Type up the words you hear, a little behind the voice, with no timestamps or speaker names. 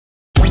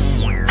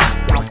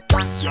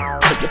I'm a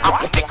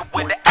nigga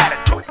with the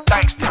attitude,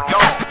 thanks to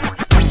y'all.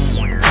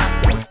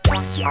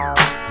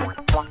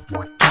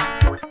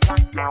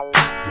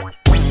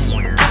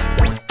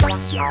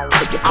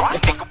 I'm a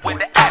nigga with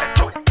the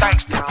attitude,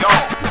 thanks to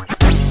y'all.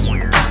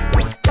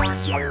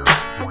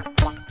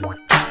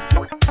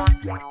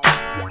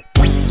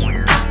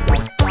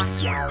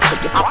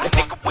 I'm a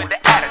nigga with the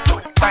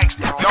attitude, thanks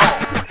to y'all.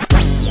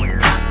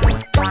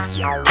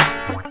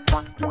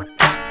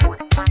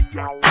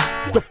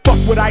 The fuck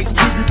with Ice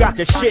Cube, you got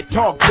the shit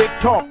talk, big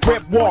talk,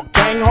 crib walk,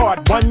 bang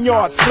hard, 1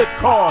 yard, slip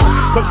cars.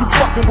 Cause you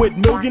fucking with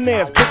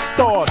millionaires, big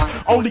stars.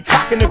 Only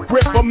cocking the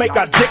grip will make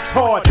our dicks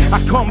hard.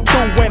 I come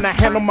through when I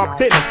handle my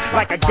business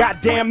like a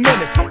goddamn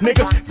menace.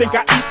 Niggas think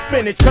I eat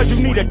spinach cause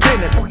you need a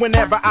dentist.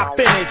 Whenever I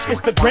finish,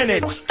 it's the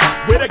Greenwich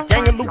with a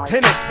gang of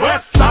lieutenants.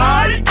 West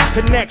Side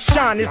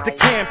Connection is the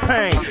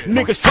campaign.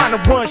 Niggas trying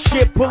to run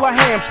shit, pull a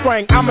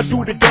hamstring. I'ma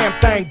do the damn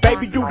thing,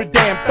 baby, do the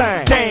damn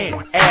thing.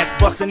 Dance,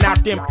 ass busting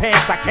out them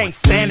pants, I can't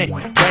stand it.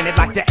 Ran it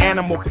like the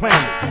Animal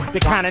Planet. The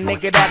kind of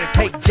nigga that'll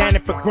take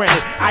Janet for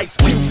granted. Ice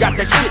Cube got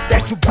the shit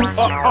that you blew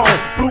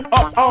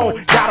up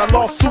on. Got a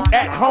lawsuit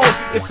at home,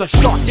 it's a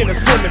shark in a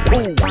swimming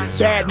pool.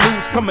 Bad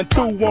news coming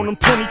through on them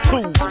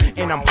 22s,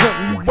 and I'm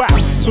hunting you out.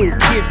 Little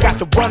kids got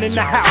the run in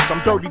the house,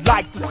 I'm dirty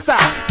like the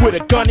South. With a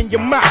gun in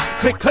your mouth,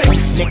 click click,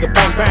 nigga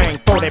bang bang,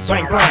 throw that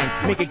bang bang.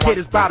 Nigga get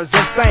his bout as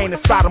insane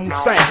as Saddam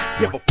Hussein.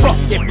 Give a fuck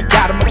if he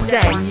got him a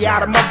gang, he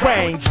out of my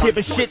range.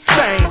 Giving shit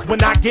stains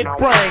when I get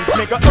brains,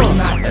 nigga. Do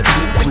not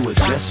attempt to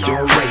adjust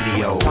your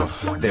radio,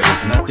 there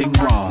is nothing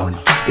wrong.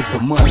 It's a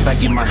must, I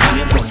get my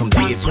hands on some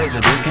dead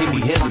presidents. Can't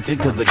be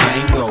hesitant cause the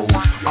game goes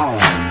on.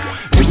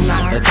 Do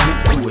not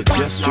attempt to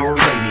adjust your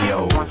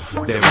radio,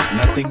 there is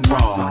nothing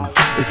wrong.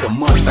 It's a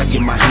must, I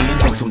get my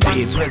hands on some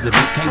dead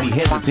presidents. Can't be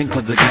hesitant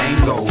cause the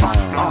game goes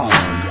on.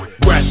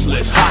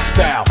 Restless,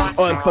 hostile,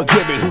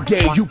 unforgiving. Who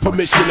gave you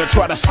permission to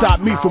try to stop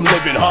me from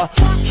living, huh?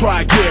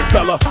 Try again,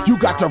 fella. You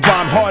got to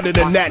rhyme harder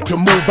than that to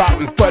move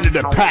out in front of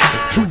the pack.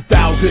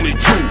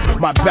 2002,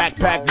 my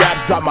backpack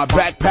raps got my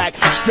backpack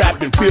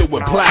strapped and filled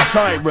with blacks.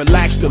 I ain't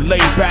relaxed or laid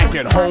back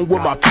at home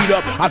with my feet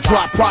up. I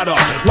drop product,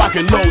 lock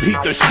and load,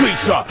 heat the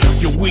streets up.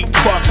 You weak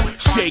fucks,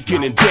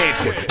 shaking and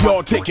dancing.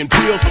 Y'all taking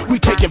pills, we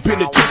taking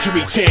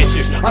penitentiary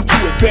chances. I'm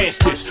too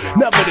advanced this,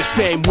 never the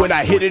same. When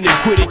I hit it and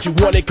quit it, you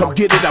want it, come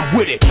get it, I'm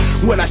with it.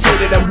 When I say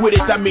that I'm with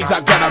it, that means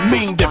I got a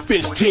mean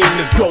defense team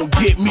that's gon'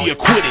 get me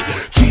acquitted.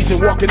 Cheesing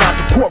walking out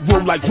the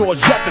courtroom like George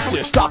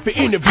Jefferson. Stop for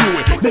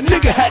interviewing, the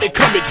nigga had it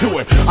coming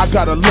to him. I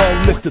got a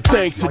long list of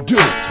things to do,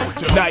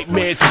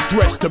 nightmares and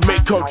threats to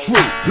make come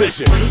true.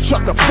 Listen,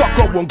 shut the fuck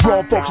up when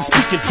grown folks are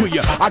speaking to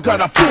you. I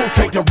got a full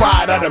tank to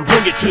ride out and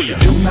bring it to you.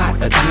 Do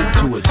not attempt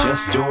to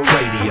adjust your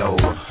radio,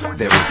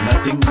 there is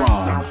nothing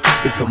wrong.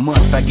 It's a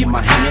must, I get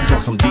my hands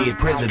on some dead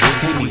presidents.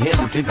 Can't be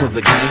hesitant cause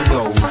the game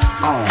goes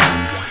on.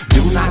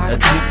 Do not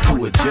attempt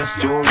to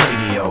adjust your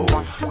radio,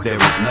 there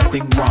is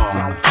nothing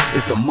wrong.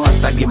 It's a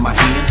must, I get my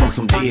hands on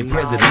some dead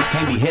presidents.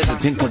 Can't be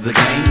hesitant cause the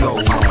game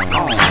goes on.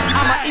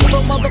 I'm an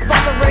evil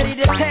motherfucker ready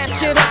to tear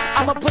shit up.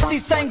 I'ma put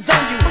these things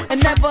on you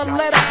and never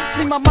let up.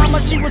 See my mama,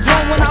 she was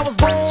wrong when I was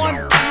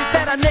born.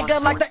 That a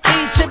nigga like the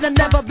E should have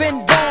never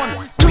been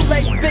born. Too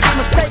late, big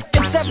mistake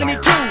in 72.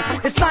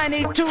 It's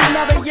 92,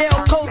 now the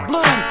Yale code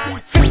blue.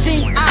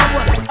 15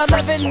 hours,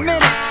 11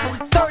 minutes,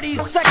 30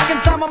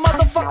 seconds, I'm a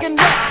motherfucking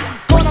wreck.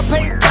 Gonna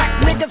pay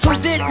back niggas who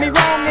did me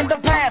wrong in the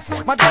past.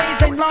 My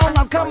days ain't long,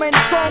 I'm coming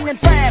strong and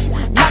fast.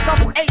 Knock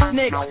up 8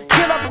 nicks,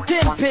 kill up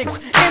 10 pigs.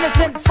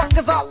 Innocent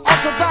fuckers are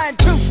also dying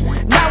too.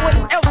 Now what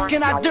else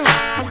can I do?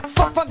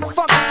 Fuck,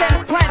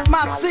 and plant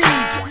my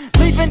seeds.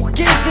 Leaving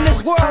kids in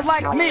this world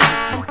like me.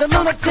 The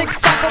lunatic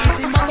sucker,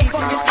 easy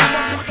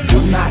motherfucking. Do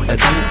not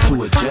attempt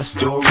to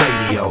adjust your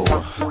radio,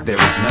 there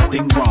is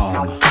nothing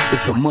wrong.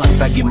 It's a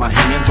must, I get my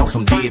hands on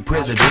some dead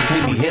presidents.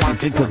 Can't be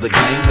hesitant cause the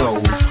game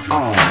goes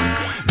on.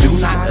 Do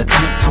not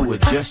attempt to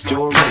adjust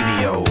your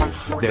radio,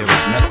 there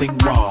is nothing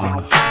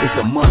wrong. It's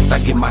a must, I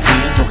get my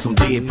hands on some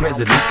dead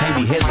presidents. Can't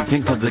be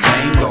hesitant cause the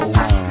game goes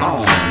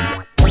on.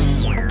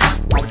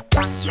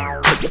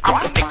 I'm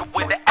a nigga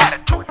with the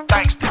attitude,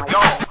 thanks to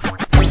y'all.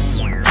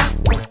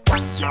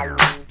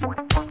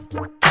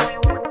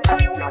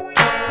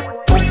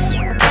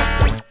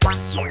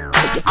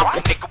 I'm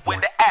a nigga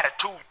with the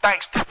attitude,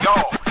 thanks to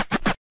y'all.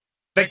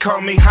 They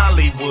call me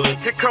Hollywood.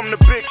 Here come the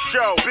big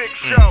show, big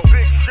show,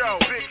 big show,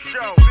 big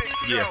show, big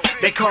show. Yeah,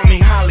 they call me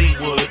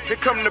Hollywood. Here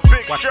come the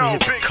big Watch show, me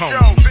hit the big cones,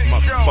 show, big show,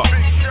 motherfuckers.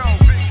 big show,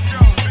 big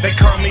show. They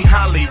call me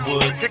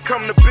Hollywood. Here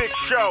come the big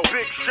show,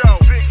 big show,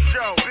 big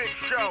show, big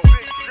show,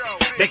 big show.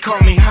 They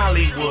call me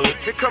Hollywood.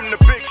 Here come the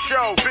big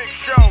show, big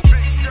show,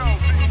 big show.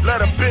 Let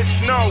a bitch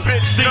know,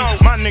 bitch See, know.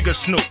 my nigga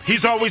Snoop,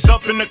 he's always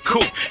up in the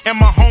coop. And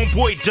my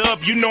homeboy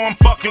Dub, you know I'm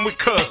fucking with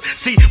cuz.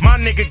 See, my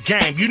nigga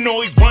Game, you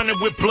know he's running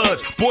with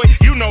Bloods. Boy,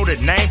 you know the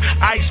name,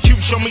 Ice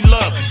Cube, show me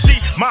love. See,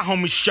 my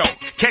homie show.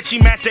 Catch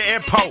him at the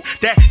airport.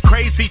 That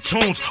crazy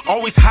tunes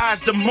always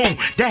hides the moon.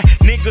 That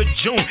nigga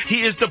June,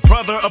 he is the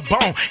brother of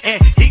Bone, and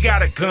he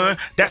got a gun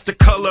that's the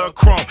color of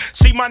chrome.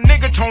 See my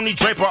nigga Tony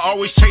Draper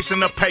always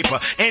chasing the paper,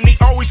 and he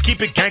always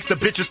keep it gangsta,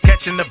 bitches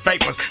catching the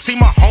vapors. See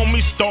my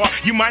homie Star,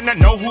 you might not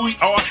know who he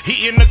are.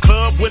 He in the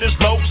club with his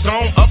Lokes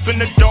on, up in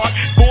the dark.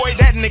 Boy,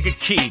 that nigga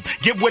key,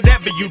 get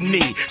whatever you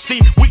need.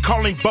 See, we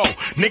call him Bo,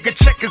 nigga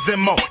checkers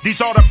and mo.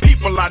 These are the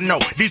people I know,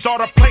 these are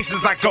the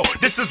places I go.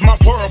 This is my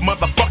world,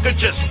 motherfucker,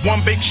 just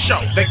one big show.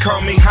 They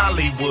call me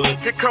Hollywood.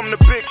 Here come the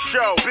big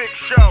show, big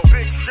show,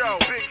 big show,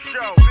 big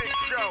show, big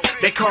show.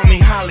 They call me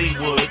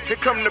Hollywood. Here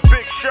come the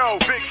big show,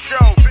 big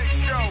show, big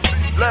show.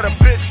 Let a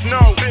bitch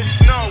know,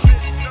 bitch know.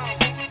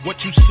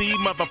 What you see,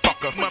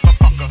 motherfucker,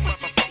 motherfucker,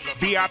 motherfucker.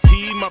 VIP,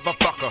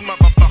 motherfucker,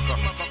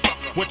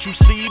 motherfucker. What you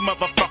see,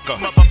 motherfucker,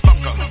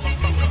 motherfucker.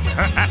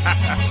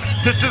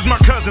 This is my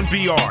cousin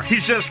BR,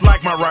 he's just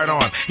like my right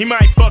arm. He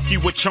might fuck you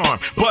with charm,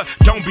 but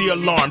don't be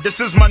alarmed. This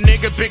is my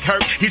nigga Big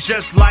Hurt, he's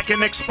just like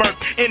an expert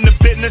in the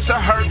business of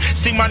hurt.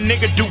 See my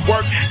nigga do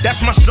work,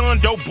 that's my son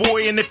dope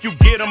boy. And if you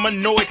get him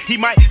annoyed, he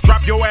might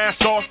drop your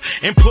ass off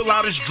and pull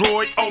out his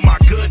droid. Oh my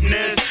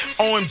goodness,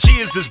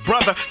 OMG is his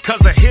brother.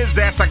 Cause of his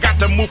ass I got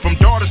to move from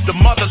daughters to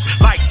mothers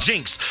like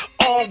Jinx.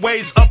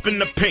 Always up in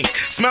the pink,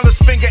 smell his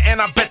finger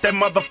and I bet that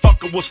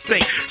motherfucker will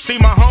stink. See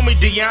my homie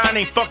Dion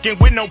ain't fucking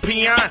with no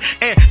peon,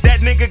 and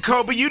that nigga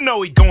Kobe, you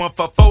know he going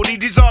for 40.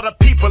 These are the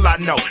people I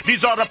know,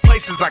 these are the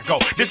places I go.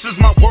 This is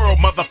my world,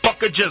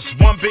 motherfucker, just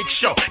one big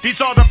show.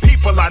 These are the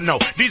people I know,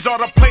 these are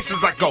the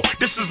places I go.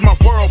 This is my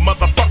world,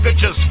 motherfucker,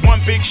 just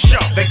one big show.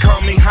 They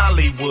call me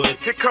Hollywood.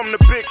 Here come the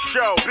big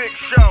show, big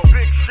show,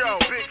 big show,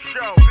 big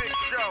show, big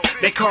show.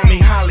 They call me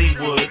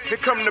Hollywood. Here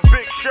come the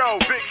big show,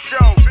 big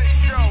show, big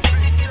show, big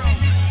show.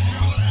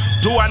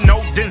 Do I know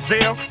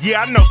Denzel?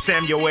 Yeah, I know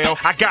Samuel.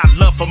 I got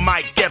love for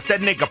Mike Epps,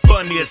 that nigga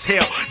funny as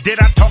hell.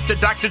 Did I talk to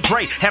Dr.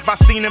 Dre? Have I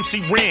seen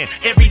MC Ren?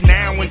 Every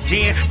now and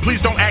then,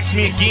 please don't ask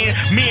me again.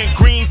 Me and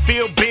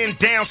Greenfield been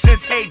down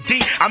since AD.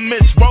 I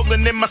miss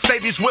rolling in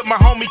Mercedes with my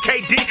homie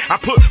KD. I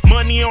put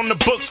money on the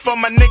books for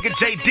my nigga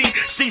JD.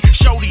 See,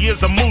 Shorty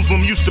is a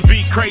Muslim, used to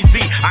be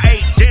crazy.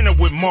 I ate dinner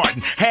with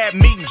Martin, had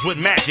meetings with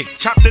Magic,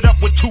 chopped it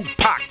up with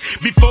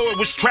 2Pac before it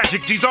was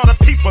tragic. These are the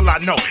people I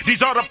know,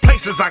 these are the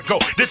places I go.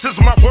 This is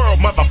my world,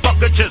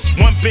 motherfucker, just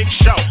one big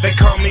show. They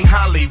call me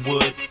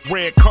Hollywood.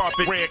 Red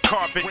carpet, red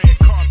carpet, red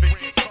carpet,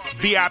 red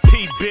carpet.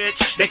 VIP,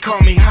 bitch. They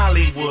call me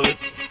Hollywood.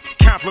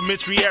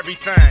 Complimentary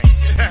everything.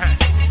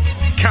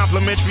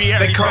 Complimentary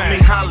everything. They call me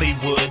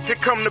Hollywood. Here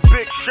come the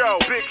big show,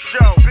 big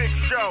show, big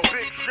show,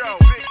 big show,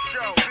 big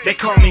show. They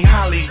call me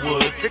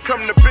Hollywood. Here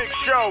come the big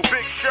show,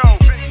 big show,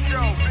 big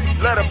show.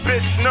 Let a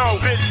bitch know,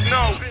 bitch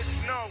know,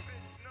 bitch know.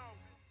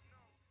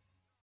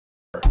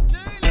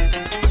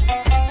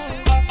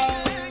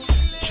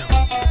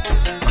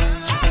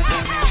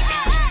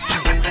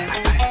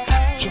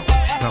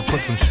 Now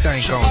put some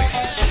stank on it.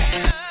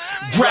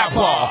 Grab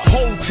off,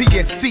 hold to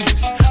your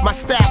seats. My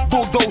staff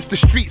bulldoze the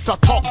streets, I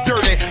talk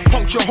dirty.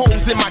 Puncture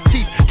holes in my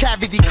teeth,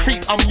 cavity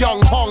creep. I'm young,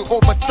 hung,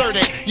 over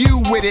 30. You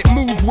with it,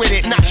 move with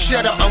it, not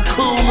shut up, I'm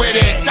cool with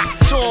it.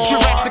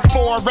 Jurassic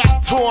 4,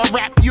 rap tour,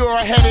 rap your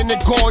head in the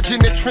gorge, in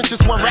the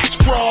trenches where rats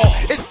crawl.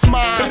 It's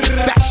mine,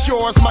 that's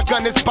yours, my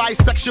gun is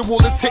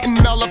bisexual. It's hitting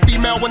male or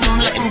female when I'm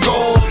letting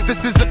go.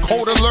 This is a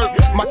code alert,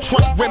 my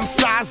truck rim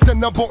size, the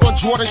number on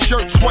Jordan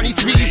shirt.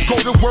 23s go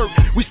to work,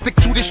 we stick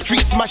to the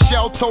streets, my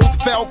shell toes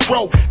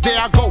Velcro. There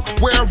I go,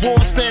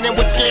 werewolves standing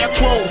with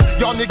scarecrows.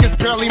 Y'all niggas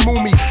barely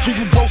move me, till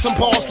you grow some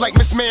balls like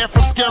Miss Man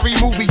from Scary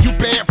Movie. You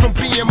banned from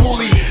being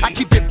woolly, I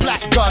keep it black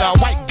gutter,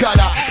 white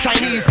gutter,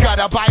 Chinese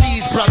gutter. By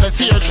these brothers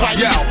here, try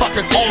these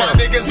fuckers here. All my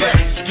niggas,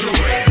 let's do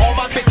it. All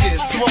my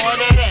bitches, throwing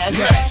that ass,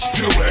 let's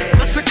do it.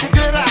 Mexican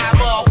good eye,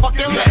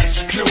 motherfucker,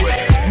 let's do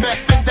it. Meth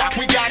and Doc,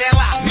 we got it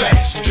locked,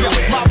 let's do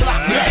it. My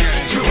block,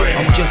 let's do it.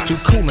 I'm just too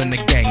cool in the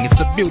gang, it's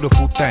a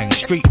beautiful thing.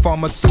 Street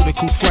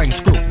pharmaceutical slang,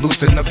 screw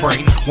loose in the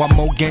brain. One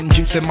more getting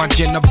juice in my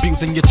gin,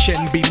 abusing your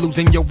chin, be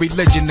losing your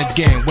religion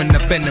again. When the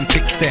venom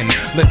kicks in,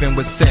 living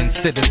with sin,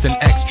 Citizen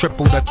X,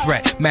 triple the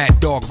threat. Mad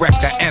dog wreck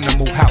the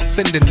animal house,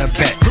 sending the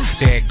vet.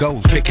 There it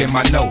goes, picking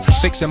my nose,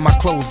 fixing my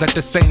clothes at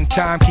the same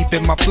time,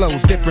 keeping my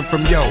flows different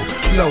from yo.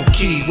 Low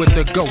key with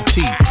the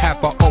goatee,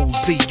 half a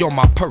OZ on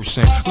my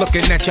person.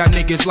 Looking at y'all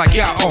niggas like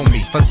y'all owe me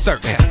for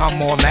certain.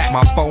 I'm all at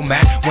my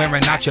format,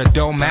 wearing out your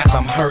doormat.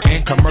 I'm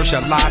hurting,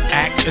 commercialized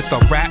acts, it's a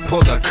rap,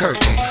 pull the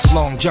curtain.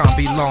 Long John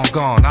be long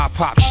gone, I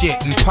pop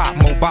shit and pop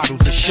more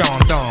bottles of Sean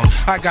Don.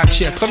 I got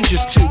chips, I'm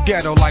just too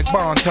ghetto like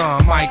Bon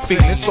Ton. Mike Bean,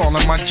 it's all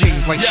in my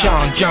jeans like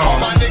Sean John. All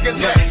my niggas,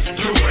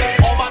 let's do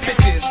it. All my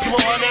bitches,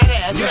 throwing that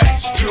ass,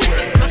 let's do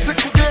it.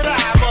 Mexican good eye,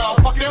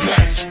 motherfucker,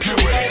 let's do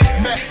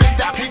it. Meth and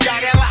Doc, we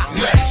got it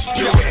locked, let's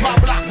do it. My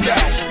block,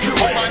 let's do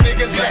it. All my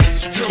niggas,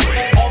 let's do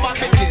it. All my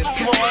bitches,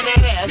 throwing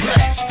that ass,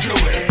 let's do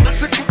it.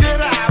 Mexican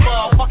good eye,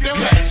 motherfucker,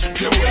 let's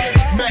do it.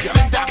 Meth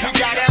and Doc, we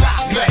got it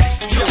locked, let's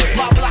do it.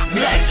 My block,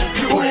 let's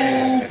do it.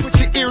 Ooh, put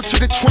your ear to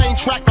the train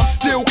track, I'm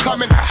still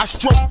coming. I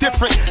stroke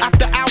different,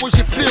 after hours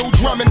you feel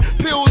drumming.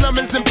 Peel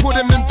lemons and put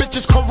them in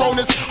bitches'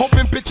 Coronas,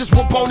 hoping bitches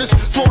will bonus.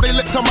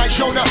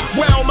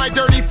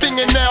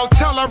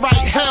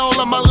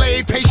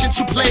 Malay patients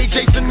who play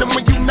Jason them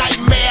when you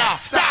nightmare.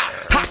 Stop.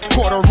 Hot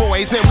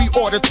corduroys and we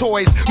order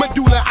toys.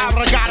 Medulla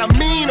oblongata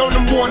mean on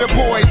them water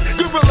boys.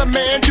 Gorilla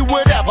man, do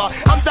whatever.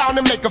 I'm down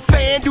to make a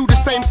fan do the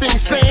same thing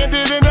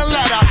standard in a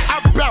letter.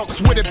 I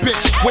bounce with a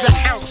bitch with an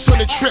ounce on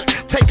the trip.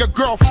 Take a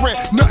girlfriend,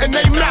 nut in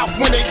they mouth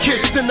when they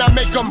kiss, and I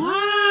make them.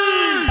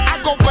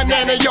 I go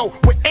banana yo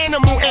with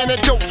animal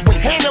antidotes with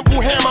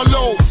Hannibal hammer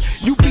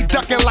loads. You be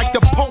ducking like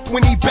the Pope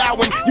when he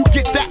bowing. You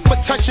get that for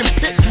touching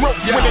pit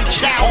ropes when they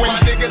chowing. All my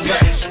niggas,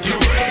 let's do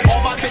it. All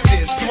my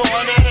bitches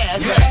throwing that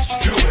ass, let's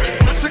do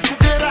it. Mexican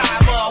did I,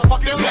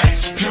 motherfucker,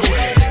 let's do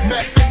it.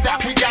 Meth and Doc,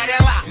 we got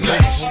it locked,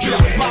 let's do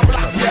it. My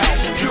block,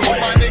 let's do it. All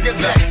my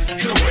niggas, let's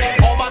do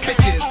it. All my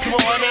bitches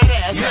throwing that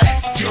ass,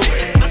 let's do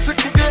it.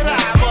 Mexican did I,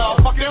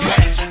 motherfucker,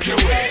 let's do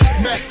it.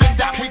 Meth and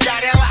Doc, we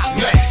got it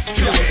locked, let's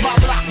do it. My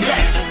block,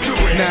 let's do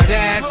it. Now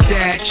that's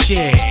that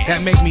shit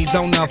that make me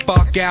zone the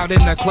fuck out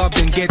in the club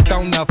and get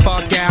thrown the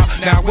fuck out.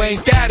 Now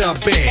ain't that a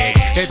big?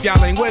 If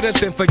y'all ain't with us,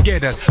 then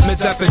forget us.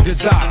 Miss Up and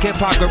Dizak,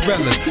 hip-hop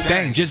gorillas.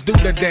 Dang, just do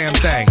the damn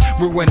thing.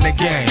 Ruin the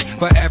game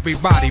for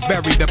everybody.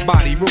 Bury the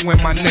body, ruin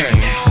my name.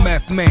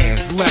 Meth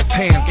man's left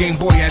hands, Game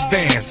Boy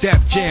Advance. Def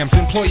Jams,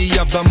 employee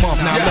of the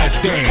month. Now let's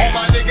dance. All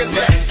my niggas,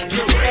 let's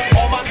do it.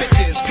 All my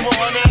bitches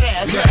throwing that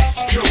ass, let's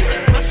do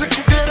it.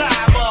 Mexican did I,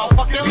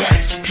 motherfucker,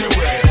 let's do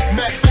it.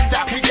 Meth and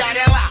Doc, we got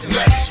it locked,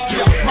 let's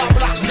do it. My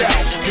block,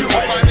 let's do it.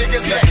 All my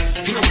niggas, let's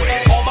do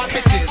it. All my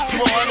bitches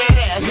throwing that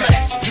ass,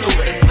 let's do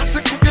it.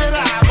 Mexican did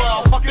I,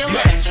 motherfucker,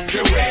 let's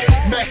do it.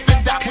 Meth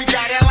and Doc, we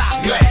got it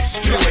locked, let's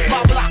do it.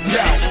 My block,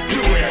 let's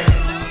do it.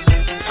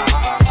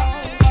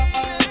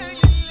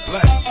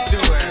 Let's do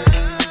it.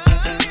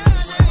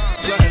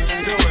 Let's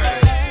do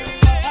it.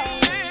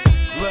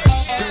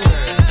 Let's do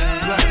it.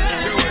 Let's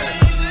do it.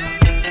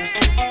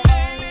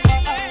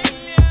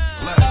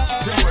 Let's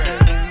do it.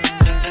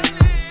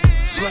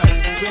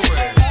 Let's do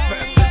it.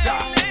 Meth and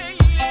Doc.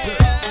 Let's do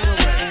it.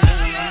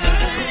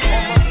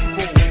 All my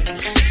people.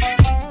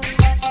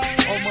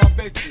 All my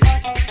bitches.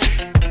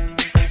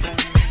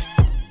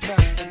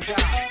 Meth and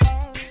Doc.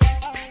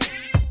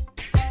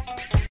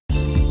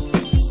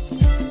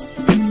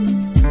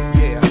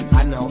 Yeah,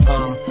 I know,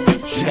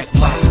 check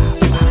five.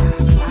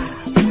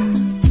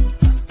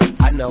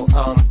 I know,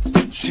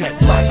 check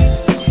Mike.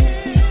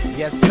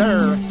 Yes,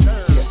 sir.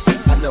 Yeah,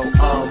 I know,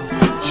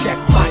 check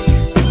Mike.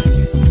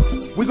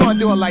 We gonna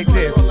do it like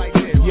this.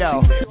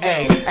 Yo,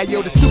 hey,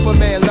 yo, the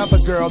Superman lover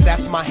girl,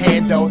 that's my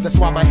handle. That's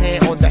why my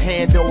hand on the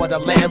handle of the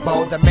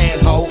Lambo, the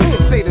manhole.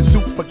 Say the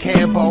soup for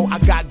Cambo. I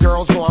got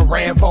girls going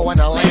Rambo in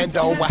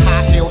Orlando with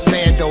high heel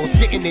sandals,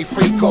 getting they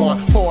freak on.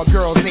 4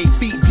 girls 8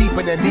 feet deep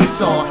in a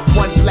Nissan.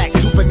 1 black,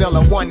 2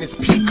 vanilla, 1 is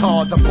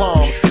pecan, the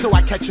bomb. So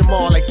I catch them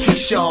all like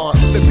Keyshawn.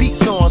 The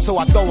beat's on, so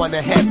I throw on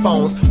the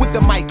headphones. With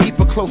the mic, keep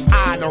a close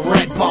eye on the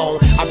red bone.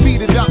 I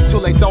beat it up till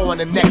they throw on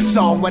the next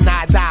song. When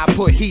I die, I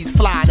put heat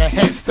fly in the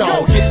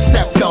headstone. Get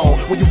stepped on.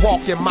 When you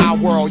walk in my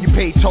world, you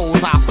pay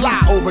tolls, I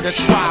fly over the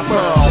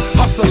tri-borough.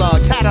 Hustler,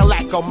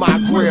 Cadillac on my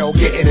grill,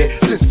 getting it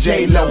since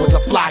J-Lo was a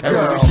fly girl.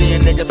 And when you see a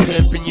nigga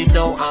pimpin', you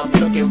know I'm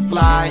looking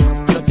fly,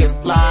 looking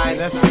fly.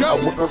 Let's go. I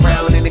whip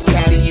around in the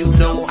caddy, you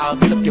know I'm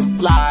looking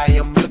fly,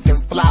 I'm looking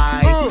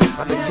fly.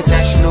 I'm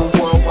international,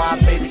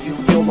 worldwide, baby, you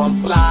know I'm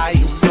fly,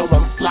 you know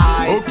I'm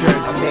fly. Okay.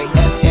 I make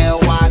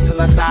F-L-Y till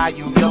I die,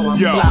 you know I'm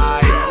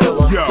fly, you know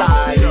I'm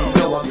fly, you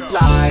know I'm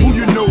fly. Who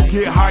you know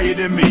get higher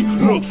than me?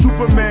 Look,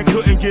 Superman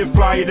couldn't get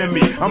flyer than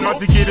me. I'm about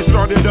to get it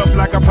started up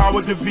like I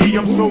powered the V.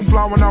 I'm so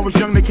fly when I was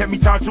young, they kept me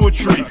tied to a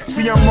tree.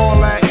 See, I'm all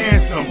that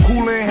handsome,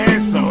 cool and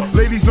handsome.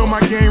 Ladies know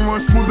my game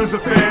runs smooth as a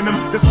phantom.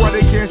 That's why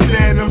they can't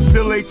stand them,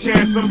 still they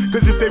chance them.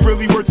 Cause if they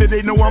really worth it,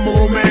 they know I'ma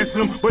romance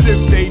them. But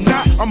if they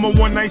not, I'ma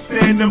one night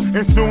stand them.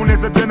 And soon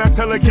as I done, I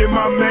tell her, get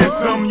my man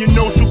some. You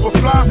know super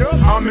fly,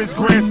 I'm his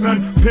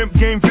grandson. Pimp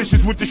game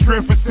vicious with the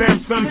strength of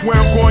Samson. Where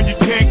I'm going, you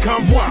can't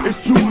come, it's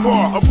too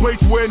far. A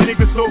place where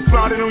niggas so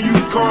fly, they don't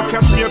use cars.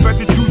 Catch me up at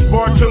the juice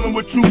bar, chillin'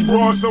 with 2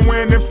 bras.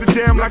 Somewhere in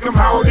Amsterdam like I'm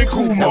Howard and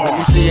Kumar. Now when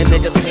you see a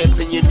nigga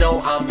pimpin', you know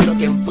I'm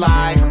looking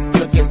fly,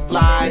 looking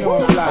fly.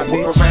 I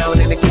whip around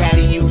in the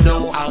caddy, you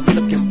know I'm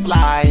looking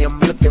fly, I'm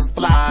looking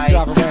fly.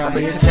 I'm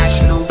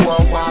international,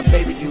 worldwide,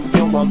 baby, you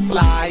know I'm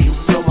fly, you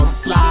know I'm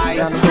fly.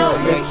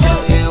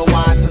 Stay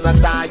L-Y till I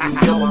die,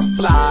 you know I'm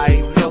fly,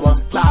 you know I'm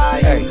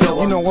fly. Hey, you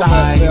know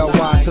I'm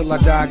L-Y till I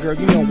die, girl.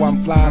 You know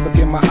I'm fly. Look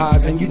in my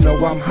eyes and you know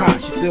I'm hot.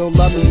 She still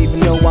love me even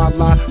though I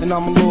lie. And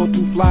I'm a little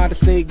too fly to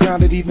stay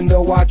grounded even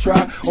though I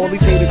try. All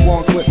these haters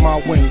want clip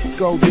my wings.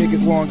 Gold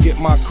diggers want get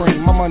my cream.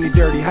 My money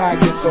dirty, how I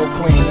get so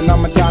clean. And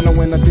I'm a dino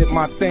when I did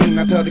my thing.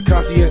 I tell the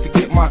concierge to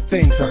get my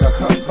things.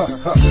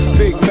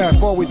 Big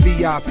Meth, always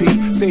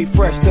VIP. Stay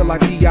fresh till I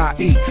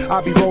D.I.E.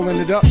 I be rolling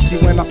it up. See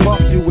when I puff,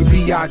 do it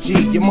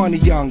B.I.G. Your money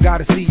young,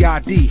 got a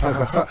C.I.D.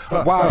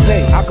 Why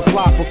they? I can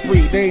fly for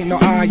free. They ain't no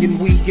I and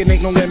we. It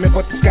ain't no limit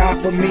but the sky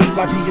for me.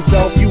 Lie to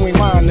yourself, you ain't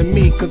lying to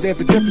me. Cause there's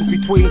a difference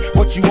between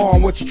what you are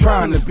and what you're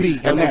trying to be.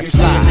 And when you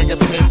see a nigga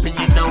pimpin',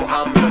 you know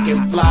I'm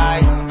looking fly,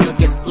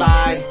 looking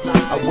fly.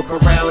 I whip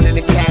around in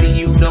the caddy,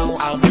 you know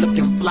I'm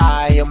looking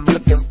fly, I'm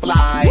looking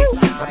fly.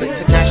 I'm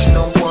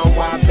international,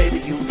 worldwide, baby,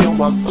 you know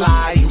I'm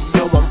fly.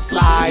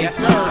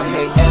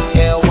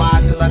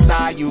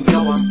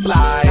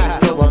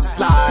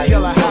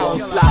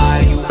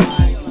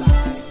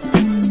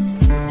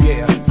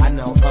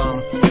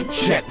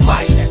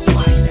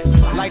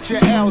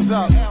 L's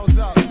up.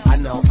 I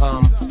know,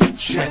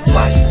 check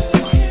Mike.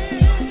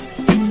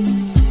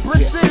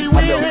 Brick City, we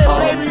in here,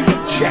 baby.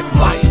 Check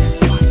Mike.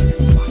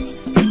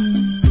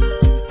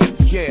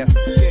 Yeah.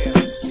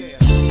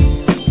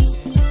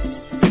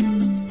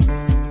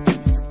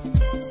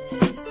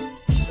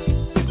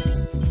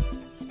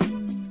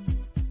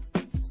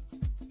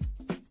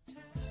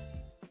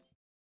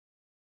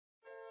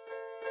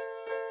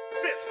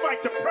 Fist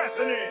fight the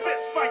president.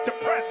 Fist fight the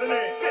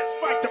president. Fist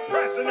fight the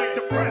president.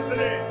 The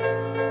president.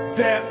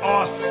 There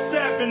are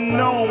 7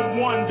 known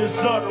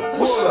wonders of the world.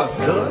 What's up,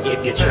 good?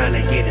 If you're trying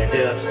to get a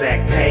dub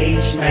sack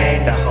page,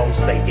 man, the whole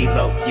say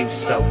D-Lo, you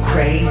so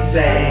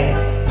crazy.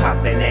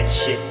 Poppin' that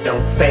shit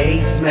don't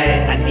faze,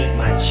 man. I need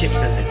my chips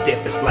and the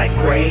dip is like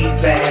gravy.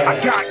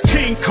 I got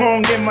King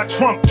Kong in my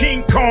trunk,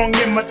 King Kong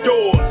in my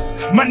doors.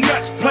 My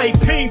nuts play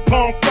ping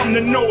pong from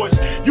the noise.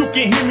 You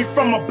can hear me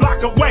from a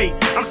block away.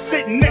 I'm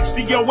sitting next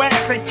to your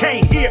ass and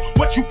can't hear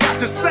what you got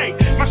to say.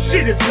 My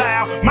shit is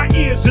loud, my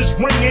ears is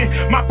ringing.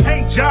 My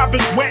paint job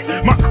is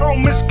wet, my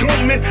chrome is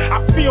gleaming.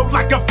 I feel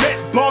like a vet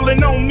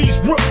ballin' on these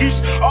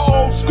rookies. A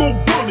old school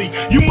bully,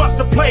 you must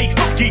have played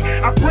hooky.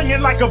 I bring it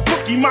like a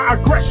bookie, my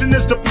aggression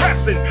is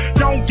depressing.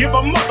 Don't give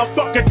a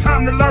motherfucker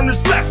time to learn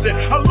this lesson.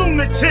 A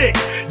lunatic,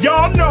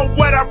 y'all know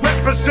what I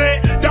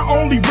represent. The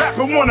only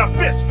rapper wanna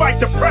fist fight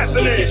the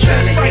president. If you're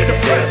trying to get a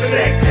dub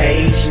sack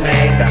page,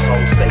 man, the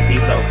whole say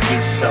D-Lo,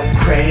 you so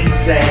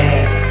crazy.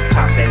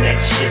 Poppin' that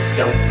shit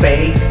don't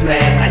faze, man.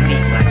 I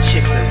need my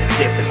chips and the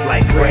dip is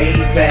like gravy.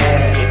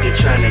 If you're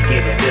trying to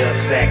get a dub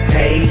sack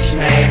page,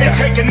 man, and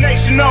take a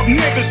nation of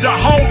niggas to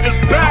hold us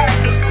back.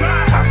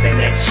 Poppin'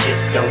 that shit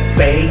don't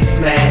faze,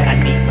 man.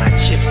 I need my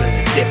chips and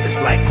the dip is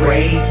like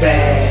gravy.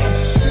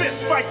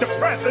 Fist fight the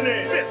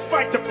president. Fist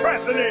fight the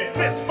president.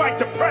 Fist fight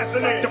the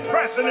president. The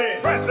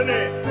president.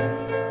 President.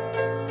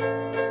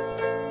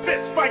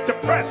 Fist fight the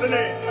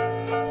president.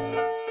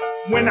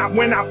 When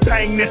I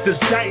bang this, it's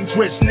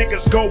dangerous.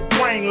 Niggas go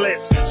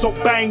brainless. So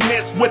bang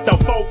this with the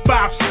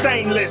 4-5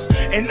 stainless.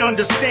 And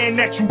understand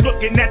that you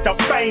looking at the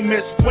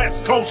famous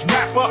West Coast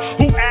rapper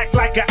who act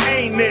like a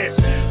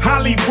anus.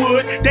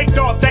 Hollywood, they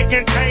thought they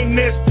can tame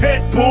this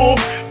pit bull,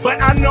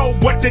 but I know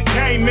what the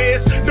game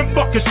is. Them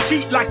fuckers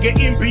cheat like an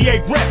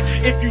NBA rep.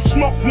 If you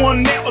smoke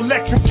one, they'll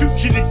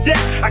electrocute you to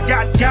death. I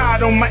got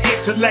God on my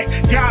intellect,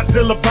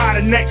 Godzilla by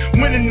the neck.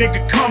 When a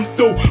nigga come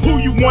through, who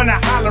you wanna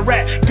holler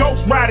at?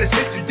 Ghost Riders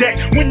hit the deck.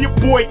 When your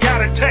boy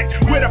got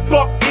attacked, where the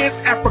fuck is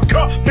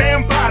Africa?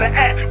 Bam by the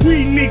act,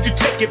 we need to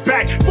take it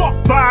back. Fuck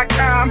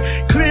Viacom,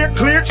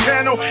 clear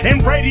channel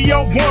and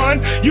Radio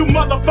 1. You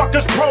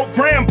motherfuckers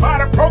programmed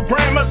by the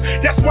programmers.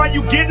 That's why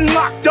you getting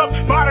locked up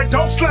by the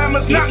dope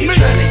slammers, not me. If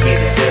you're trying to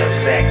get a dub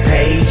sack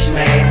page,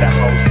 man, the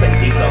whole say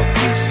D-Lo,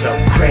 you so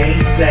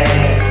crazy.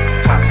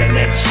 Poppin'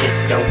 that shit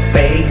don't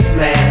faze,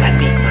 man. I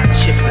need my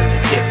chips and the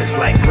dip is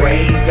like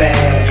gravy.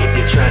 If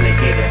you're trying to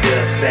get a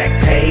dub sack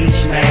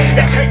page, man,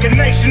 and take a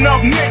nation of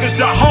niggas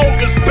to hold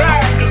us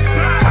back.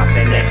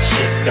 Poppin' that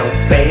shit don't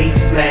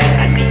faze, man.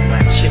 I need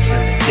my chips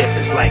and the dip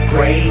is like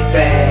gravy.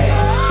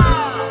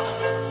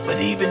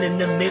 But even in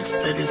the midst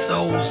of this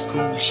old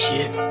school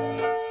shit,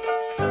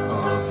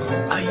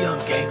 our young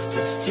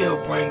gangsters still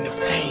bring the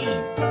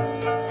pain.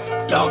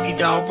 Doggy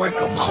dog, break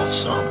them off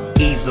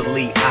something.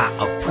 Easily I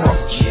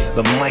approach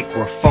the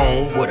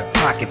microphone with a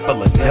pocket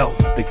full of dope.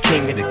 The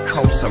king of the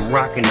coast, I'm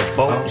rocking the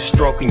boat,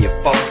 stroking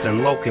your folks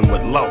and loking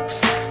with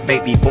lokes.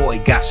 Baby boy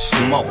got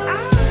smoke.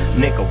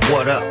 Nigga,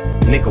 what up?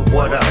 Nigga,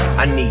 what up?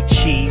 I need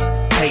cheese,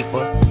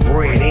 paper,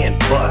 bread, and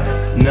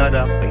butter. Nut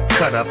up and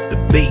cut up the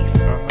beef.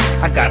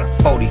 I got a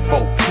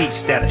 44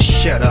 piece that'll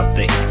shut up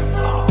the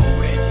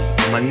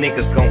My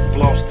niggas gon'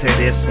 floss to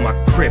this. My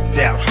cripped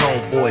out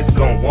homeboys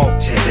gon' walk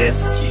to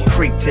this.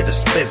 Creep to the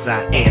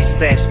spizzot and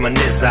stash my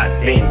nizzot.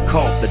 Then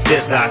call the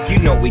dizzot. You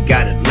know we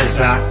got it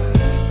lizzot.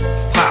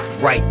 Pop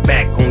right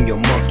back on your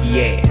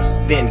monkey ass.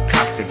 Then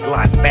cock the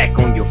Glock back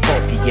on your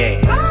funky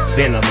ass.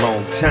 Been a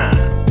long time,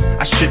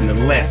 I shouldn't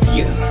have left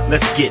you.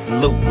 Let's get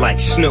loot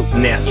like Snoop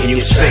nephew.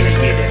 You trying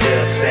to get a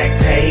dub sack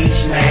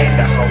page, man,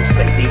 the whole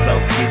say D-Lo,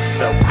 you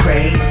so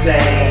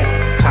crazy.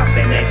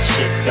 Poppin' that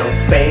shit don't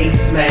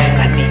faze, man.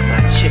 I need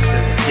my chips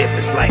and the dip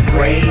is like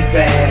gravy.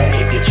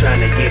 If you're trying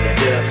to get a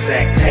dub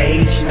sack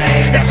page,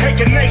 man, and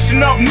take a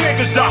nation of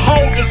niggas to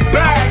hold us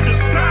back.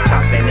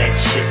 Poppin' that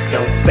shit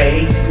don't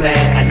faze, man.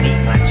 I need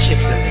my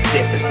chips and the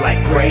dip is like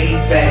gravy.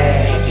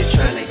 If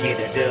you're trying to get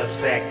a dub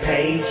sack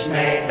page,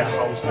 man, the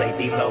whole say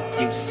D-Lo,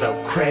 you so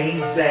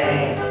crazy.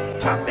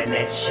 Poppin'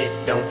 that shit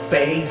don't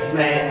faze,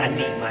 man. I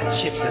need my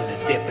chips and the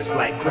dip is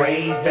like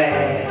gravy.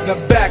 Now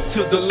back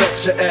to the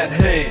lecture at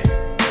hand.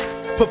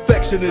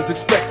 Perfection is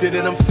expected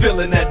and I'm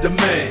feeling that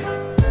demand.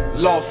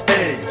 Los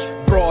Angeles,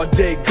 broad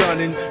day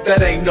gunning,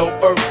 that ain't no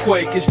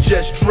earthquake, it's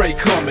just Dre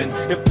coming.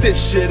 If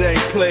this shit ain't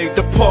played,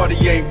 the party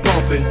ain't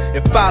bumping.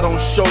 If I don't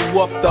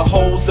show up, the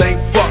hoes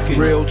ain't fucking.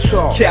 Real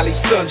talk. Cali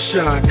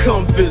sunshine,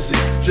 come visit.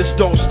 Just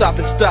don't stop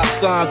at stop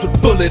signs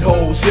with bullet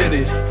holes in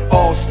it.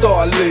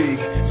 All-Star League,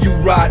 you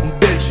riding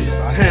benches,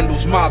 I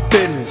handles my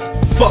business.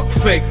 Fuck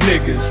fake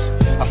niggas.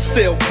 I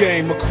sell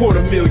game,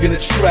 $250,000 a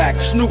track.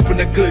 Snoop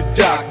and a good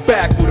doc,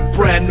 back with a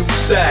brand new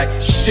sack.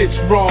 Shit's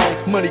wrong,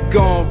 money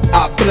gone,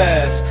 I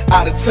blast.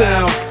 Out of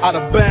town, out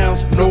of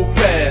bounds, no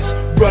pass.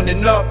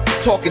 Running up,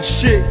 talking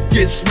shit,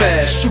 get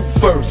smashed. Shoot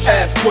first,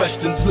 ask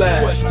questions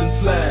last.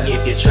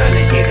 If you're trying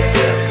to get a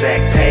good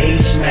Zach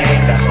Page,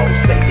 man, the whole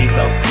say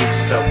D-Lo, you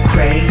so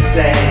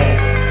crazy.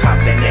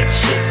 Poppin' that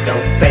shit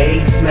don't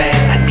faze, man.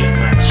 I need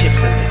my chips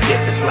and the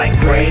dip is like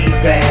gravy.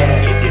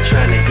 If you're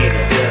trying to get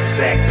a dub,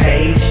 Zach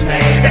Page,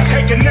 man. It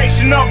take a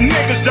nation of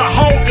niggas to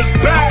hold us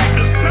back.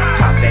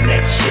 Poppin'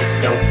 that shit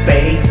don't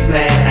faze,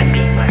 man. I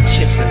need my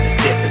chips and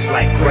the dip is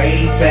like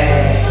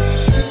gravy.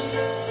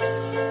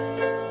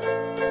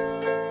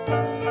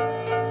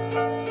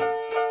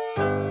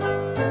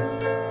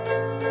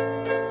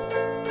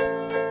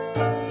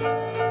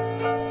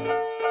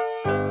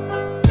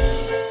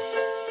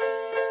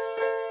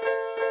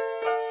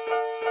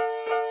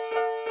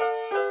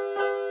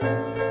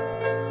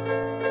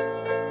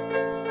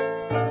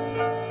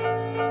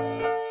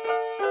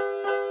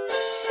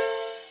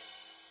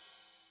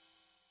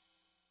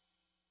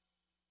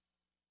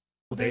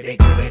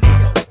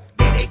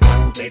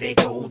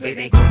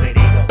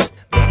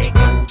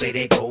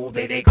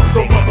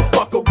 So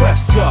motherfucker,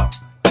 what's up?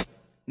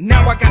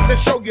 Now I got to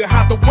show you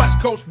how the West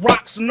Coast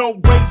rocks. No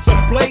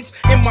razor blades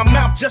in my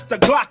mouth, just a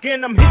Glock,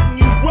 and I'm hitting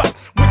you up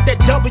with that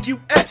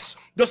WS.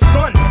 The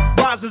sun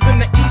rises in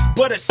the east,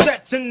 but it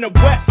sets in the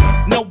west.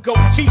 No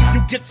goatee,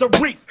 you get a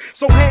reef.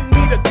 So hand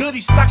me the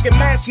goodies, stocking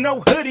mask,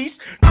 no hoodies.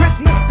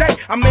 Christmas Day,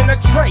 I'm in a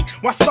tray.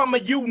 While some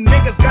of you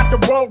niggas got the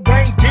roll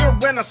reindeer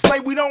and a sleigh.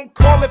 We don't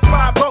call it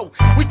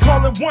 5-0, we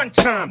call it one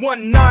time.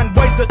 1-9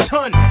 weighs a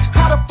ton.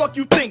 How the fuck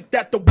you think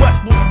that the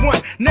West was won?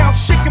 Now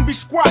shit can be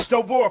squashed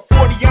over a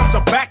 40 ounce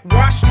of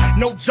backwash.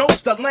 No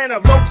jokes, the Atlanta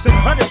Lopes and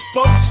Hunters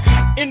folks.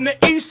 In the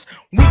East,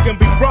 we can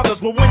be brothers,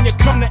 but when you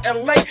come to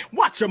LA,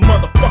 watch your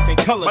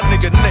motherfucking colors. My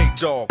nigga Nate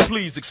Dogg,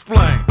 please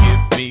explain.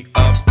 Give me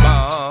a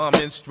bomb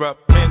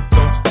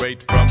instrumental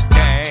straight from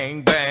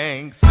Gang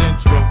Bang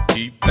Central.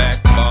 Keep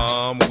that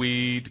bomb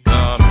weed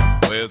coming.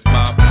 Where's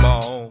my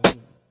bone?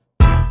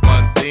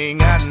 One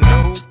thing I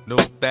know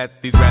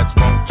that these rats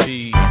won't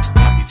cheese.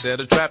 He said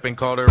a trapping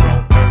called her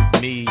on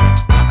her knees.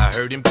 I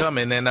heard him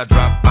coming and I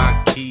dropped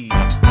my keys.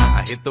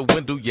 I hit the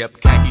window, yep,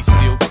 khaki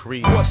still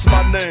creep. What's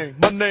my name?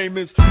 My name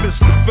is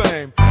Mr.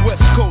 Fame.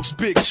 West Coast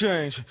big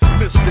change,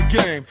 Mr.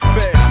 Game.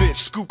 Bad bitch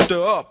scooped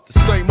her up, the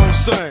same old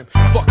same.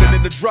 Fucking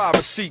in the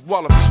driver's seat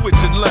while I'm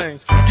switching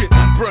lanes.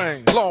 Getting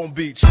brain, Long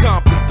Beach,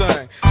 Compton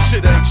thing.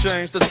 Shit ain't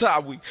changed, that's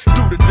how we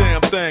do the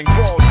damn thing.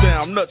 Draws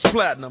down, nuts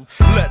platinum,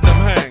 letting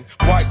them hang.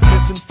 Wife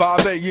missing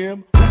 5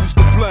 a.m., who's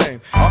to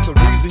blame? I'm the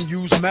reason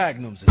use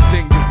magnums, it's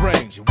in your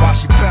range. And why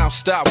she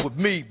bounced out with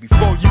me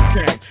before you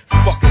came?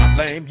 Fucking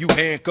lame, you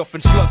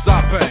handcuffing sluts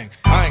I bang.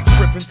 I ain't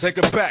tripping, take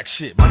a back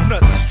shit, my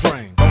nuts is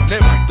drained. On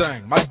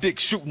everything, my dick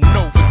shooting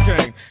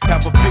Novocaine.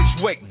 Have a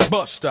bitch waiting,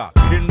 bus stop,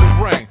 in the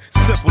rain.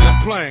 Simple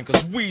and plain,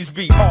 cause weeds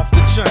be off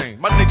the chain.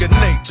 My nigga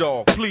Nate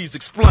Dogg, please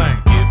explain.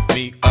 Give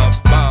me a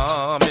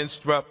bomb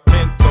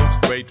instrumental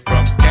straight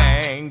from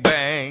Gang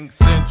Bang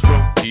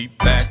Central. Keep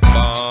that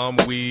bomb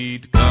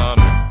weed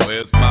coming.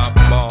 Where's my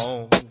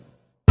bone?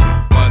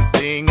 One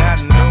thing I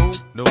know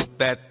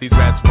that these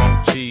rats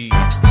won't cheese.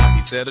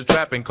 He said a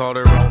trapping called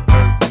her on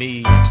her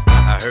knees.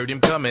 I heard him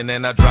coming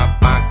and I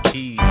dropped my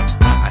keys.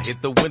 I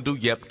hit the window,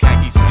 yep,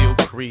 khaki still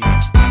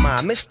creeps. My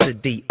Mr.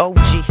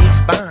 D.O.G.,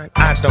 he's fine.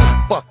 I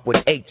don't fuck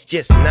with eights,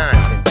 just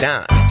nines and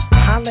dimes.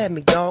 Holla at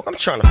me, dog, I'm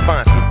trying to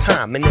find some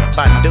time. And if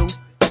I do,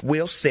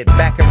 we'll sit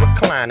back and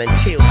recline.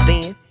 Until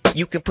then,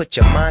 you can put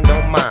your mind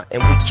on mine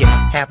and we can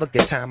have a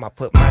good time. I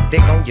put my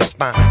dick on your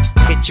spine,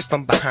 hit you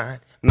from behind,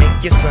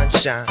 make your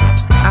sunshine.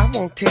 I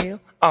won't tell,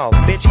 oh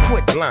bitch,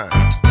 quit lying.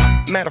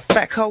 Matter of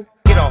fact, ho,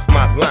 get off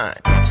my line.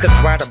 Cause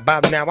right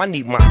about now I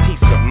need my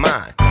peace of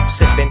mind.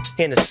 Sipping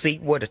Hennessy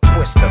with a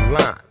twist of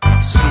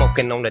lime.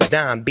 Smoking on the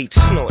dime beat,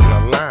 snorting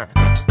a line.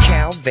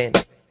 Calvin,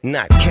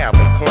 not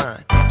Calvin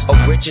Klein.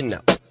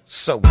 Original,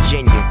 so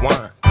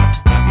genuine.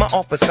 My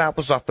office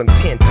hours are from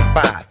 10 to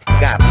 5.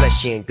 God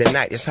bless you and good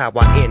night is how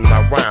I end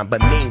my rhyme.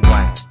 But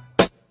meanwhile,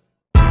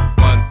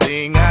 one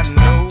thing I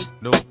know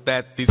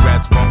that these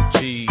rats won't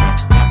cheese.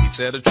 He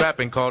said a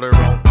trapping called her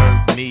on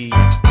her knees.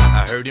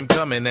 I heard him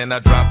coming and I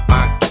dropped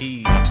my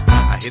keys.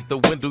 I hit the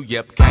window,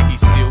 yep, khaki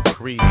still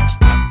creeps.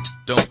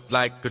 Don't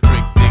like a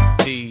trick, dick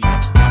tease.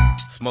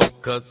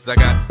 Smoke cause I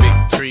got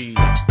big trees.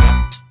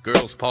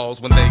 Girls pause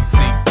when they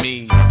see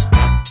me.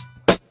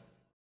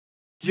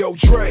 Yo,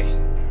 Dre.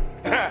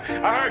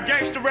 I heard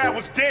gangster rap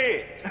was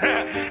dead.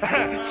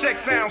 Check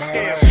sound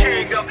scale.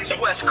 King of these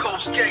West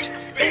Coast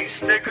gangsta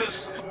beats,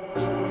 niggas.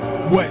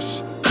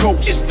 West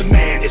Coast. It's the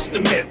man, it's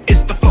the myth,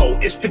 it's the flow,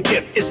 it's the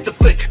gift, it's the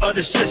flick of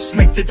the switch.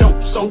 Make the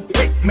dope so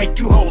quick, make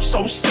you hold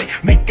so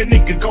sick, make a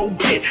nigga go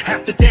get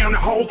half the down the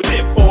whole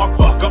clip, or I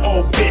fuck a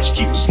old bitch,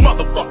 keep this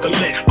motherfucker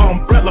lit.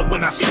 Umbrella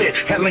when I spit,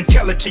 hell Helen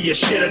Keller to your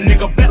shit. A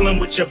nigga battling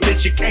with your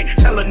bitch. You can't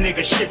tell a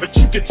nigga shit, but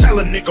you can tell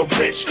a nigga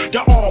rich.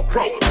 The all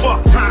pro,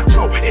 fuck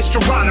Tonto, it's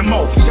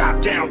Geronimo.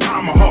 Chop down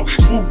tomahawk,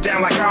 swoop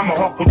down like I'm a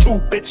hawk with two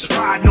bitches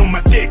riding on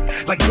my dick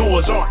like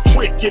Noah's Ark.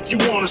 Trick if you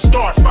wanna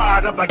start,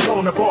 fired up like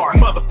Bonavar.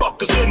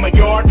 Motherfuckers in my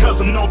yard, cause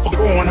I'm known for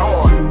going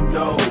hard. You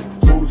know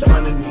who's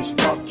running these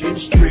fucking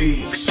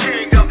streets. The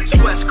king of these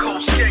West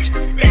Coast kings,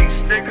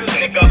 beats, niggas.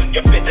 Nigga,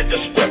 you fit the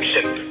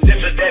description. This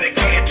is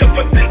dedicated to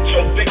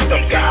potential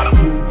victims. Got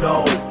 'em. You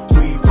know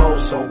we go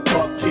so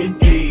fucking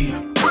deep.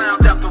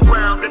 Round after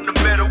round in the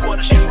middle of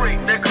the street,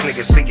 nigga.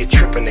 Niggas see you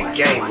tripping the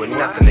game with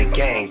nothing to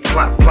gain.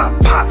 Plop, plop,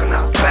 popping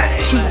out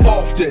bang. Too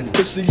often,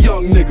 it's a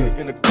young nigga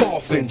in a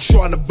coffin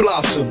trying to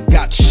blossom.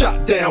 Got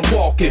shot down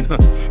walking.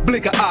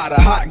 Blink an eye,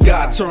 the hot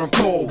guy turn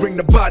cold. Bring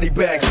the body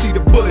back, see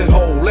the bullet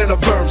hole and a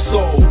burned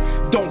soul.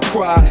 Don't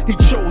cry, he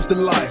chose the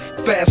life.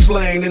 Fast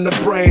lane in the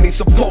brain, he's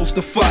supposed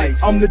to fight.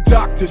 I'm the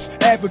doctor's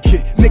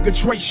advocate. Nigga,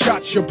 Dre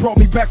shot you, brought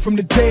me back from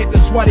the dead.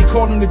 That's why they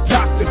call him the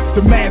doctor.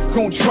 The math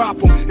gon' drop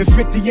him. If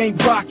 50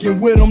 ain't rockin'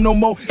 with him no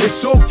more,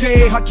 it's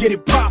okay, I get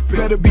it poppin'.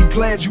 Better be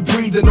glad you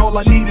breathin'. All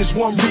I need is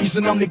one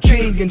reason, I'm the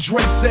king. And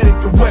Dre said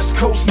it, the West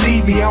Coast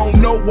need me. I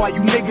don't know why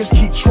you niggas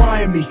keep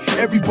trying me.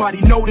 Everybody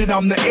know that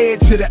I'm the heir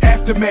to the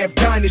Aftermath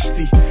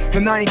dynasty.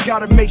 And I ain't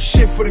gotta make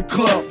shit for the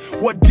club.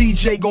 What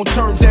DJ gon'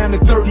 turn down the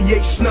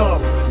 38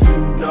 snub? You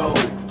know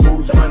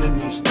who's running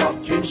these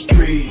fucking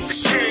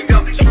streets. The king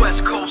of these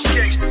West Coast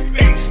kings,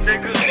 beats,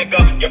 niggas.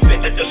 Nigga, you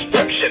fit the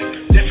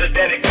description. This is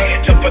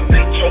dedicated to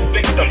potential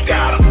victims.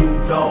 Got 'em.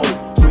 You know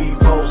we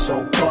go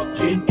so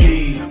fucking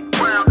deep.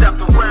 Round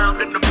after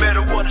round in the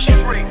middle of the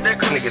street,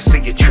 nigga. Niggas see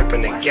you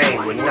tripping the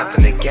game with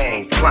nothing to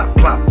gain. Plop,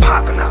 plop,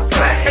 popping out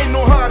bang. Ain't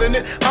no hiding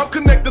it, I'm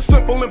connected,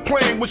 simple and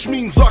plain, which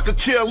means I could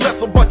care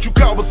less about you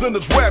cowards in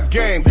this rap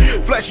game.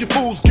 Flashy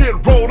fools get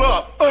rolled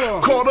up,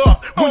 caught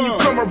up. When you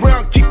come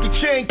around, keep your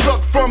chain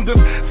tucked from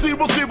this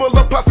 00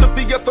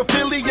 apostrophe S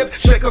affiliate.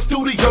 Check a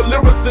studio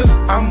lyricist,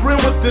 I'm real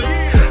with this.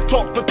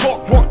 Talk the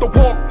talk, walk the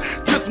walk.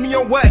 Kiss me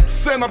on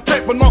wax, and I'm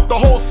taping off the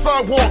whole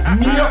sidewalk.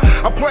 Yeah,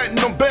 I'm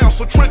platinum bound,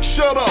 so trick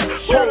shut up.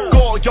 Punk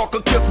all, y'all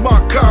could kiss my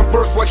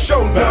Converse like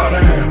show now.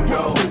 You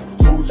know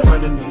who's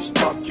running these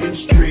fucking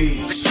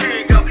streets. The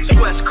king of these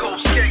West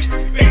Coast kings,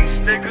 beats,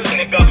 niggas.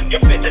 Nigga, you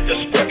fit the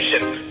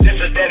description. This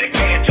is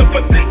dedicated to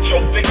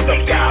potential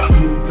victims. Got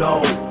 'em. You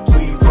know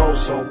we go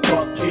so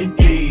fucking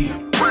deep.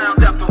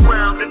 Round after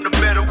round in the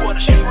middle of the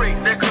street,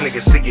 nigga.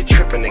 Niggas see you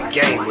tripping the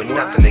game with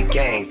nothing to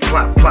gain.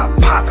 Plop, plop,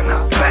 popping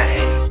out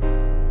bang.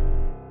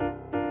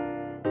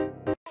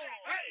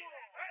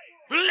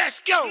 Let's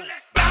go.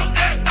 Bounce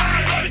that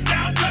body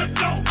down to the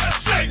floor.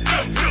 Shake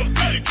them hips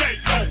till you can't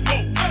no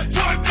more.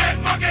 Twerk that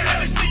monkey, let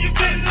me see you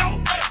get low.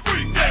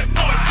 Freak that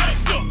boy till you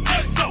stuck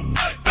this so.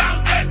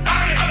 Bounce that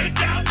body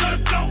down to the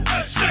floor.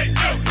 Shake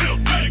them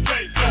hips till you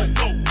can't no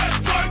more.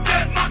 Twerk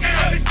that monkey,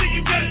 let me see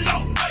you get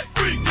low.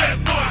 Freak that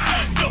boy till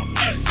you stuck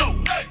this so.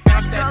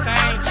 Bounce that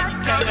thing till you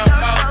can't no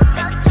more.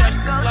 Make it touch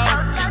the floor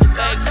till your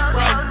legs are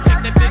broke.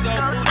 Take that big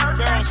old booty,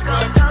 girl,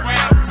 scrub the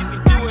ground. You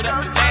can do it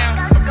up and down,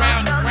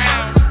 around and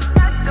round.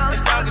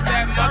 As long as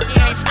that monkey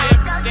ain't stiff,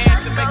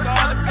 dance and make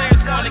all the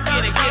players wanna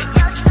get a hit.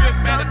 Like a strip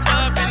at a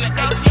club in the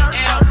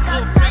ATL.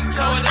 Little freak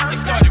tore it up, they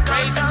started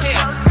raising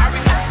hell. I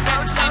remember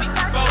Magic City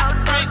before the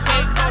freak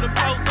came for the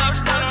police.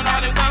 Went on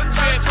all them week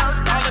trips.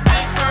 All the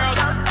big girls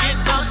get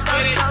loose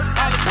with it.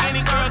 All the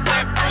skinny girls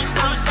let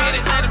Bruce hit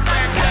it. Let a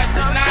bear cut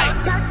tonight.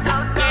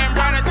 Damn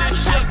right I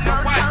just shook my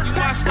wife. You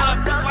my stuff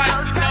for life.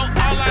 You know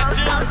all I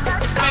do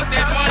is make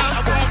that money.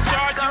 I won't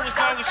charge you as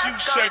long as you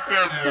shake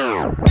that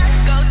move.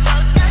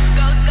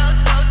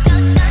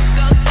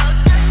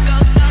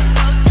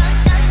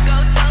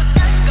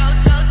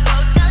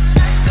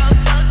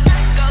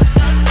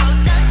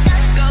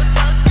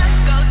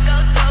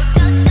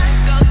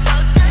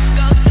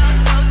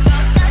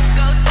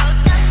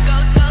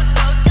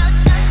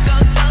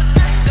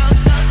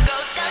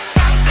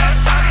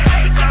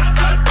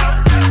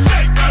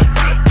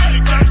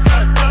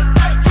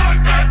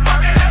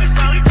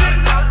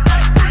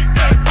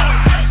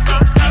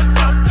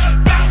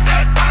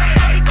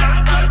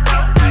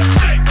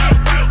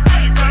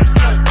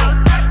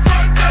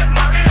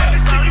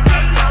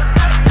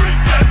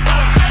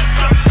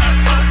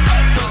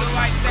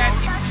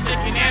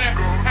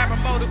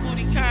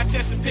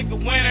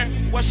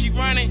 She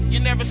running, you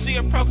never see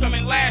a pro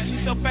coming last. She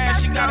so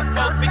fast, she got a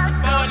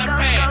 454 in her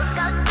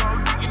pants.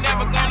 You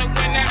never gonna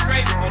win that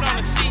race. Put on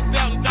a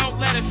seatbelt and don't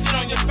let her sit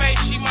on your face.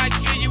 She might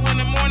kill you in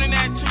the morning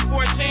at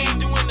 2:14,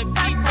 doing the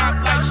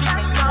P-pop like she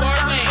from New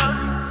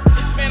Orleans.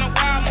 It's been a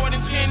while, more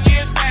than 10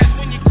 years past.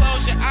 When you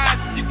close your eyes,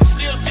 you can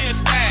still see a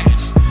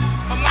stash.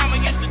 My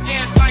mama used to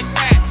dance like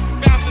that,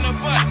 bouncing her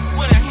butt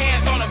with her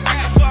hands on her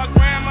back. I saw her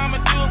grandmama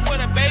do it with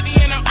a baby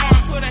in her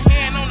arm. Put her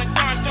hand on the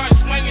car and started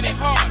swinging it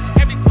hard.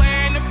 Every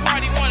player in the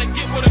party wanna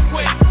get with her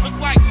quick. Looked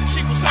like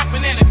she was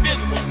hopping an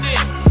invisible stick.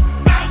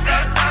 Bounce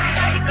that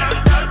body down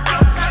to the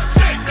floor.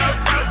 Shake that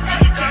hips till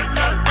you can't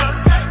no more.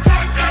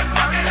 Twerk that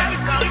monkey, let me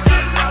see you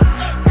get low.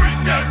 Freak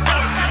that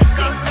boy till you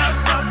stuck that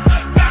so.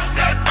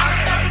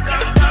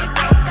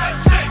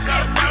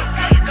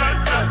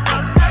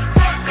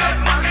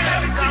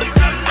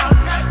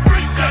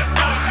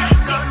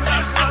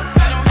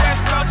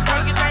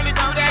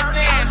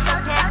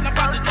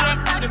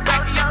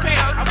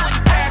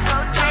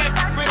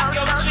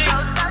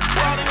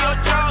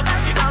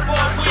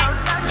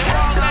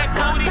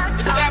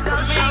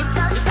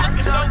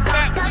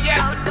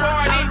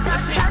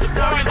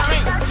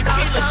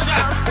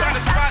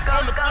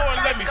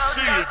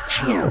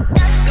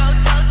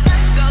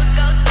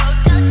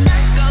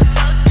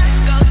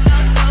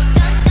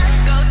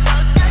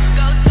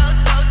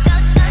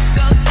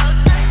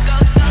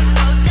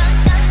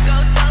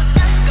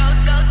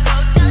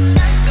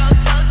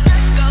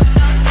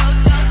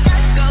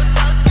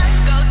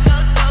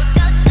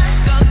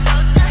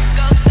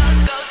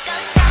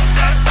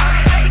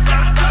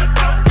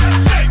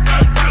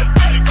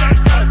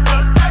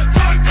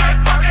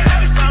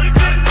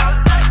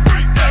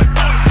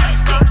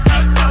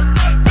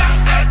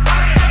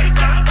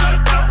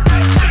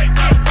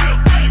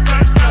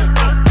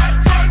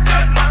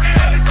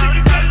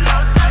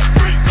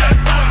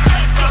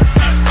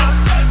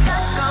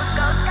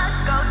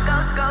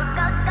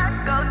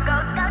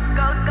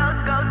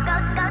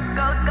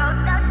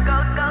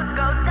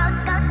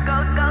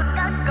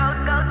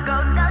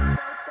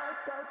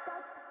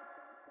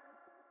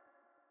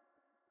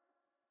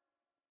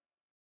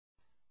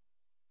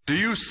 Do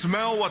you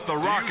smell what the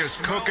rock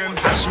is cooking?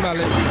 I smell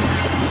it.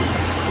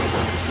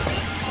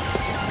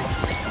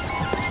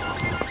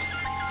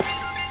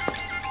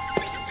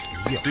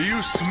 Do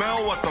you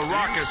smell what the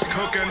rock is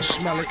cooking?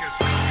 Smell it.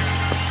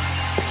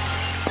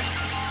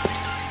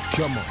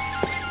 Come on.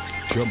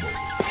 Come on.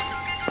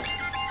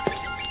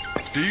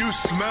 Do you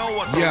smell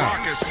what the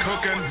rock is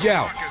cooking?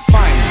 Yo,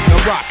 finally,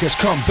 the rock has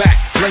come back,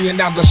 laying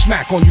down the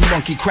smack on you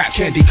monkey crap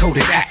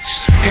candy-coated acts.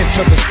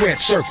 Enter the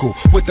squared circle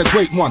with the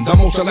great one, the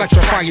most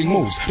electrifying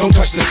moves. Don't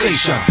touch the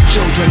station.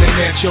 Children and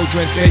their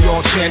children, they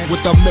all chant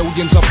with the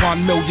millions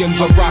upon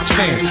millions of rock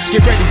fans. Get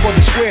ready for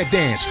the square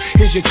dance.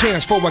 Here's your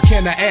chance for a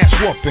can of ass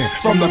whooping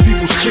from the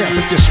people's champ.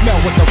 If you smell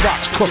what the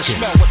rock's cooking,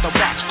 smell what the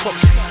rock's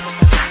cooking.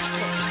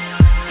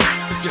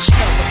 If you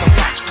smell what the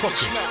rock's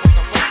cooking.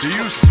 Do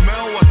you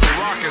smell what the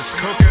rock is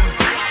cooking?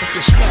 If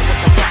you smell what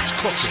the rock's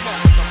cooking.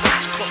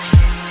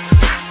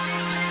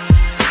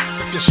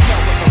 If you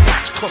smell what the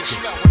rock's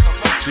cooking.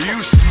 Do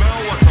you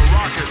smell what the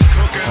rock is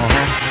cooking?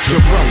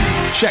 Jabroni,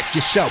 check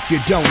yourself,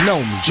 you don't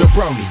know me.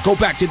 Jabroni, go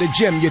back to the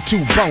gym, you're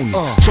too bony.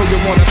 So you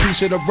want a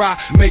piece of the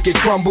rock, make it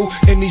crumble.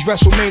 In these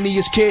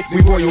WrestleManias, kid, we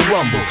Royal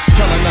Rumble.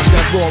 Telling us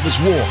that Raw is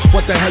war.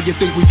 What the hell you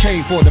think we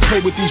came for? To play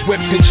with these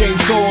whips and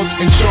chainsaws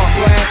and sharp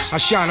glass? I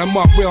shine them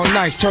up real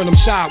nice, turn them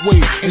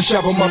sideways and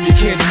shove them up your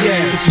candy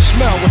ass. If you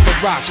smell what the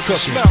rock's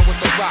cooking, smell what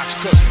the rock's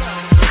cooking.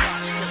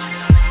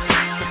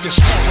 If you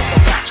smell what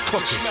the rock's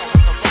cooking.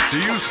 Do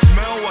you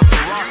smell what the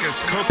rock is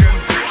cooking?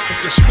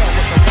 If you smell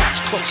what the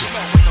rock's cooking.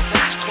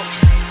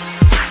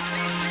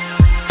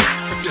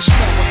 If you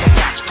smell what the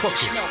rock's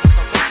cooking.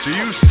 Do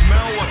you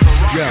smell what the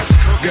rock is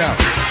cooking? Yo,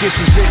 this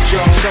is it,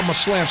 y'all.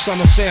 SummerSlam, Son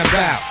of Sam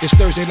Bow. It's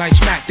Thursday night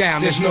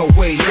SmackDown, there's no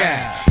way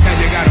out. Now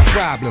you got a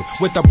problem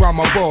with the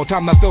Brahma Bull.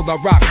 Time to fill the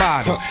rock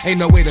bottom. Ain't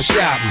no way to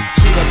stop them.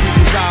 See the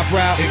people's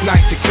eyebrow,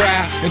 ignite the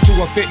crowd into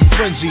a fitting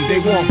frenzy. They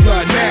want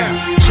blood now.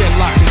 Chin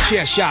locked and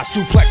chair shots,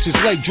 suplexes,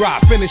 leg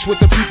drop. Finish with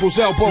the people's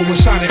elbow and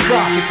Sonic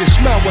Rock. If you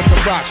smell what the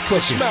rock's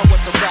cooking, smell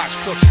what the rock's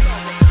cooking.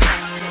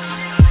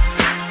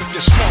 If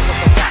you smell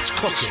what the rock's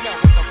cooking.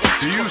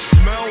 Do you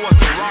smell what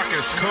the rock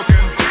is cooking?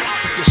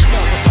 If you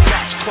smell what the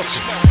rock's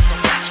cooking.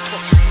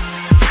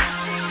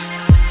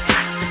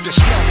 If you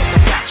smell what the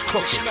rock's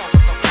cooking.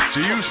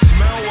 Do you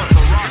smell what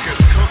the rock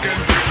is cooking?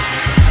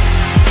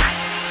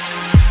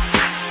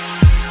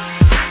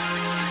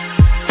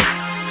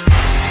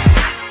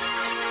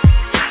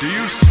 Do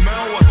you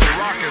smell what the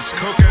rock is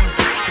cooking?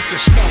 If you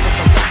smell what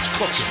the rock's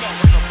cooking.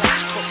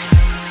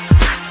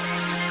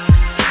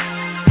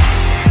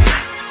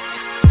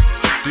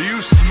 Do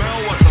you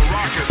smell what the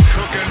rock is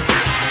cooking?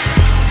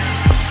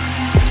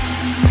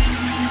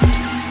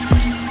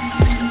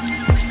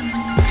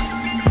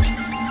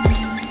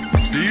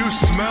 Do you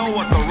smell what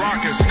the rock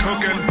is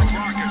cooking?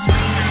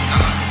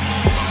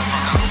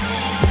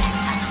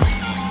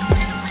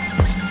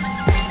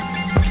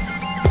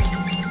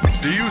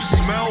 Do you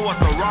smell what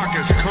the rock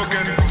is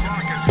cooking?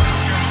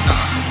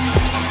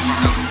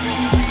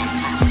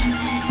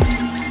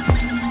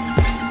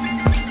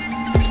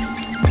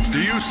 Do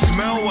you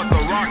smell what the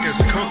rock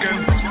is cooking?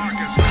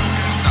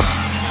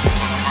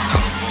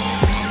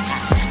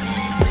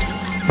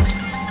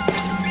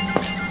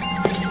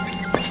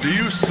 Do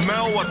you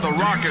smell what the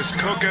rock is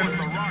cooking?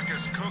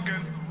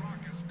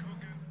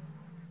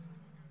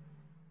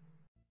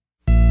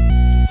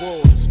 The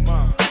world is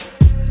mine.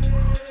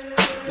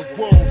 The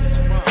world is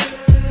mine.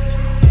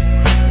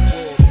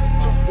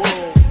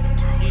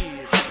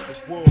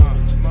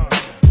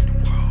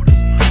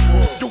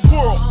 The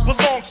world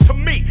belongs to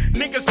me.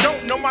 Niggas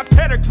don't know my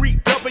pedigree.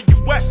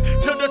 WS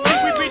to the C,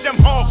 we beat them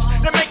hogs.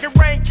 They make it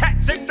rain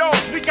cats and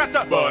dogs. We got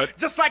the bud,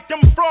 just like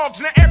them frogs.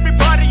 Now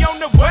everybody on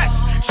the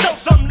west, show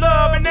some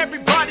love, and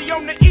everybody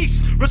on the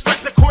east,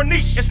 respect the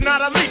corniche. It's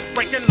not a leash,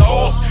 breaking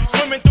laws.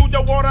 Swimming through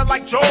the water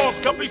like Jaws.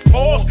 Guppies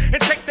pause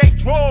and take they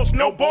draws.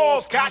 No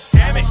balls, god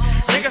damn it.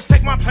 Niggas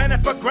take my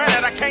planet for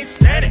granted, I can't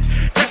stand it.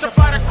 Catch a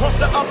flight across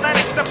the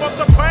Atlantic, step off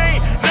the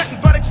plane. Nothing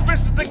but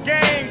expenses the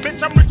game.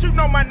 Bitch, I'm rich, you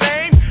know my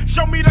name.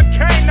 Show me the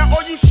cane, now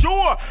are you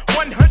sure?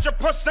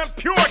 100%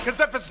 pure, cause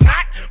if it's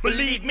not,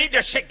 believe me,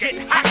 the shit get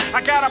hot.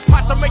 I got a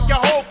pot to make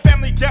your whole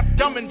family deaf,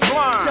 dumb, and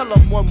blind. Tell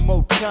them one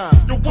more time.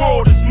 The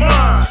world is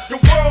mine. The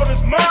world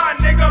is mine,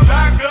 nigga,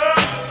 back up.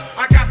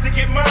 I got to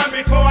get mine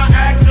before I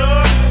act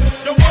up.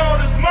 The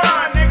world is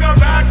mine, nigga,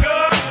 back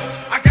up.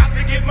 I got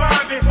to get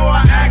mine before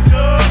I act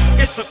up.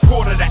 It's a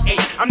 7:45.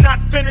 I'm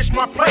not finished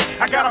my plate.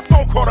 I got a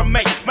phone call to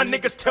make. My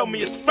niggas tell me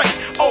it's fake.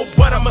 Oh,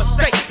 what a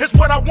mistake. It's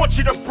what I want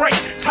you to break.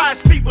 Tie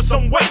his feet with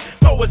some weight.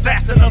 Throw his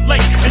ass in the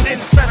lake. And then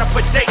set up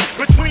a date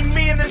between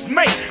me and his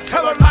mate.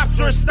 Tell her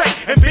lobster and steak.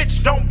 And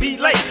bitch, don't be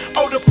late.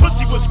 Oh, the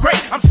pussy was great.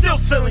 I'm still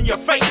sealing your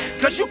fate.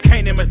 Cause you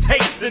can't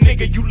imitate the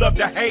nigga you love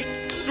to hate.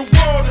 The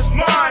world is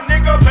mine,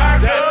 nigga,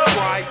 back up. That's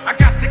right. I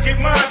got to get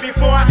mine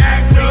before I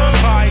act up.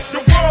 Right.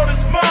 The world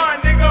is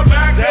mine, nigga,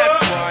 back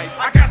up. Right.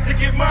 I got to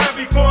get mine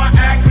before I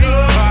act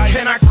up. Right.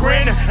 Can I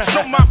grin?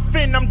 Show my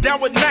fin, I'm down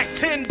with Mac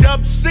 10,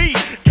 Dub C,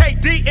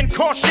 KD, and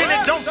caution,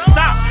 it don't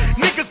stop.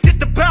 Niggas get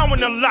the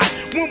bowing a lot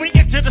when we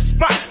enter the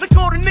spot. Look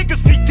all the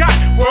niggas we got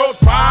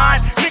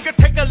worldwide. Nigga Nigga,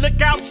 take a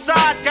look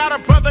outside. Got a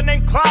brother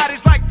named Clyde,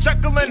 he's like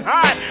Jekyll and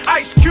Hyde.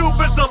 Ice Cube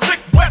is the lick,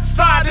 West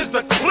Side is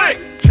the click.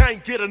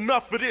 Can't get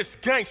enough of this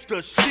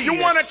gangster shit. You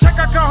wanna check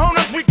our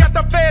cojones? We got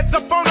the feds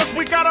up on us.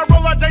 We gotta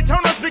roll our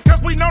Daytonas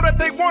because we know that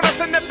they want us.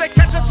 And if they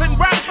catch us in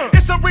rap,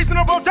 it's a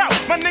reasonable doubt.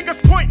 My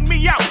niggas pointing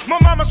me out. My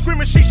mama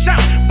screaming, she shout.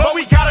 But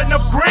we got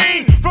enough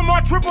green from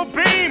our triple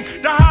beam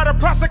to hide a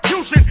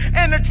prosecution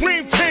and a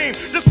dream team.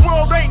 This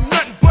world ain't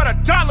nothing but a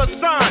dollar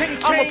sign.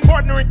 I'm a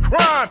partner in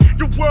crime.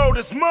 The world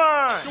is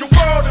mine. The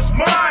world is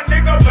mine,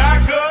 nigga.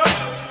 Back up.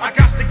 I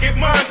got to get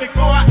mine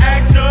before I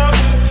act up.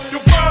 The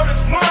world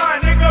is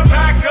mine, nigga.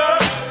 Back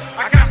up.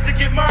 I got to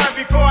get mine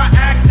before I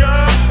act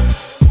up.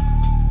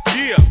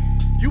 Yeah,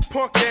 you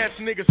punk ass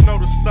niggas know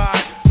the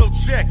side, so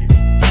check it.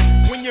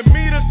 When you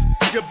meet us,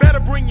 you better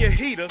bring your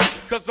heaters,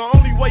 cause the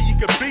only way you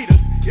can beat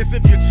us is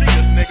if you cheat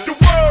us, nigga. The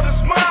world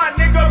is mine,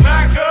 nigga.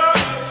 Back up.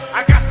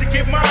 I got to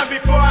get mine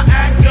before I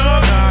act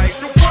up.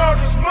 The world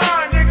is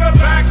mine, nigga.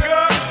 Back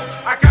up.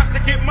 I got to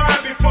get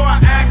mine before I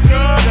act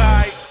up.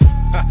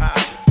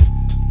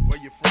 Where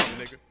you from,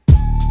 nigga?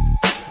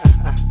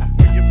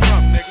 Where you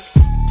from, nigga?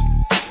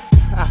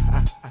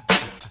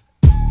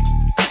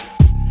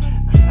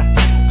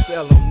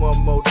 Tell them one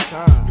more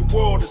time. The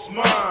world is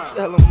mine.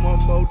 Tell them one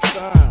more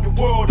time. The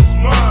world is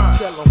mine.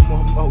 Tell them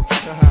one more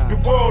time. The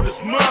world is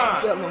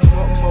mine. Tell them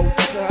one more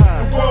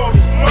time. The world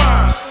is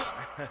mine.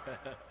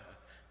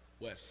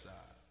 West Side.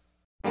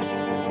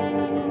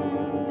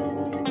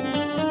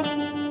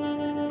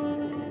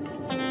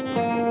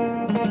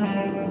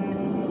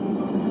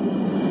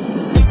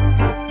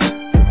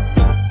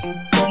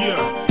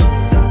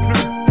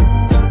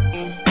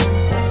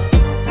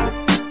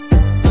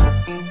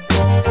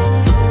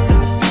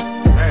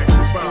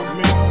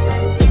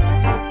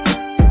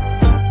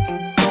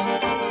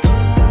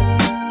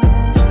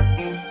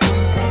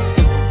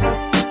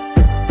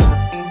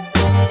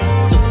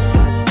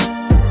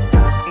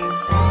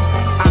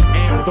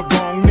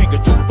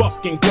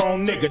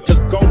 Grown nigga to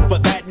go for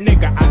that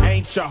nigga. I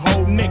ain't your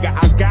whole nigga.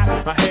 I got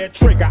a hair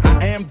trigger.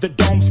 I am the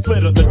dome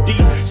splitter, the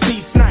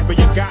DC sniper.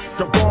 You got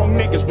the wrong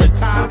niggas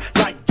retired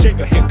like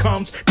Jigger. Here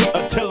comes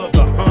the Attila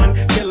the Hun,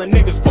 killing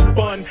niggas for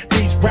fun.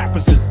 These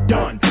rappers is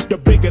done. The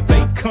bigger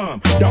they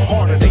come, the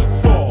harder they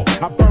fall.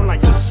 I burn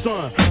like the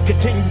sun.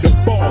 Continue to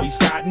ball. He's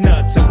got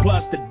nuts and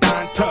plus the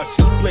Don touch.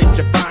 Split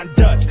your fine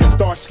Dutch.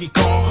 Starsky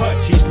call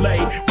Hutch. He's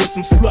laid with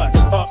some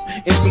sluts up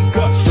in some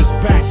guts. Just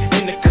back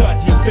in the cut.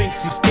 He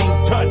thinks he's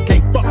King Tut.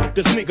 Can't fuck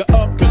this nigga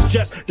up, cause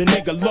just the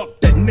nigga luck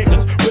that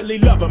niggas really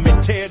love him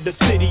and tear the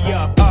city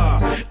up.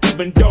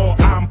 Even though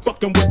I'm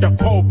fucking with the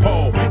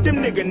po-po, them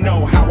nigga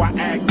know how I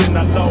act in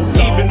the low.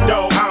 Even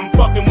though I'm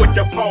fucking with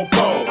the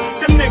po-po,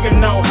 them nigga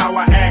know how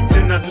I act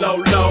in the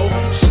low-low.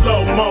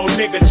 Slow-mo,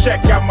 nigga,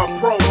 check out my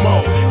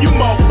promo. You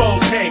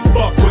mofos can't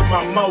fuck with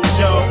my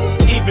mojo.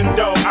 Even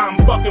though I'm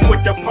fucking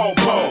with the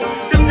po-po,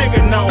 them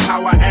nigga know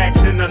how I act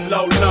in the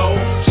low-low.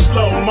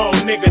 Slow-mo,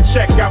 nigga,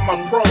 check out my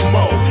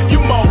promo. You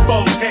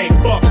mofos can't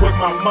fuck with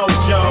my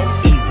mojo.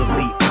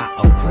 Easily I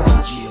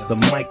approach the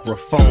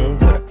microphone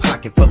with a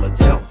pocket full of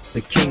dope.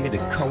 The king of the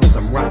coast,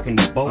 I'm rocking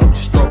the boat,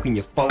 stroking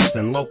your folks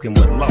and loking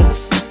with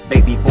lokes.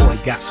 Baby boy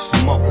got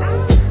smoke.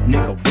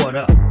 Nigga, what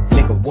up?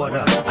 Nigga, what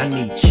up? I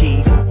need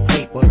cheese,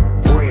 paper,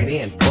 bread,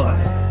 and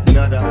butter.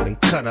 Nut up and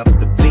cut up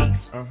the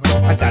beef.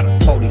 I got a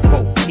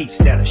 44 piece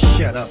that'll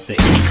shut up the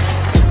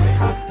eat.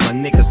 My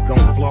niggas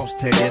gon' floss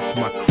to this.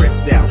 My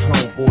cripped out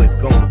homeboys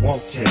gon'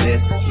 walk to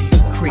this.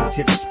 Creep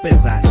to the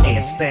spizz out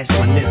and stash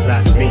my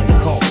nizzot. Then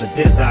call the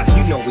dizzot.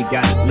 You know we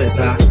got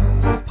Lizzot.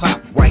 Pop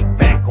right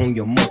back on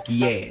your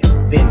monkey ass.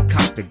 Then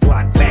cock the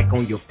Glock back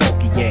on your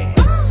funky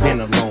ass.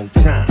 Been a long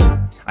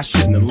time. I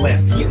shouldn't have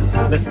left you.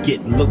 Let's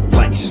get loot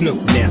like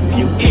Snoop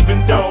nephew.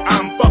 Even though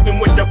I'm fucking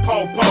with the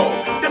po-po,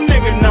 them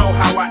niggas know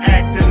how I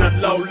act in the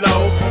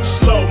low-low.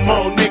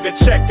 Slow-mo, nigga,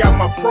 check out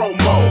my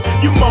promo.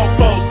 You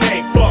mofos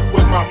can't fuck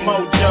with my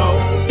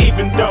mojo.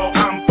 Even though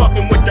I'm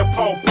fucking with the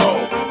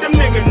po-po, them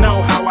niggas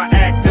know how I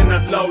act in the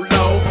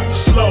low-low.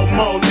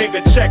 Slow-mo,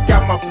 nigga, check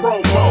out my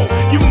promo.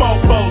 You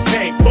mofos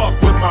can't fuck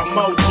with my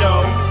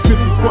mojo. This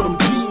is for them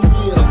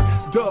genius,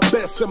 the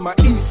best in my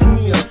East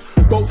nears.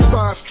 Both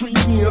sides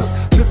street nears.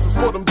 This is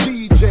for them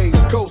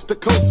DJs, coast to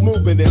coast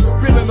moving and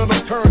spinning on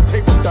them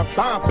turntables that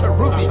bomb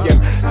Peruvian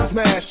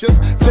smashes.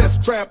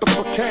 Death trappers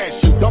for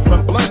cash and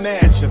dumping blunt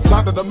ashes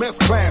out of the mess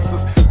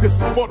classes. This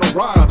is for the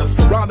riders,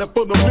 surrounded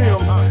for the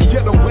limbs.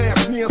 Get a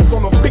ass nears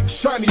on them big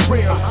shiny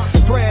rims.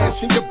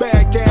 Flash in your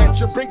bag at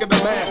you, bringing the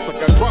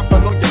massacre.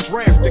 Dropping on your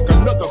drastic,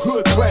 another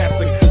hood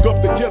classic.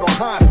 Up the ghetto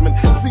Heisman,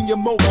 senior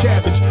Mo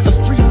Cabbage. A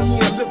street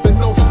year living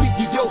no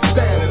CEO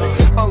status.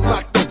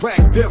 Unlike the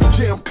rack, Def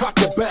Jam, cock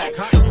your back.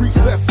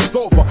 Recess is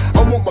over,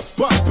 I want my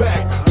spot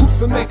back. Who's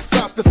the next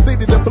out the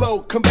city to blow?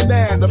 Coming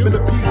in, I'm in the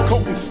Pete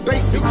Coat and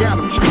Stacy got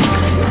him.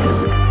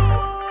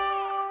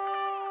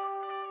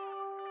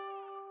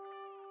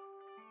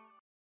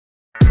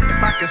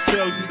 If I can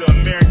sell you the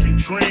American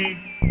dream,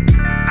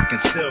 I can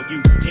sell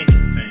you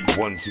anything.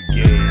 Once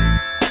again,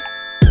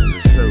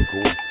 the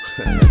circle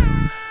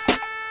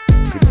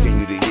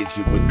continue to hit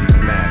you with these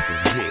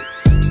massive hits.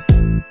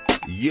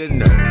 You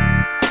know.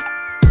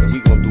 And we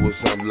gon' do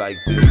something like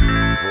this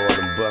for all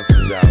them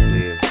busters out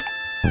there.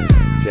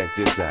 Check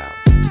this out.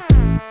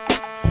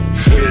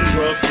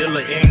 Drug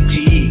dealer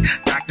MD,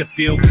 Dr.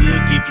 Feel Good,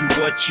 give you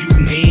what you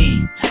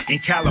need. In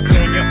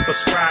California,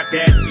 prescribe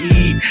that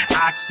weed,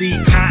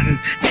 Oxycontin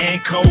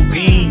and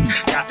codeine.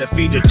 Got to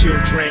feed the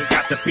children,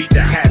 got to feed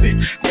the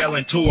habit. Fell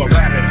into a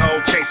rabbit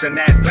hole, chasing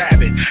that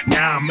rabbit.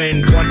 Now I'm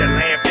in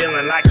Wonderland,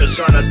 feeling like the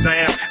son of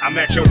Sam. I'm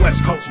at your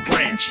West Coast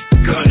branch,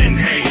 gun in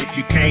hand. If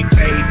you can't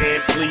pay,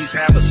 then please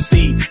have a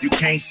seat. You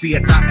can't see a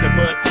doctor,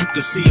 but you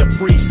can see a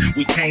priest.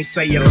 We can't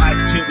say your life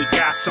till we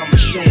got some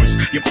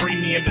assurance. Your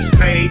premium is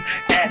paid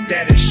at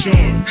that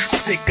insurance.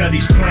 Sick of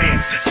these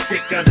plans,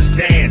 sick of this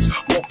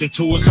dance. Walked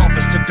into his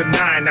office, took the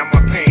 9 out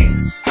my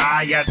pants.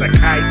 High as a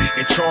kite,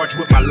 in charge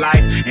with my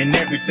life, and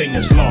everything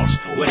is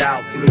lost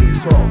without Blue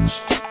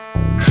Cross.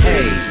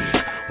 Hey,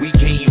 we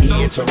came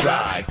here to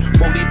ride,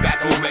 fully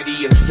back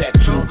already and set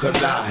to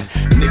collide.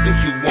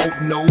 Niggas, you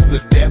won't know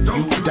the death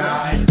you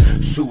died.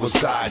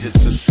 Suicide is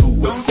a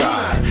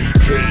suicide.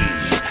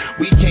 Hey,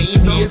 we came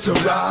here to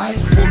ride,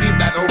 fully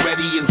back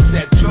already and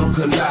set to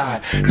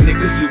collide.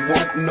 Niggas, you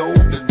won't know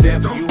the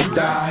death you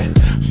died.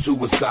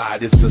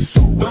 Suicide is a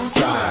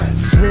suicide.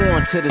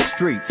 Sworn to the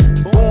streets,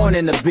 born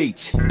in the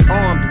beach,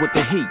 armed with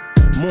the heat.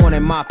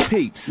 Morning my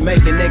peeps,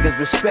 making niggas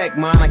respect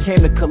mine. I came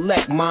to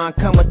collect mine,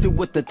 coming through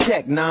with the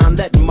tech 9,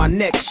 letting my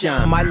neck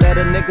shine. Might let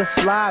a nigga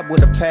slide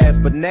with a pass,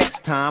 but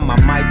next time I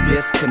might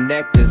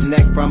disconnect his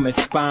neck from his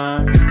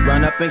spine.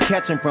 Run up and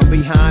catch him from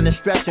behind and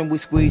stretch him. We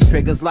squeeze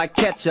triggers like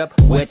ketchup,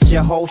 wet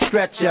your whole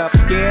stretch up.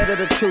 Scared of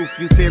the truth,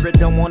 you fear it,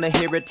 don't wanna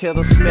hear it till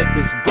the Smith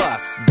is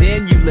bust.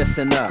 Then you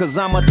listen up, cause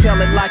I'ma tell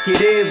it like it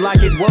is,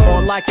 like it was,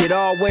 or like it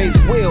always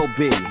will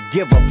be.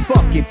 Give a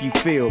fuck if you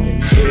feel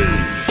me.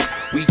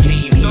 We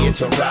came here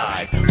to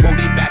ride,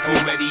 fully back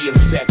already and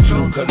set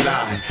to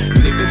collide.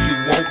 Niggas, you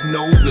won't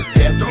know the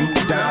death you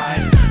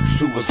died.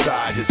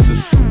 Suicide is a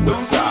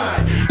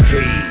suicide.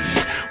 Hey,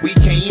 we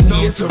came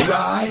here to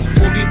ride,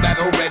 fully back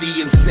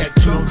already and set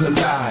to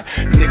collide.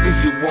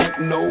 Niggas, you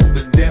won't know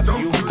the death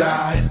you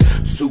died.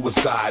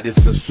 Suicide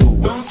is a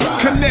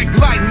suicide. Connect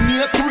like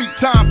near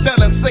 3-time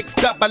felon, 6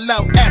 double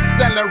O,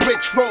 selling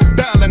rich road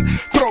ballin'.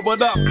 Throw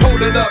it up,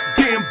 hold it up,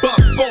 then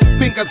bust both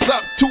fingers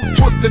up, 2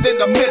 twisted in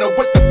the middle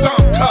with the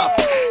thumb cuff.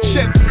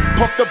 Shit,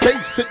 pump the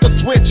bass, hit the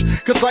switch,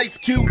 cause Ice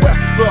Cube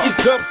West up.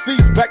 These dumb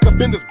C's back up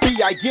in this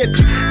B, I get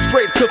you.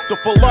 Straight pistol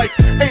for life,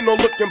 ain't no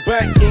looking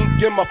back.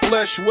 Ink in my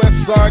flesh,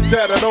 West Side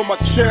tatted on my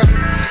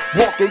chest.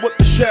 Walking with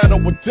the shadow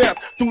of death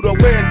through the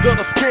land of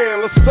the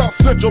scandalous, South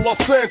Central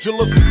Los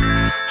Angeles.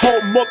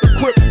 Home of the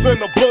Crips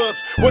and the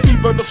Bloods, where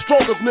even the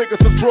strongest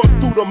niggas is drugged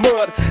through the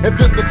mud. And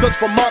visitors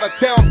from out of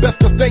town, best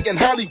to stay in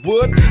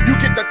Hollywood. You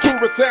get that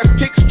tourist ass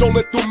kick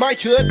stolen through my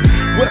hood.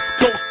 West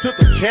Coast to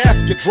the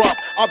casket drop,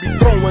 I'll be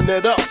throwing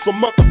it up, so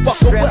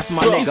motherfucker West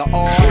my nigga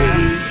all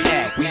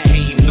we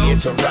came here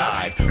to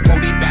ride,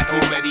 fully back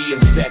already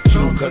and set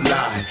to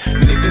collide.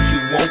 Niggas,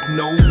 you won't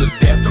know the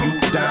death you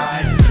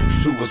died.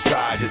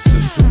 Suicide is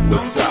a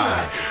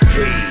suicide.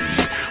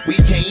 Hey, we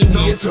came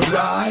here to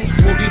ride,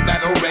 fully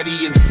back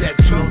already and set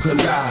to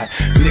collide.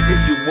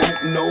 Niggas, you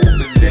won't know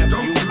the death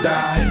you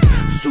died.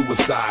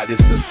 Suicide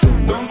is a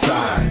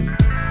suicide.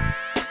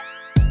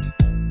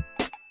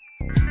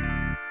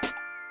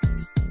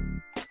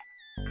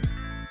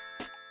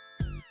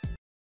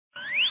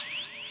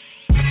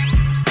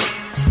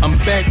 I'm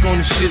back on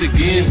the shit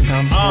again. This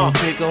time it's gonna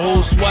take a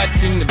whole SWAT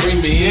team to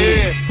bring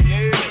me in.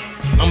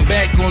 I'm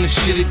back on the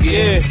shit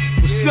again.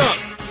 What's up?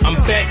 I'm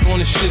back on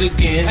the shit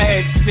again. I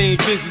had the same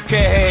vision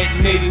Cat had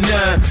in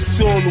 '89.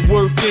 So all the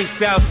work in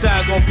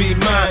Southside gon' be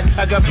mine.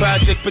 I got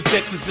project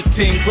protections of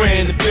 10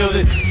 grand to build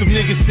it. Some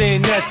niggas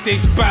saying that's they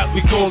spot,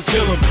 we gon'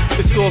 kill them.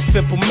 It's all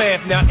simple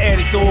math, now add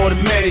it to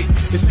automatic.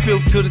 It's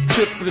filled to the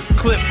tip of the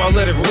clip, I'll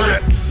let it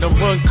rip. Now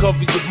run,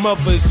 cover your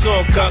mother, it's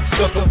all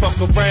cocksucker. Fuck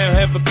around,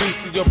 have a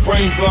piece of your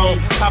brain blown.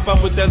 Hop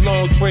out with that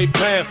long tray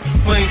pound.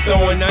 Flame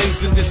throwing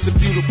ice and just a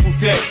beautiful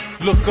day.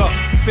 Look up,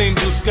 same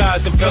blue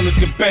skies in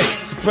Pelican Bay.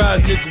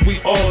 Surprise nigga,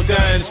 we all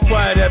dying. It's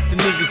quiet after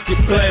niggas get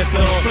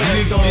blasted on.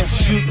 Niggas get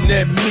shooting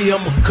at me,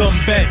 I'ma come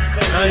back.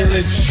 I ain't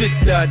let shit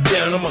die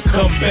down, I'ma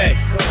come back.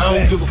 I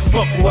don't give a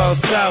fuck who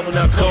outside when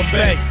I come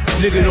back.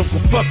 Nigga, don't go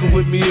fucking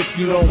with me if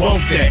you don't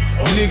want that.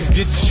 Niggas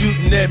get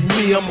shooting at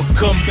me, I'ma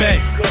come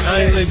back.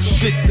 I ain't let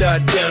shit die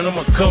down,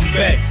 I'ma come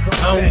back.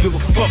 I don't give a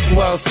fuck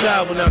who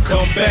outside when I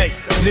come back.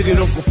 Nigga,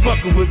 don't go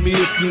fucking with me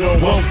if you don't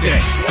want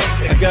that.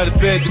 I got a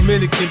bad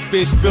Dominican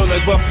bitch built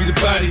like Buffy the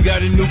Body.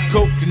 Got a new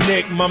coke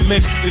connect. My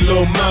Mexican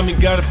little mommy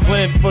got a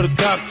plan for the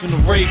cops when the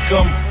raid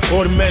come.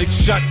 Automatic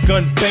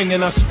shotgun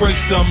banging, I spray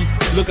something.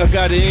 Look, I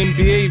got an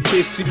NBA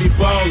bitch, she be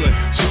ballin'.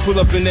 She pull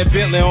up in that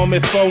Bentley on me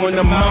 4 in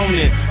the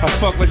morning. I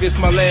fuck like it's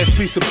my last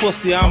piece of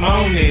pussy, I'm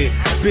on it.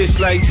 Bitch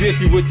like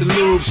Jiffy with the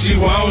lube, she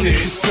want it.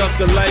 She sucked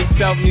the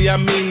lights out me, I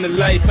mean the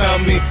life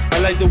out me. I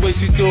like the way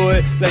she do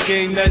it, like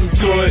ain't nothing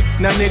to it.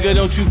 Now nigga,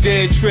 don't you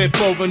dare trip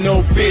over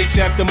no bitch.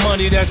 After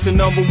money, that's the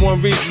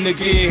 #1 reason to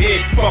get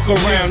hit. Fuck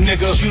around,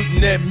 nigga.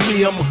 Shooting at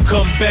me, I'ma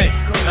come back.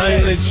 I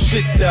ain't let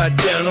shit die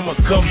down, I'ma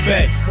come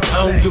back. I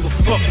don't give a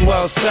fuck who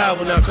outside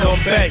when I come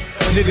back.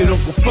 Nigga,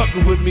 don't go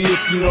fucking with me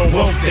if you don't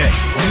want that.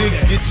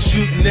 Niggas get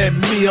shooting at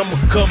me, I'ma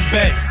come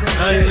back.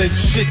 I ain't let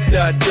shit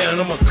die down,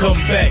 I'ma come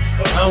back.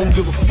 I don't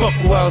give a fuck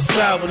who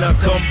outside when I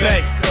come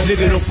back.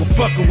 Nigga, don't go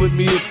fucking with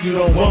me if you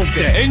don't want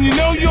that. And you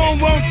know you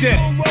don't want that.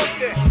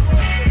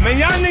 Man,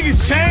 y'all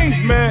niggas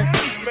changed, man.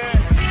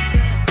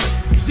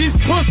 These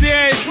pussy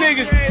ass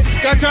niggas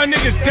got y'all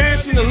niggas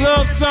dancing to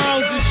love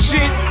songs and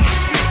shit.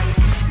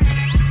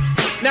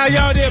 Now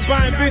y'all there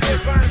buying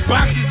bitches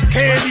boxes of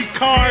candy,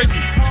 cards,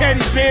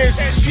 teddy bears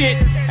and shit,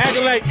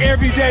 acting like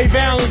everyday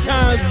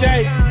Valentine's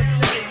Day.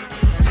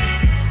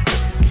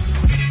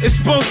 It's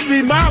supposed to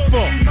be my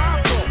fault.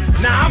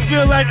 Now I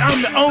feel like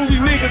I'm the only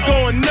nigga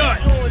going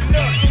nuts.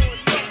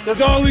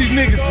 Cause all these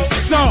niggas are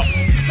soft.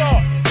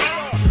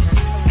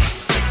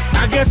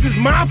 I guess it's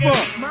my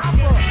fault.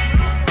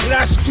 But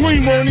I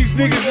scream on these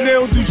niggas and they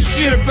don't do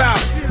shit about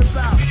it.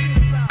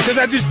 Cause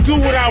I just do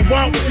what I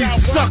want with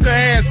these sucker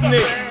ass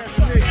niggas.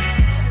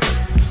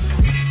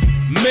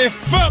 Man,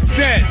 fuck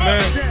that,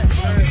 man.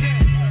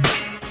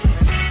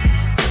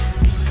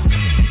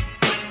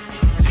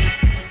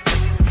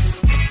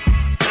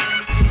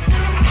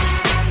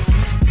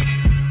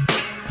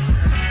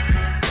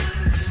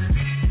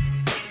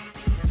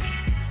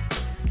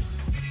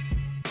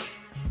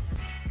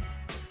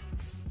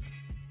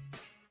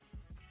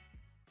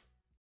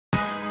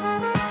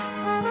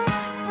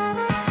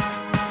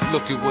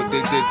 Look at what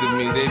they did to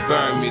me, they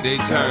burned me, they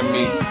turned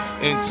me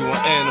into an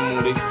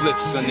animal, they flip,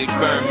 son, they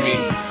burn me.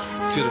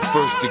 To the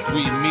first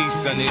degree, me,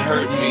 son, they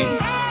hurt me.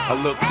 I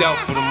looked out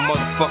for the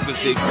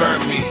motherfuckers, they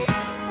burned me.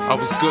 I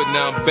was good,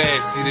 now I'm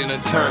bad, see, they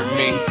done turned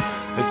me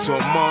into a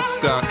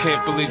monster, I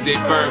can't believe they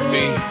burned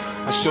me.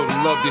 I showed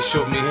them love, they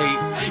showed me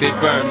hate, they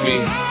burned me.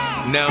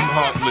 Now I'm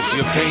heartless,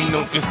 your pain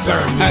don't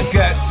concern me. I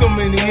got so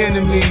many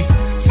enemies,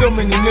 so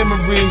many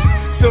memories,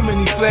 so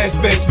many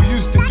flashbacks, we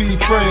used to be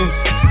friends.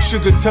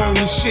 Sugar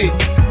turning shit,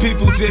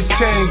 people just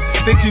change.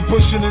 They keep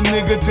pushing a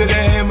nigga to the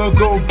hammer,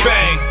 go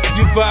bang.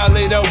 You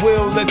violate, I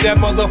will let that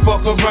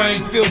motherfucker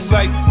rain. Feels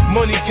like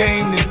money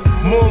came and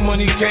more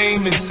money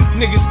came, and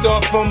niggas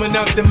start foaming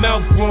out the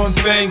mouth, growing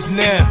fangs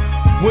now.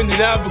 When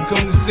did I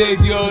become the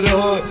savior of the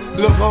hood?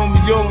 Look,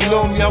 homie, you don't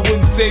know me, I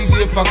wouldn't save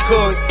you if I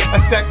could. I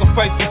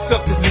sacrifice for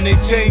suckers and they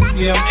change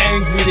me. I'm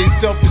angry, they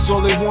selfish,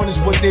 all they want is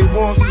what they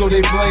want, so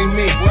they blame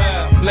me.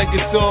 Wow. Like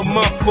it's all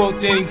my fault,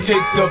 they ain't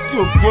caked up.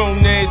 You a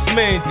grown ass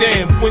man,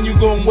 damn, when you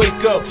gon'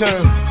 wake up?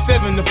 Turn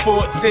 7 to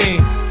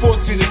 14,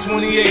 14 to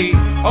 28,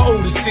 or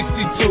old to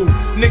 62.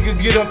 Nigga,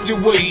 get up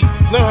your weight,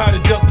 learn how to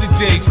duck the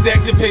jake,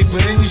 stack the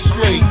paper, then you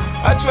straight.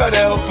 I try to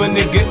help a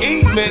nigga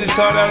eat, man, it's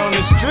hard out on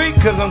the street,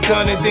 cause I'm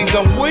kinda think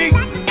I'm weak.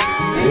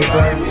 They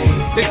burn me.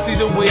 They see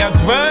the way I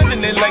grind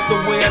and they like the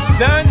way I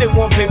shine. They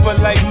want paper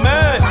like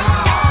mine.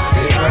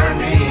 They burn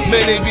me.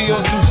 Man, they be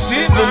on some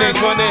shit when they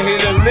tryna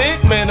hit a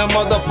lick. Man, a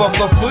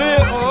motherfucker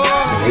flip.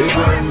 So they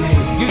burn me.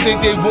 You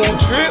think they won't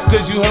trip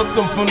cause you helped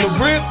them from the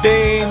rip?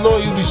 They ain't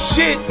loyal to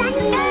shit.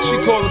 She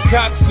call the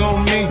cops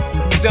on me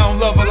cause I don't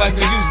love her like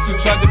I used to.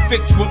 Tried to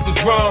fix what was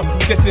wrong,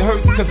 guess it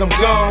hurts cause I'm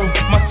gone.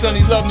 My son,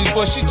 he love me,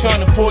 but she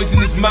tryna poison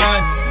his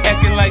mind,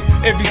 acting like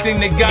everything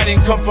they got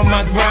ain't come from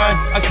my grind.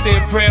 I say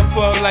a prayer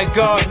for her like,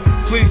 God,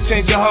 please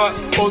change your heart.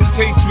 All this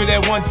hatred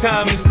at one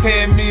time is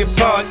tearing me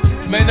apart.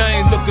 Man, I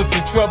ain't looking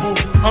for trouble,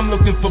 I'm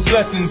looking for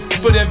blessings.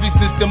 But ever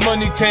since the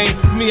money came,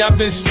 me, I've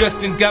been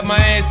stressing. Got my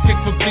ass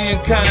kicked for being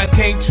kind, I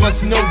can't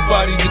trust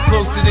nobody. The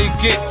closer they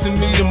get to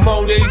me, the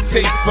more they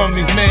take from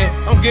me. Man,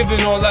 I'm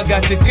giving all I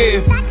got to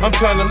give, I'm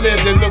trying to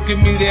live. They look at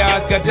me, their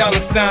eyes got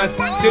dollar signs.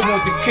 They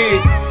want the kid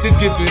to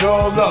give it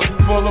all up,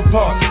 fall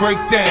apart, break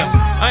down.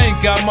 I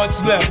ain't got much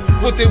left,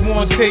 what they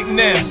want take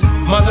now.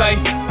 My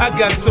life, I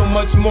got so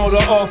much more to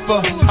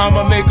offer.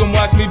 I'ma make them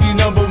watch me be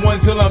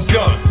 #1 till I'm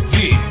done.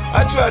 Yeah,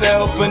 I try to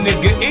help a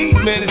nigga eat,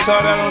 man, it's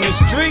hard out on the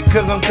street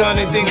cause I'm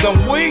kinda think I'm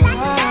weak.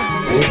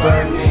 They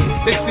burn me.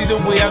 They see the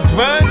way I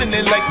grind and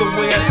they like the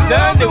way I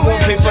shine. They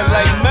want paper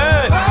like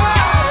mine.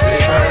 They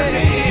burn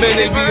me. Man,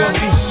 they be on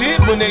some shit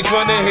when they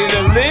tryna hit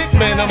a lick.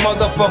 Man, a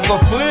motherfucker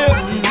flip.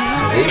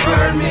 So they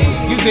burn me.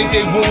 You think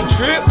they won't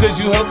trip cause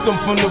you helped them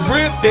from the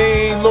rip?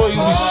 They ain't loyal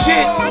to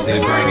shit. They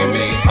bringing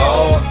me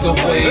all the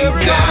way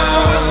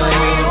down.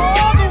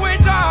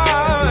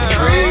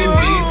 Trade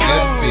me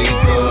just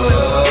because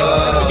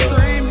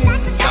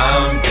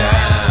I'm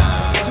down.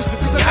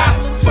 I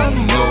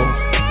don't know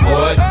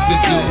what to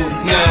do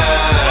now.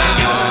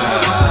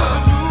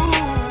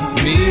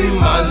 Me,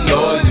 my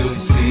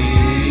loyalty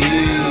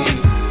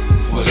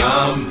is what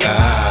I'm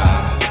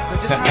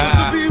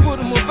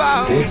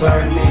about. They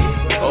burn me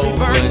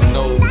over and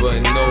over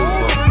and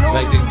over,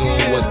 like they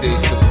doing what they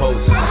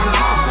supposed to.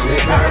 They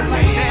burn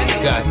me.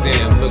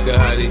 Goddamn, look at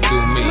how they do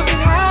me.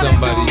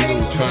 Somebody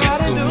new trying to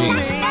sue me,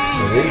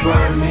 so they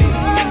burn me.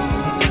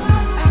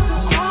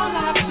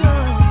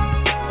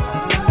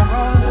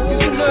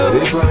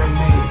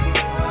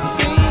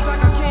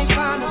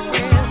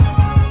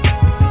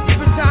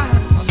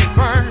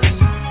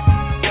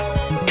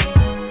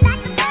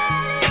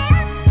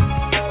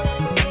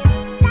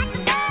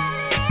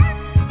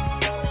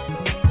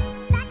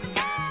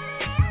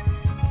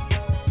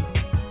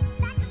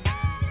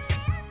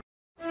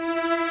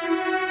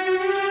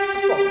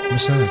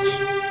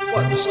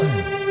 understand.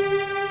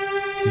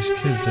 These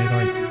kids, they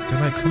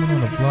like coming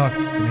on the block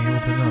and they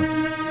open up.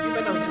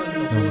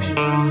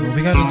 No,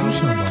 we gotta do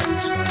something about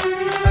this. Like,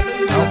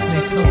 how can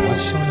they come? I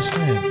just don't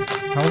understand.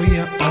 How we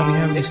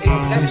having these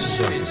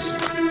conversations?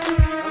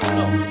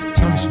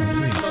 Tell me something,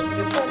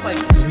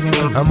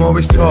 please. I'm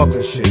always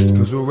talking shit,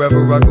 cause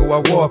wherever I go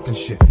I walk and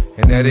shit.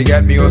 And now they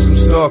got me on some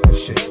stalking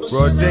shit.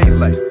 Broad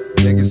daylight,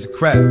 niggas are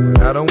crap,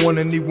 but I don't want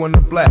anyone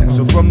to black.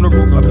 So from the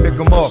roof I pick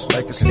them off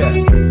like a scat,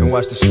 and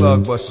watch the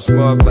slug bust a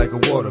smug like a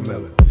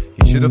watermelon.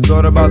 He should have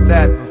thought about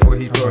that before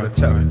he thought of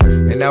telling.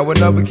 And now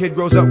another kid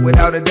grows up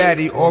without a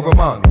daddy or a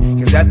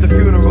mommy, cause at the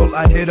funeral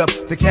I hit up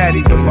the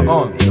caddy with my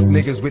army of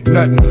niggas with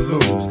nothing to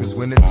lose. Cause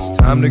when it's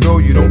time to go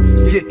you don't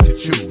get to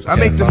choose. I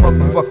make the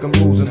motherfucking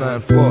rules and I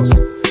enforce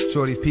them.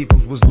 Shorty's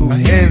peoples was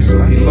loose ends,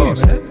 so he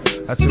lost it.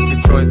 I took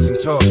the joints and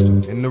tossed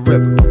them in the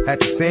river.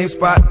 At the same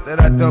spot that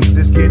I dumped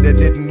this kid that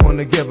didn't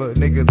wanna give a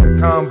nigga the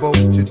combo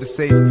to the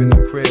safe in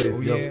the crib.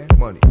 Yo,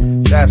 money.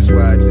 That's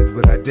why I did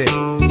what I did.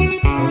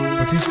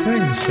 But these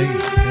things, they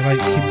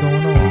like keep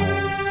going on.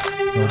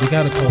 No, we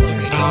gotta call it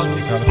first.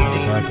 We gotta call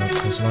it back up.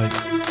 Cause like,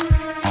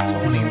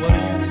 Tony, what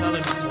are you telling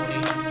me, Tony?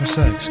 What's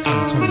that? Come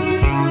on, tell me.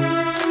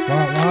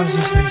 Why is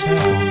these things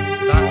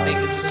happening? Not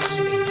making sense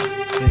to me.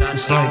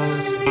 It's like,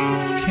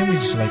 can't we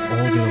just like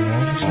all get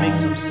along? Just make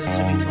some sense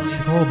to me, Tony. We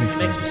can all be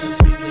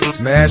friends.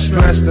 Mad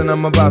stressed and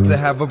I'm about to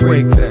have a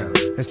breakdown.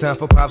 It's time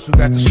for Pops who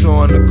got the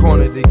store in the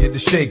corner to get the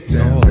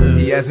shakedown.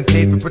 He hasn't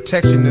paid for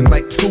protection in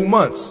like 2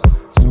 months,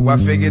 so I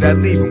figured I'd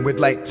leave him with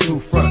like 2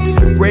 fronts.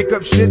 Break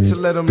up shit to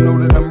let him know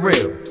that I'm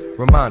real.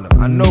 Remind him,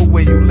 I know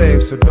where you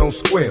live, so don't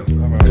squeal.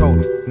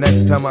 Told him,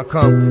 next time I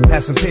come,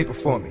 have some paper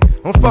for me.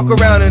 Don't fuck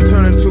around and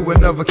turn into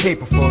another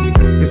caper for me.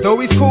 Cause though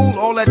he's cool,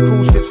 all that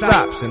cool shit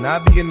stops. And I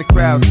be in the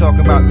crowd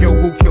talking about, yo,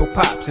 who killed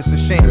Pops? It's a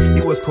shame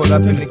he was caught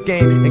up in the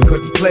game and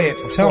couldn't play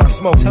it before I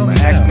smoked him. I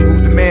asked him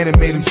who's the man and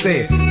made him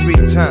say it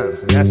 3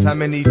 times. And that's how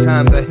many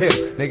times I hit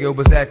him. Nigga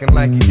was acting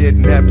like he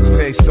didn't have to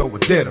pay, so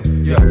it did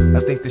him. Yeah, I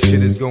think this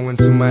shit is going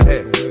to my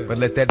head. But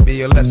let that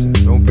be a lesson.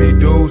 Don't pay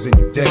dues and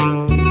you're dead.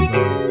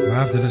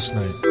 After this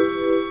night,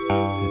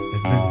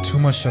 it's been too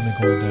much time to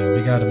go down.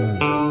 We gotta move.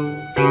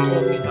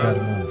 We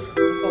gotta move.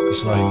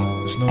 It's like,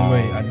 there's no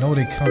way. I know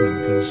they coming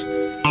because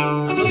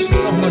there's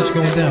too much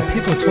going down.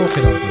 People are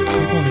talking out there.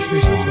 People on the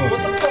streets are talking.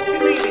 What the fuck you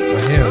mean? I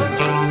hear it.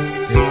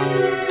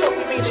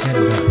 It's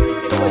getting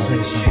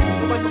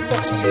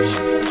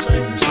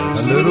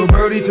A little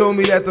birdie told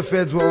me that the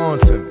feds were on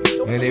to me,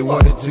 and they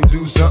wanted to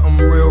do something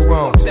real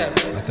wrong to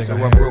me. So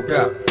I broke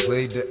out,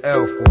 played the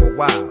L for a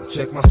while.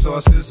 Checked my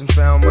sources and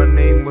found my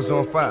name was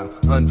on file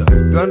under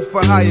gun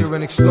for hire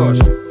and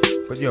extortion.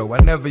 But yo, I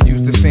never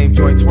used the same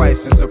joint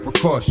twice as a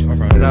precaution.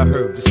 And I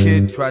heard this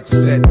kid tried to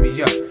set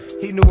me up.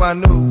 He knew I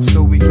knew,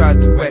 so he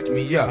tried to wet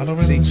me up.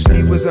 See,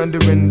 he was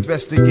under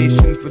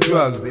investigation for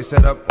drugs. They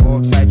set up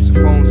all types of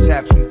phone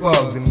taps and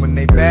bugs. And when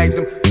they bagged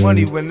him,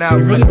 money went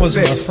out like a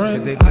bitch. So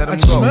they let him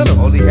go.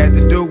 All he had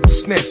to do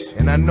was snitch.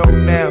 And I know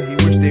now he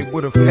wished they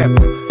would have kept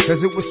him.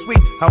 Cause it was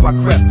sweet how I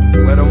crept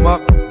him. Let him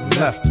up,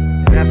 left him.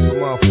 And that's for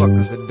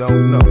motherfuckers that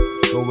don't know.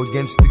 Go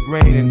against the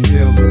grain and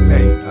feel the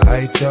pain.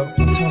 Alright, yo? I'm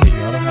telling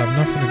you, I don't have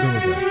nothing to do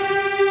with that.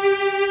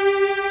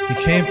 He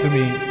came to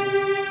me.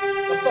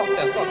 Fuck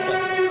that.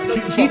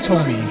 He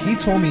told me who he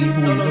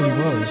really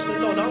was. No,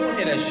 I don't want to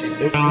hear that shit.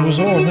 It was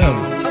all him.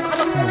 How the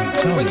fuck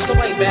you gonna bring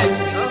somebody back to me,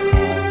 huh?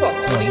 What the fuck,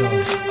 Tony?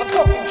 I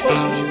fucking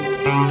trust with you.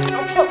 I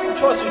fucking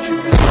trust with you,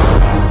 man.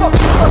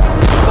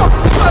 I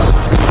fucking trust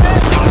with you, man.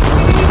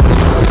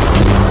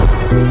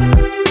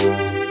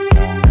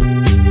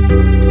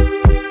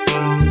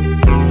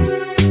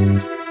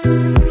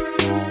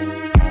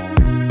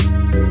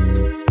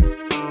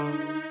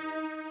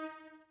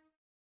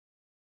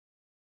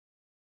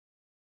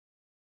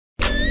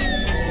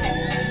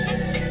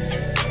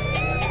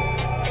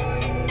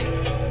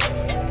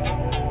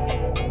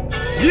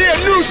 Yeah,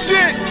 new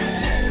shit.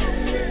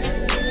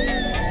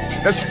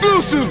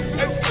 Exclusive.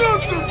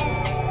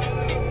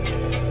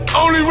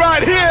 Only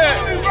right here.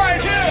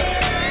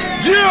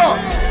 Yeah.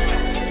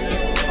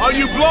 All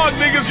you blog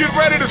niggas get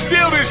ready to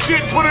steal this shit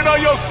and put it on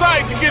your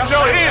site to get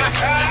your hits.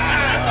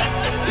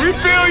 We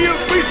feel you.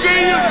 We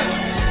see you.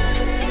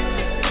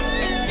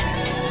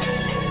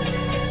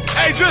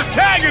 Hey, just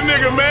tag a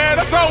nigga, man.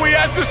 That's all we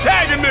ask. Just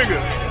tag a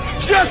nigga.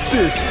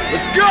 Justice.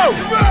 Let's go.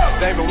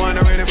 They been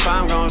wondering if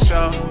I'm gon'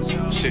 show.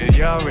 Shit,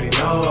 you already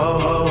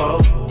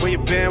know. Where you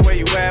been, where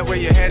you at, where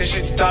you headed?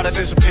 Shit, you thought I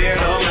disappeared.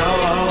 Oh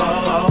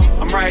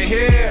no. I'm right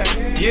here,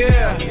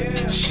 yeah.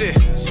 Shit,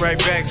 right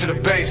back to the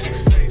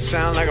basics.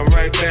 Sound like I'm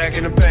right back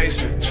in the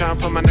basement. Tryna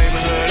put my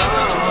neighborhood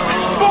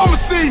on.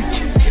 Pharmacy.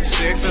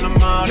 6 in the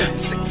morning. Until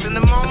 6 in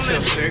the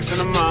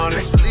morning.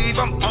 Let's believe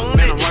I'm on it.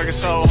 Man, I'm working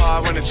so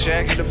hard when the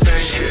check hit the bank.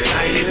 Shit,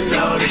 I ain't even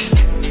noticed.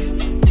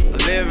 I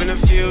live in the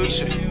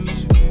future.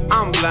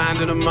 I'm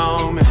blind in the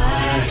moment.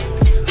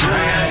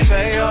 I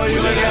say, oh,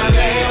 you got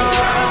me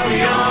around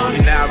me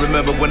on. Now I remember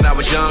remember when I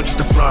was young, just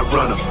a front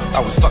runner.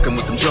 I was fucking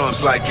with them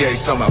drums like gay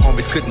summer.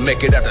 Homies couldn't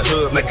make it out the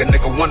hood, make a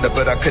nigga wonder,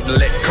 but I couldn't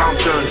let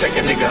Compton take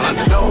a nigga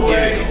under. No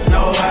way,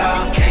 no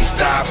how, can't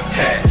stop.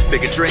 Had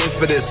bigger dreams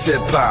for this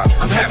hip hop.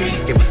 I'm happy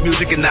it was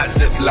music and not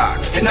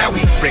ziplocs. And now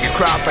we bringing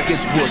crowds like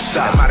it's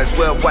Woodstock. Might as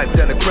well wipe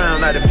down the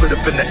crown. I done put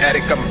up in the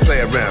attic, I'ma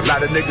play around.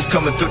 Lot of niggas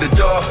coming through the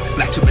door,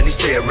 not too many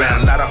stay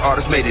around. Lot of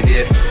artists made it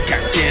here.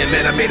 Goddamn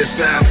man, I made a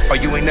sound. Oh,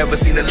 you ain't never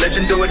seen a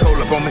legend do it? Hold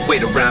up on me,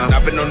 wait around.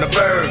 I've been on the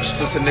verge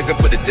since a nigga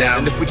put it down.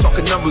 And if we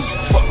talking numbers,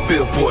 fuck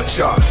Billboard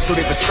charts. So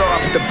they can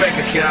start with the bank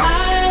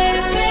accounts.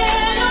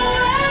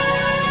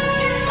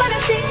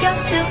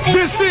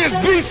 This is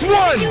Beast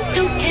One.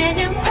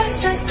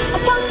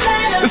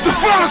 It's the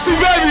pharmacy,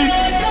 baby.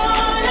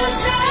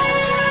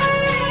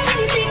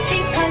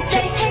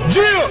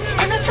 Yeah.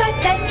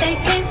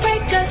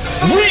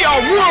 We are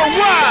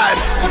worldwide.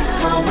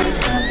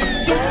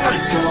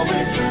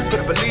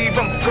 Better believe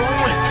I'm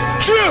going.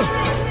 Yeah.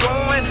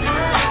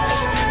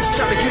 It's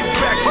time to get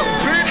back to the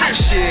business.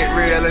 Shit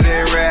realer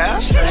than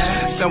rap.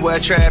 Somewhere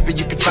trapping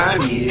you can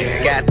find me.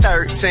 Got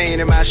 13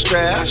 in my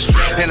strap,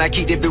 and I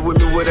keep that bit with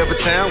me whatever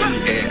town we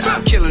at.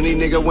 I'm killing these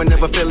nigga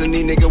whenever feeling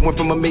these nigga. Went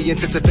from $1 million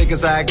to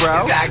figures I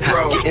grow.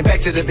 Getting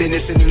back to the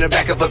business and in the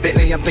back of a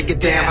Bentley. I'm thinking,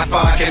 damn, how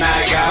far can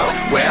I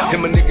go? Well,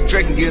 him a nigga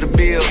Drake can get a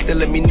bill. They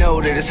let me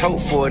know that it's hope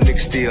for a nigga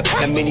still.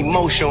 That many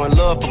more showing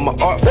love for my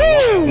art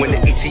form. When the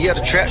ATL,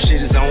 the trap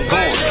shit is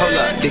ongoing. Hold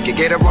up, nigga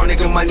get a wrong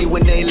nigga money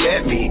when they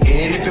let me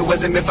in. If it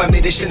wasn't meant for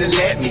me, they shouldn't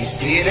let me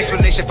see it.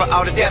 Explanation for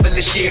all the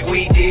devilish shit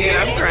we did.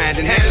 I'm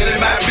grinding,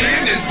 handling my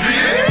business,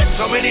 bitch.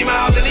 So many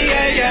miles in the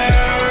air.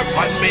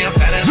 Pardon me, I'm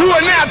standing. You are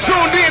now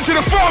tuned in to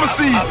the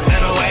pharmacy. Up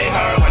and away,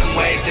 her one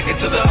way, took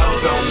it to the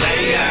ozone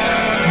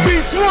layer.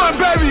 Beast One,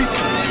 baby.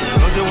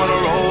 Don't you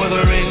wanna roll where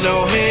there ain't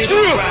no hate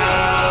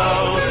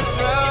around?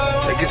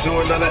 Take it to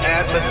another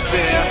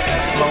atmosphere.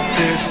 Smoke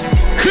this.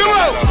 Come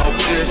on. Smoke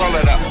this. Roll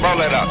it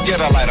up, get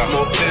a lighter.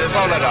 Smoke this.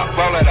 Roll it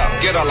up,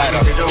 get a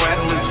lighter. Change your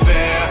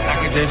atmosphere. I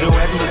can change your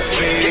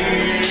atmosphere.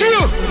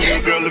 Chill. Yeah,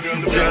 girl, if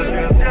you just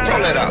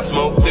roll it up,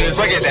 smoke this.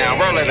 Break it down,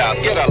 roll it up,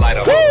 get a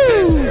lighter. Smoke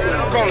this.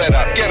 Roll it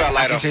up, get a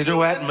lighter. Change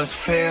your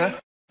atmosphere.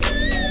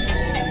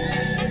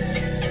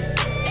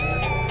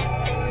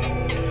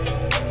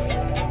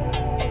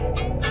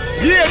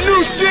 Yeah,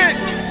 new shit.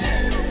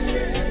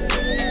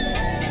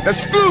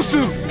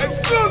 Exclusive.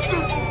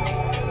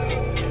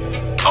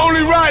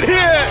 Only right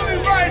here.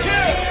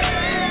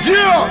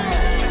 Yeah.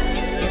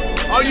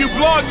 All you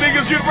blog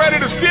niggas get ready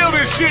to steal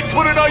this shit and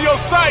put it on your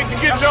site to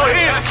get your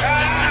hits.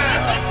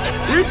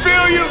 We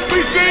feel you.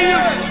 We see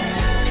you.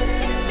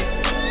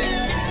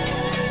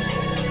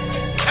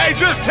 Hey,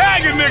 just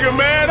tag a nigga,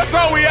 man. That's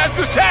all we ask.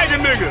 Just tag a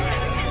nigga.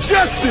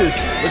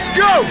 Justice. Let's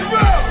go.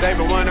 They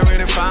been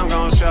wondering if I'm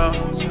gon' show.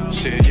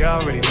 Shit, you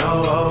already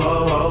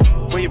know.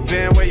 Where you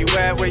been, where you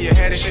at, where you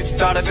headed? Shit, you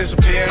thought I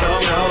disappeared.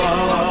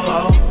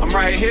 I'm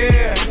right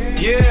here,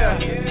 yeah.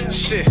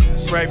 Shit,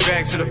 right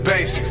back to the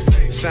basics.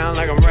 Sound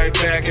like I'm right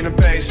back in the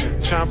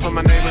basement. Tryna put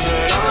my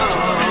neighborhood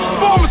on.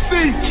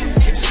 Pharmacy.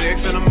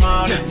 6 in the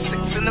morning.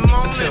 6 in the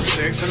morning. Until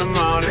 6 in the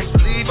morning. Best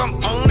believe I'm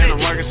on Man, it. I'm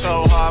working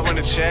so hard when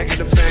the check hit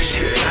the bank.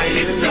 Shit, I ain't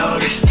even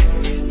noticed. I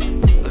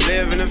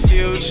live in the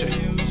future.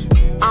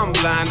 I'm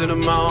blind to the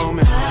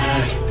moment.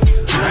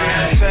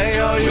 Say,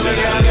 oh, you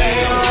got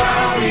lay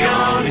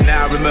around me.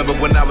 Now I remember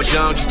when I was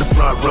young, just a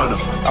front runner.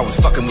 I was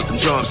fucking with them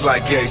drums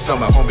like gay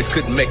summer. Homies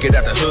couldn't make it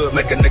out the hood,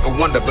 make a nigga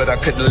wonder, but I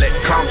couldn't let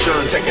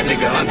Compton take a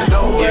nigga under.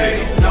 No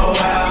way, no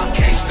how,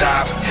 can't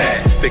stop.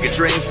 Had bigger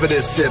dreams for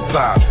this hip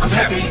hop. I'm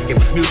happy it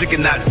was music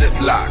and not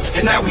ziplocs.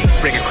 And now we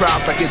bringing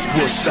crowds like it's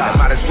Woodstock.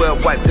 Might as well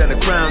wipe down the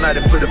crown. I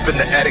done put up in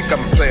the attic,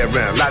 I'ma play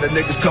around. Lot of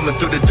niggas coming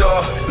through the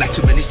door, not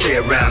too many stay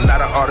around.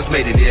 Lot of artists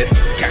made it here.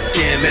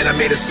 Goddamn man, I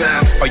made a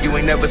sound. Oh, you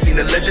ain't never seen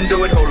a legend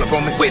do it? Hold up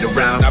on me, wait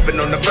around. I've been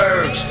on the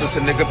verge since a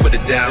nigga put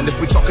it down. And if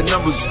we talking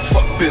numbers,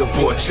 fuck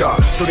Billboard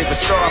charts. So they can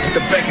start with the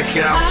bank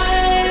accounts.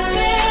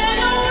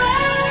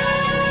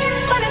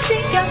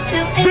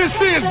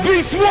 This is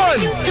Beast One.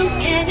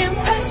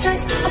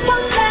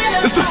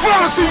 It's the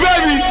pharmacy,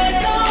 baby.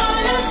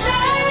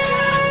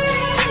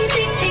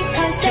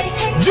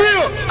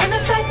 Yeah.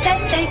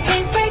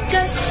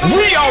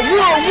 We are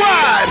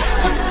worldwide.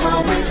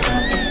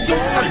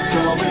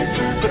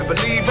 Better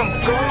believe I'm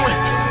going.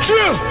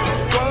 Yeah.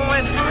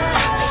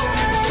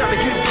 It's time to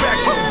get back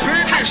to the business.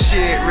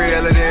 Shit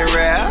realer than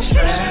rap.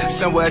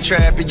 Somewhere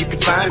trapping you can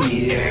find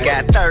me.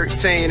 Got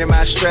 13 in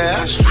my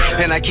strap,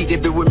 and I keep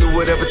that bit with me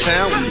whatever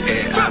town we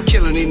at. I'm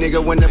killing these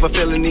nigga whenever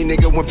feeling these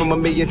nigga. Went from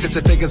 $1 million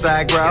to figures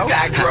I grow.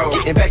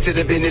 Getting back to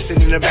the business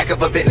and in the back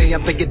of a Bentley.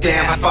 I'm thinking,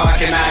 damn, how far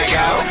can I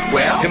go?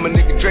 Well, him a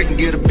nigga Drake can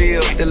get a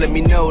bill. They let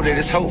me know that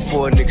it's hope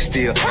for a nigga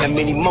still. That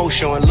many more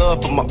showing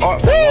love for my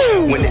art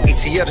form. When the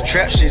ATL, the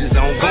trap shit is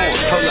ongoing.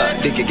 Hold up,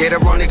 nigga get a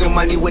wrong nigga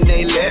money when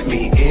they let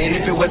me in.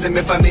 If it wasn't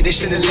meant for me, they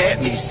shouldn't let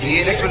me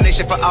see it.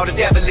 Explanation for all the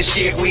devilish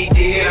shit we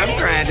did. I'm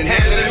grinding,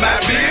 handling my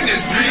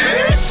business,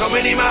 bitch. So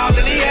many miles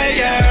in the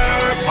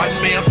air. Pardon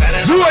me, I'm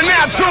standing. You are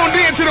now tuned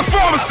in to the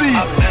pharmacy.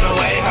 Up and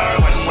away,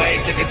 her one way,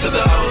 took it to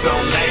the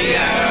ozone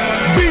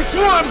layer. Beast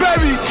One,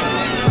 baby.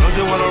 Don't you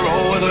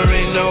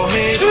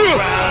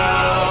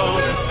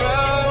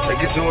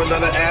into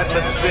another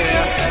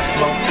atmosphere.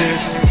 Smoke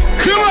this.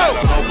 Come on.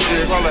 Smoke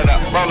this. Roll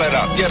it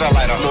up, get a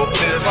lighter. Smoke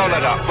this. Roll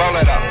it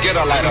up, get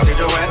a lighter. I can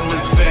change your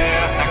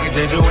atmosphere. I can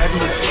change your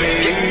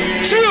atmosphere.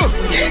 Chill.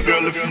 Hey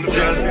girl, if you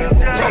just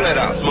roll it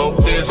up,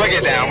 smoke this. Break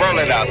it down, roll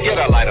it up, get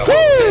a lighter.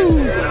 Smoke this.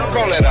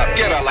 Roll it up,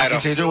 get a lighter. I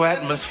can change your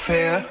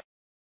atmosphere.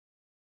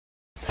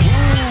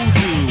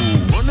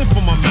 Voodoo, running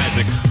for my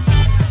magic.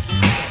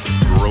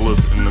 Gorillas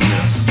in the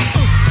mist.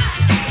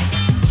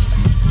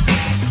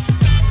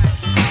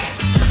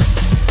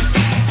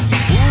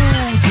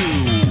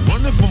 Voodoo,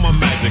 running for my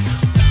magic.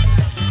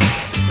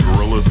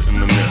 Gorillas in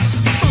the mist.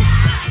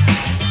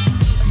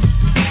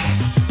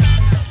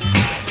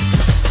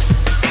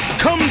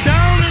 Come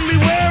down and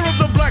beware of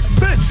the black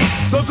fist.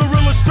 The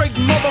gorilla straight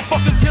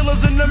motherfucking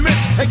killers in the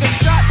mist. Take a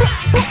shot,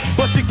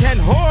 but you can't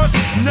horse.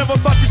 Never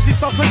thought you see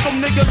something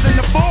from niggas in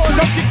the forest.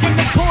 Don't you get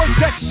the chorus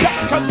just shot,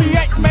 cause we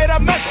ain't made a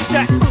mess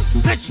yet.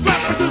 This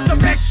rap produce the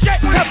best shit.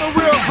 Have a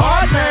real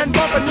hard man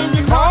bumping in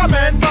your car,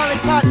 man. Finally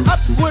caught up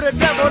with a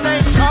devil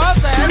named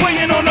Tarzan.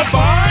 Swinging on the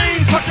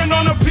vine, sucking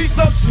on a piece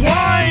of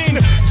swine.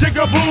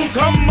 Jigaboo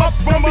come up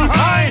from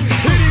behind.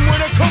 Hit him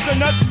with a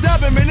coconut,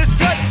 stab him in his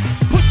gut.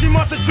 Push him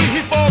off the tree,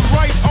 he falls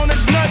right on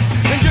his nuts.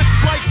 And just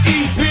like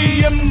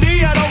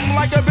EPMD, I don't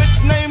like a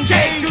bitch named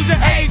J to the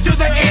A to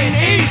the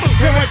N-E.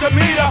 Can't wait to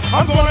meet her,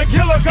 I'm gonna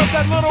kill her, cause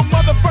that little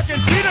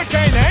motherfucking cheetah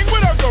can't hang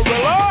with a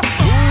gorilla.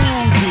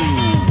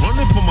 Voodoo,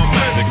 running for my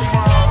magic.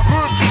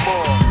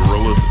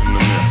 Gorillas in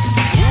the mist.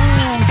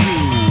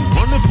 Voodoo,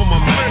 running for my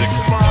magic.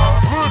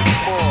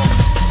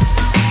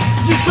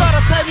 You try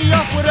to pay me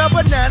off with a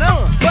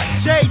banana, but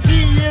JD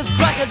is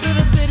blacker than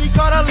a city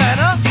called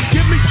Atlanta.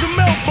 Give me some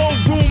elbow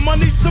room, I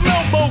need some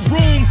elbow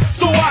room,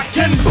 so I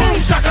can boom,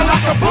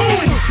 shakalaka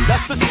boom.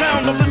 That's the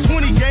sound of the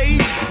 20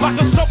 gauge, like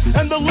a soap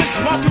and the lynch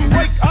mob can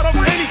break out of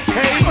any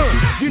cage.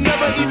 You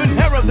never even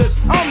hear of this,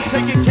 I'm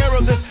taking care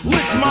of this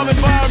lynch mob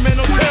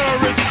environmental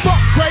terrorist. Fuck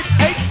grape,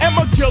 ape, and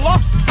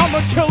Magilla, I'm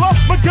a killer,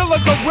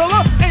 Magilla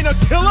gorilla, ain't a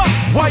killer.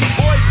 White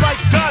boys like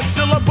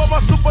Godzilla, but my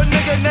super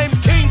nigga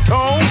named King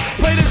Kong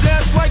played his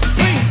ass like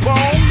ping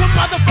pong. So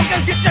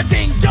motherfuckers get your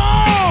ding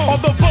dong. Or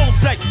the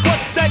bullsack,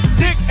 what's that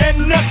dick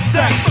and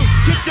nutsack?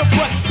 Get your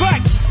butts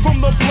back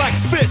from the black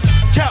fist.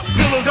 Cap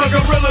pillars, the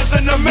gorillas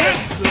in the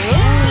mist.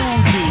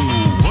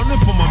 Voodoo, running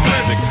for my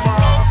magic.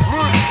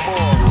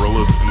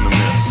 Gorillas in the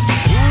mist.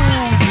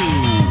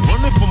 Voodoo,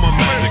 running for my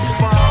magic.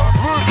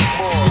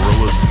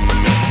 Gorillas in the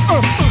mist.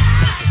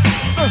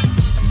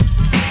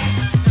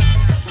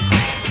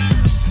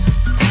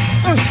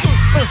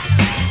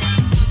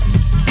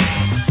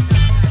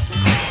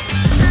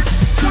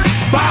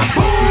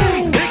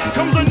 Ba-boom! Here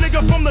comes a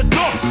nigga from the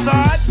dark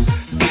side,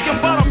 thinking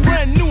about a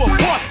brand new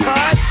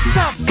apartheid.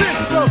 South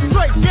Central,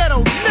 straight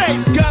ghetto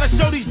name. Gotta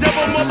show these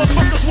devil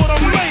motherfuckers what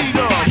I'm made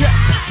of. Yes,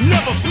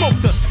 never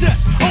smoked a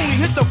cess, only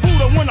hit the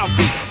Buddha when I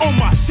beat on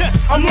my chest.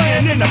 I'm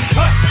laying in the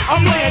cut,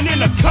 I'm laying in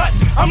the cut,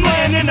 I'm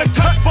laying in the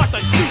cut, about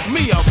to shoot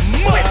me a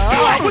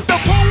mud. With the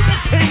boom,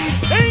 ping,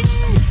 ping.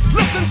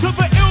 Listen to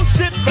the ill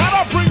shit that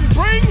I bring.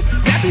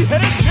 Nappy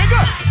headed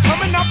nigga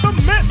coming out the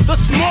mist. The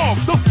smog,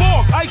 the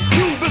fog, Ice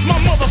Cube is my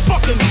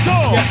motherfucking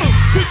dog. Yes.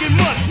 Drinking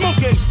mud,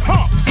 smoking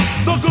humps.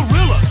 The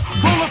gorillas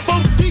rolling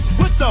 4 deep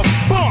with the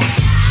bumps.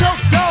 Show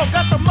dog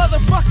got the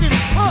motherfucking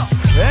pump.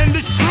 And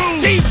it's true,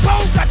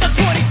 D-Bo got the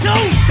 22.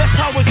 That's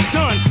how it's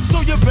done,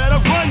 so you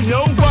better run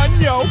yo. Run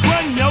yo,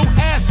 run yo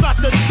ass out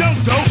the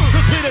jungle.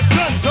 Cause hit a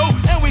gun go,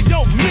 and we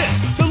don't miss.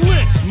 The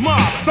lynch mob,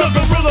 the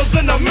gorillas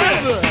in the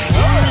mist.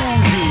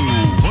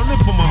 Voodoo,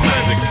 running for my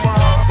magic.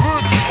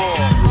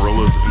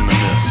 Gorillas in the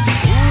mist.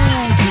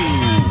 Voodoo,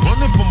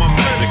 running for my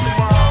magic.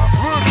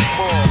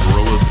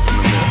 Gorillas in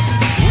the mist.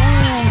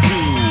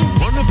 Voodoo,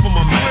 running for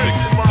my magic.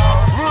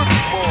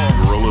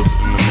 Gorillas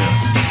in the mist.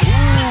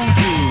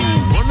 Voodoo,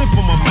 running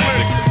for my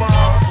magic.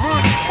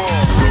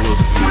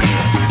 Gorillas in the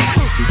mist.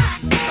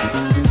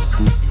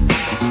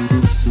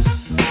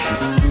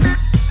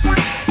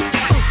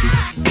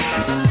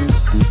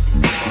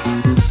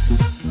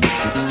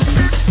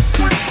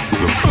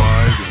 The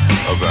pride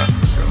of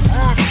Africa.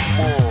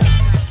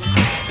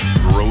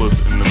 Gorillas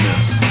in the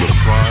mist. The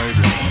pride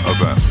of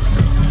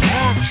Africa.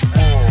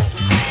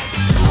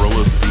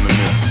 Gorillas in the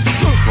mist.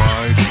 The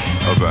pride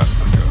of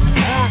Africa.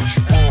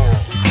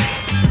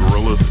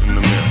 Gorillas in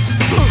the mist.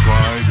 The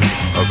pride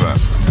of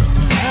Africa.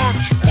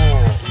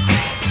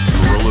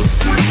 Gorillas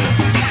in the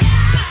mist.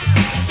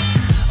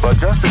 But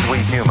just as we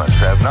humans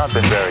have not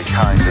been very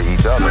kind to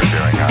each other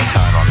during our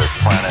time on this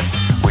planet,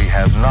 we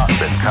have not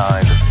been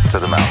kind to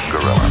the mountain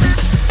gorilla.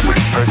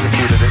 We've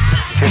persecuted it,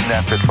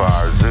 kidnapped it for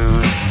our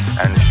zoos,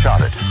 and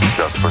shot it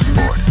just for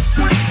sport.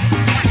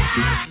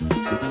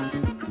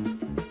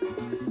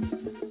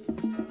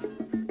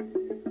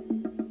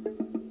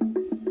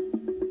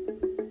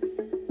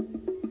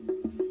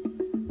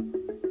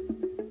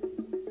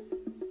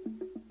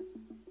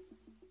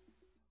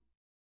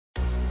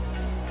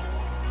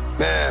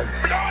 Man,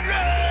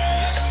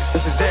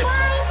 this is it.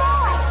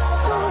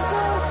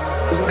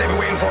 This is what they've been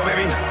waiting for,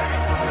 baby.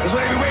 This is what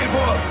they've been waiting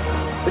for.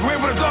 They've been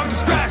waiting for the dog to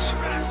scratch.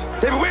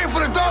 They've been waiting for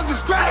the dog to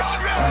scratch.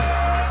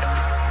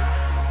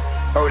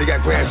 Already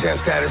got Grand Slam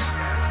status.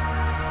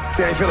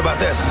 See how you feel about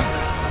this?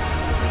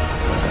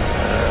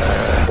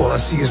 All I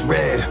see is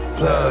red,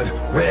 blood,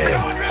 red.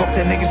 Fuck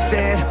that nigga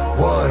said,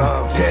 one,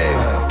 dead.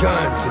 Gun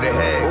to the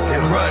head,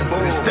 then run,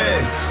 but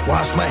instead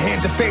wash my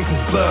hands and face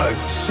in blood,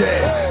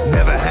 shed.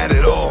 Never had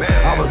it all,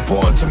 I was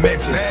born to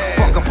mint it.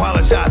 Fuck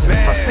apologizing,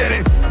 if I said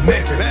it, I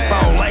meant it. If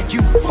I don't like you,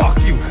 fuck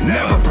you,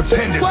 never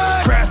pretended.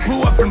 Crash,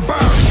 blew up and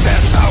burned,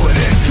 that's how it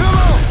ends. Come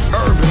on!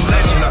 Urban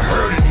legend, I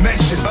heard it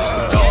mentioned.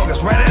 Dog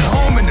is right at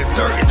home in the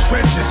dirt and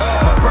trenches.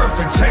 My birth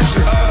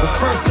intentions was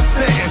first a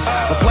sentence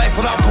of life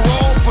without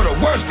parole for the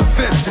worst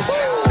offenses.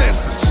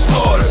 Senseless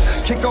slaughters,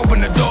 kick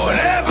open the door and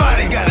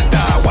everybody gotta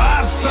die.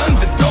 Wives, sons,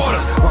 and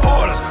daughters. My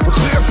orders were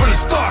clear from the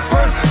start.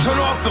 First, turn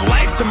off the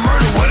light, the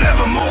murder,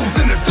 whatever moves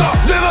in the dark.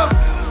 Live up.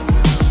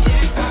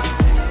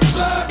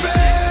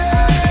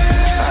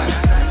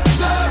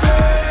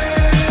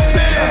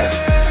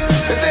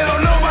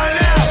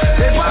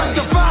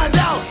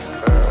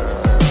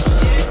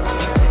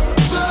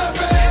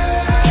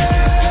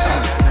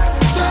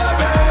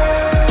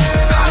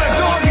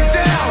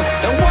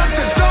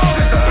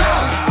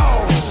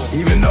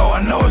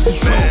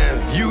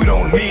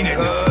 Mean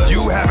it,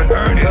 you haven't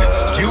earned it,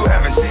 you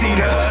haven't seen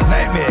it.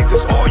 Nightmare,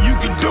 cause all you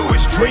can do is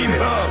dream it.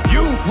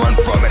 You run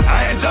from it,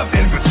 I end up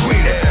in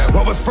between it.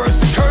 What was first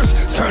a curse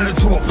turned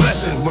into a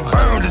blessing. What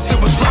burned as it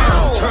was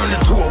burned turned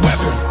into a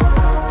weapon.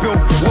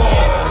 Built the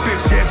wall,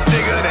 bitch ass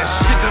nigga. That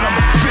shit that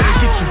I'ma spit and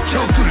get you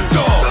killed through the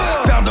door.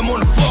 Found him on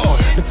the floor,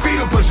 the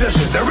fetal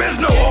position. There is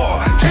no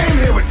war.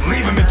 Came here with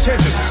leaving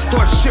intentions.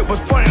 Thought shit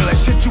was funny,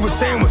 like shit you were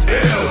saying was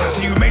ill.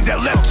 Till you made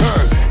that left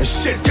turn and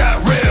shit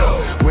got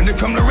real. When it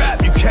come to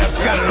rap, you cats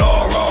got it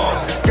all wrong.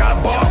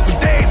 Got bars for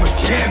days, but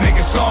you can't make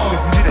a song. If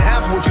you didn't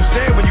have what you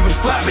said when you was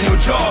flapping your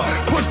jaw.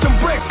 Push them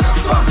bricks,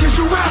 fuck is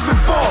you rapping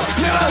for,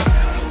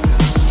 nigga?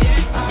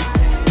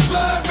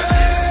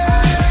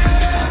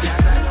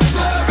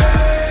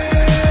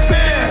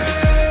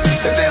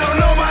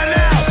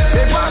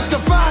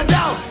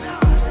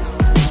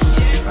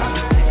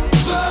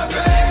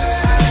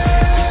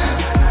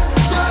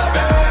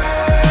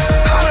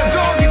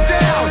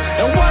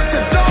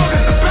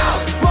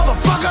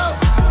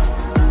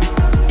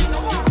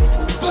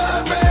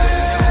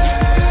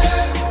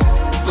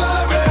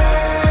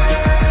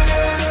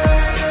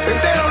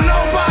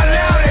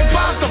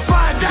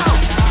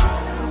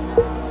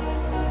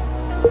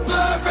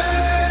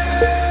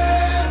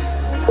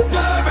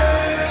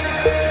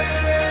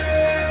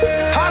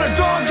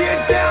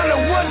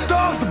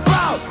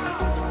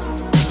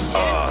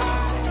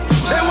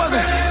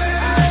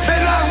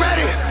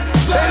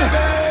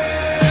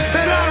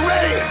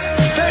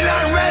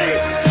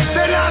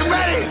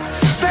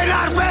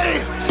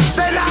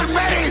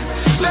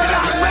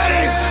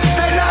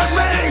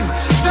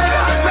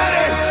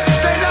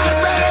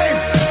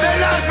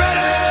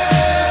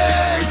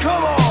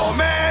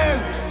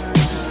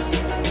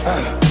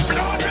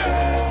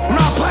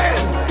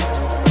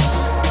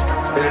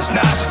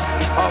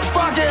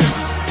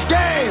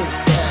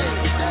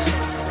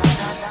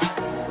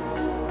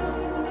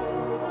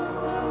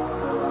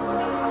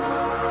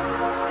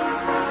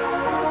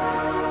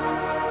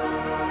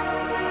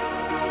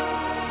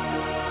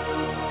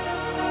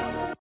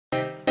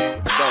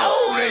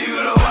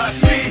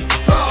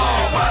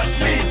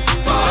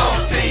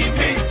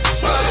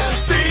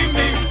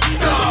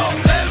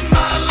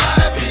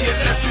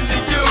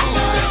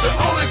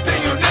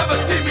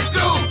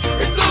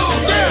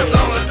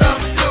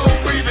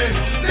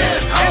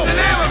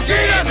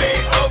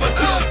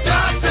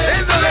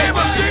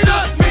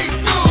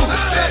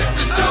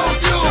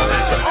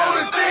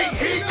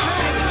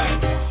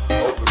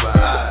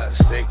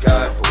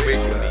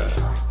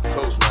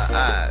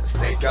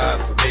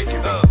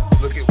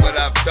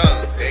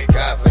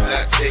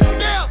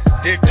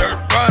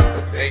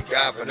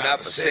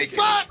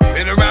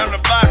 Been around the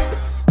block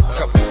a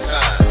couple of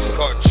times,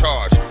 caught in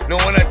charge. Know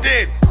what I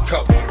did?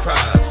 Couple of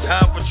crimes.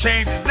 Time for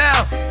changes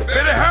now.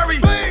 Better hurry.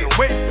 Don't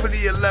wait for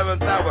the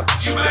 11th hour.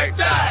 You might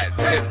die at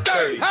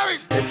 10:30. Hurry.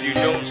 If you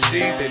don't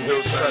see, then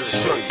he'll try to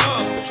show you.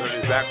 Turn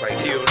his back like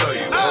he'll know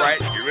you.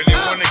 Alright, you really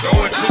wanna go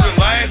into the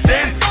lion's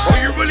den? Or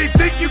you really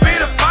think you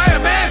made a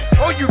fireman?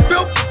 Or you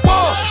built the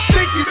wall?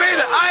 Think you made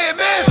an Iron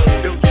Man?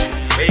 Built you,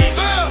 made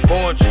you,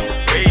 born you,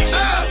 raised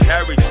you,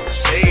 carried you,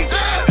 saved you.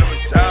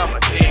 Every time I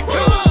came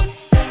through,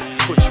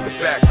 put you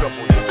back up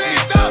on your feet.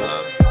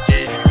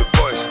 Gave you the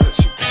voice that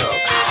you talk.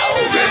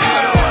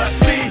 Watch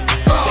me,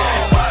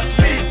 watch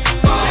me,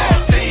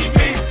 see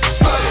me,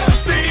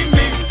 see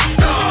me.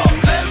 Stop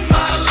letting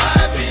my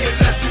life be a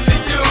lesson to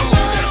you.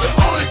 The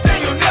only thing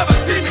you'll never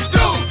see me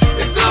do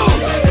is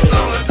lose. As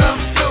long as I'm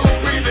still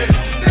breathing,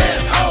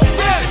 there's hope.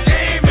 The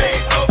game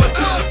ain't over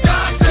till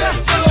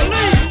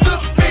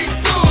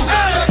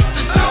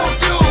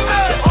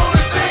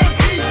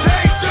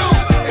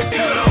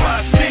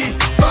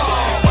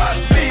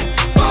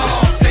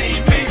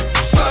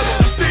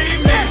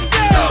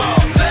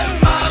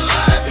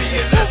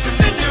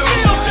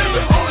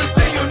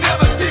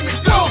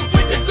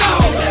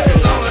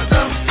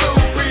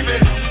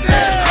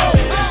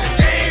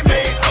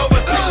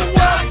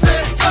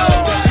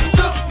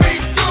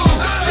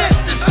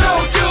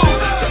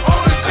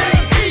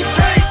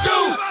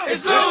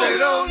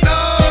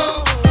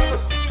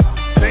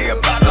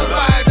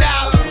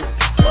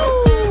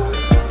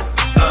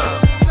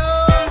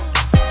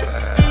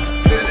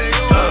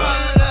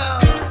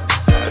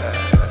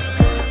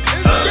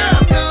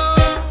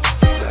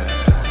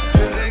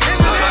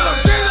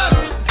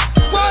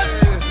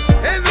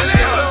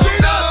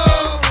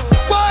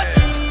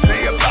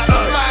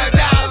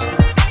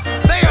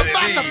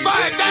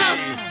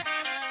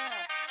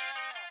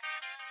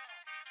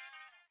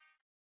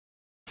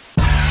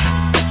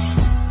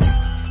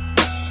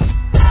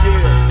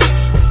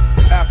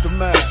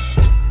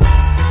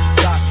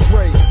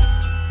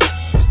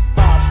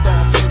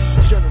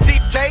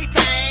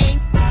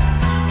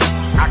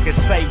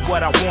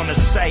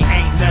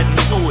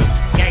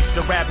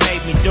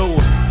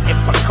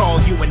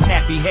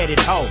nappy-headed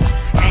hoe.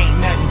 Ain't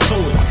nothing to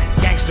it.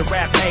 Gangsta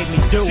rap made me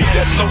do it. See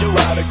that low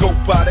rider go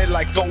by there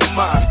like, oh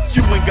my.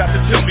 You ain't got to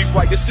tell me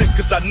why you're sick,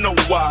 cause I know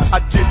why. I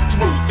did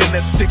through in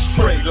that 6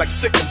 tray like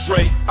Sick'em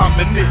Dre. I'm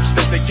an itch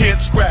that they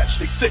can't scratch,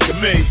 they sick of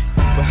me.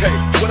 But hey,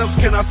 what else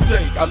can I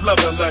say? I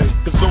love LA,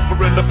 cause over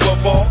and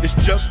above all, it's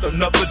just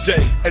another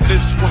day. And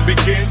this one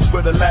begins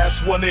where the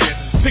last one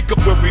ends. Pick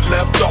up where we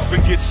left off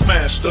and get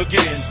smashed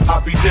again.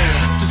 I'll be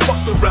damned, just fuck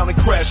around and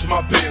crash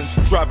my Benz.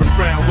 Driving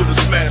around with a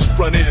smashed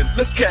front end.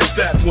 Let's catch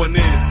that one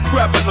in.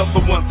 Grab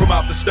another one from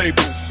out the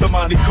stable. The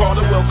Monte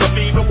Carlo, El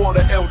Camino, or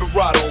the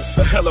Eldorado.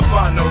 The hell if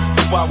I know.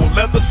 Wire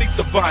leather seats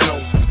of vinyl.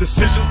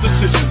 Decisions.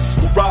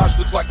 Mirage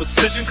looks like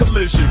precision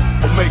collision.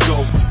 Omega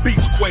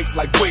beats quake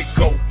like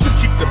Waco. Just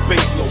keep the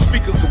bass low.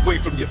 Speakers away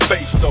from your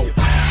face though.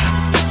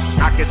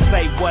 I can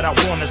say what I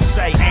wanna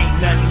say, ain't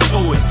nothing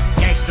to it.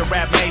 Gangsta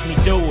rap made me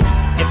do it.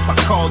 If I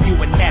call you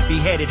a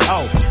nappy-headed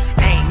hoe,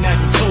 ain't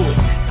nothing to it.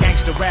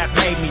 Gangsta rap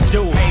made me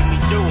do it.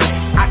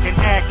 I can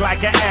act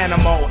like an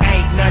animal,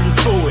 ain't nothing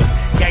to it.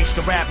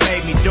 Gangsta rap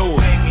made me do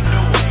it.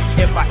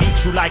 If I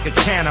eat you like a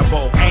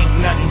cannibal, ain't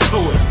nothing to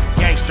it.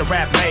 Gangsta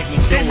rap made me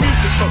do it. That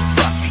music so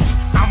fucky,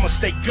 I'ma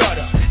stay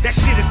gutter. That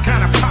shit is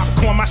kinda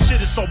popcorn, my shit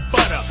is so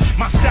butter.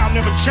 My style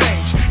never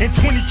changed in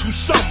 22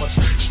 summers.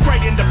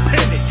 Straight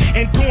independent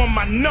and doing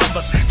my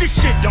numbers. This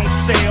shit don't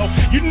sell,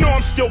 you know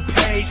I'm still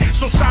paid.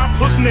 So side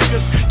puss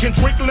niggas can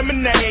drink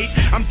lemonade.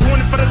 I'm doing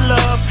it for the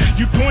love,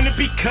 you doing it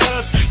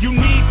because you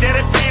need that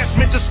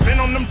advancement to spend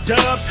on them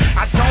dubs.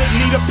 I don't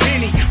need a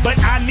penny, but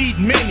I need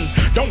many.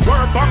 Don't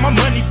worry about my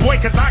money,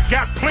 boy, cause I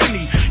got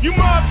plenty. You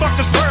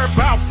motherfuckers worry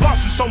about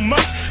flossing so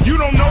much. You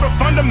don't know the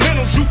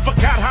fundamentals, you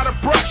forgot how to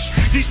brush.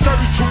 These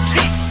 32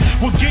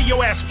 teeth will give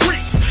your ass grief.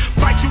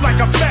 Bite you like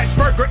a fat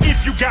burger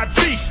if you got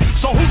beef.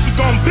 So who's it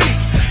gonna be?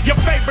 Your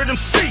favorite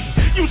MC.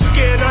 You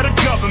scared of the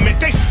government,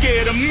 they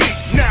scared of me.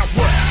 Now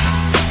what?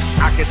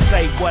 I can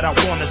say what I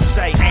wanna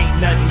say,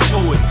 ain't nothing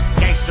to it.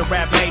 Gangsta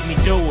rap made me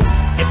do it.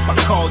 If I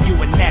call you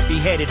a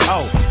nappy-headed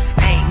hoe,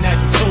 ain't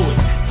nothing to it.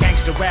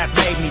 Gangsta rap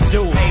made me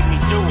do it.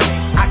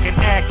 I can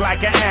act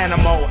like an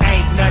animal,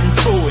 ain't nothing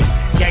to it.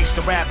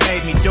 Gangsta rap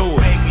made me do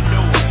it.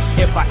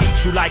 If I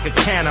eat you like a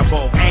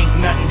cannibal, ain't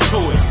nothing to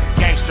it.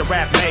 Gangsta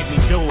rap made me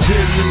do it. 10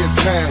 years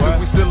past and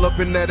we still up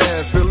in that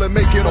ass. Feel it,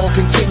 make it all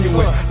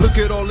continuing. Look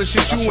at all the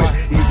shit you in.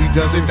 Easy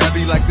does it, that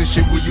be like the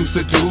shit we used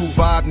to do.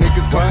 5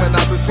 niggas coming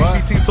out the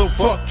CBT, so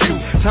fuck you.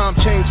 Time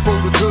change for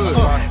the good.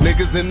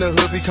 Niggas in the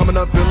hood be coming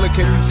up, Villa.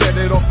 Can you set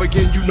it off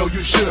again? You know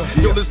you should.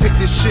 Yo, let's take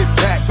this shit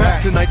back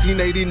to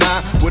 1989.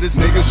 With this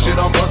nigga shit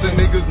I'm buzzing.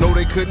 Niggas know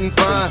they couldn't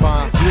find.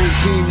 Dream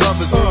team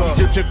lovers,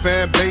 Egyptian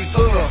fan base.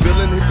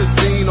 Villain hit the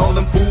scene, all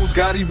them fools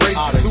got erased.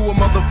 To a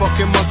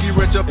motherfucking monkey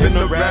rich up in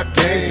the rap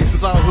game.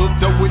 Since I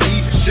hooked up with E,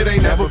 shit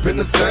ain't never been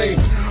the same.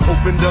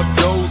 Opened up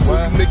doors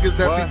where you niggas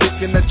have be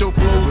thinking that your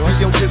flows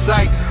be on his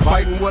sight.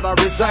 Fighting what I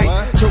recite,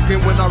 choking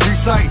when I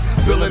recite.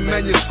 Filling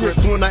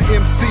manuscripts when I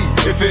MC.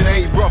 If it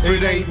ain't rough,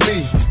 it ain't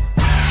me.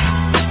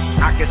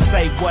 I can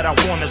say what I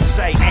wanna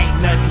say,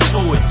 ain't nothing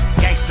to it.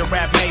 Gangsta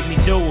rap made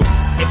me do it.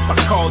 If I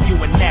call you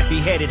a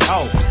nappy-headed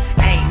hoe,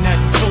 ain't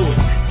nothing to it.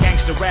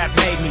 Gangsta rap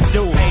made me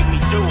do it.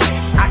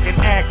 I can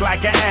act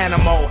like an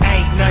animal,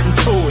 ain't nothing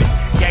to it.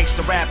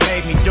 Gangsta rap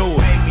made me do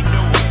it.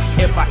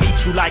 If I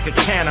eat you like a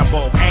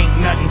cannibal,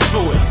 ain't nothing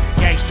to it.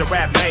 Gangsta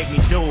rap made me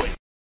do it.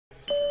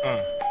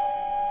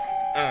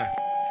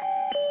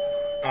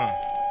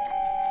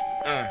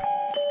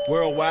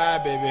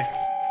 Worldwide, baby.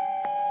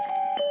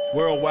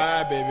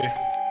 Worldwide, baby.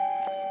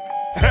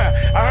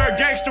 I heard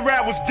gangsta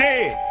rap was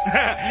dead.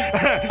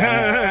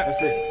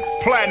 That's it.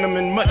 Platinum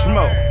and much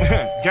more.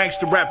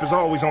 Gangsta rap is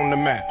always on the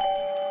map.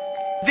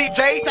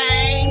 DJ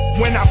Tang.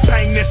 When I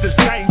bang this, it's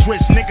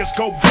dangerous. Niggas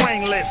go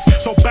brainless.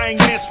 So bang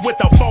this with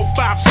a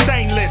 4-5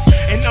 stainless.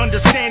 And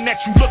understand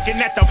that you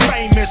looking at the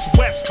famous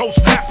West Coast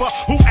rapper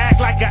who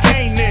act like a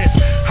anus.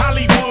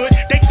 Hollywood,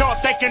 they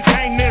thought they can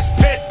tame this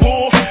pit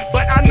bull.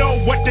 But I know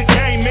what the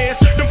game is.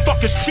 Them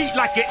fuckers cheat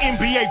like an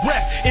NBA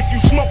rep. If you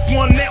smoke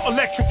one, they'll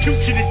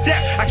electrocute you to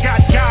death. I got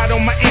God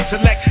on my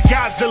intellect.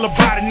 Godzilla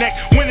by the neck.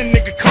 When a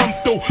nigga come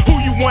through, who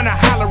you wanna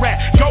holler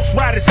at? Ghost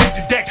Riders hit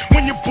the deck.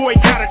 When your boy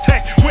got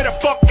attacked, where the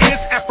fuck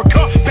is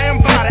Africa? Bam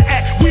by the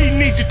act. We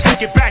need to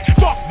take it back.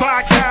 Fuck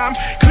Viacom,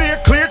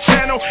 clear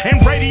channel,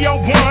 and Radio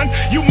 1.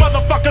 You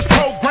motherfuckers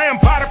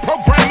programmed by the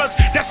programmers.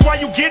 That's why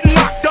you getting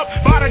locked up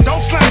by the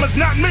dope slammers,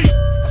 not me.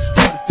 I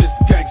started this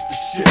gangsta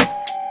shit.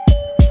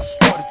 I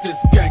started this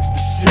gangsta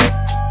shit.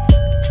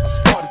 I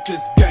started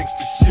this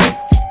gangsta shit.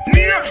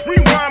 Nia,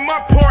 rewind my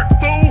part,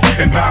 fool,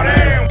 and bow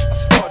down. I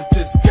started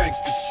this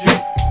gangsta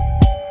shit.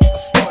 I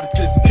started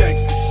this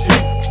gangsta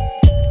shit.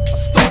 I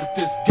started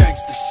this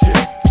gangsta shit.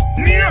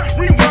 Nia,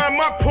 rewind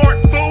my part,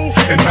 fool,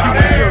 and bow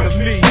down. Heard of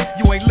me,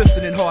 you ain't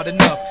listening hard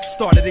enough.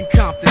 Started in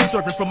Compton,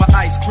 serving from an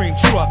ice cream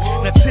truck.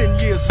 Now 10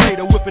 years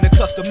later, whipping a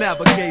custom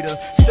navigator.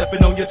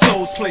 Stepping on your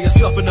toes, player,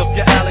 stuffing up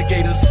your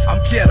alligators.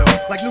 I'm ghetto,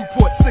 like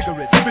Newport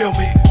cigarettes, feel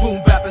me?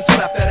 Boom, bap, and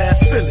slap that ass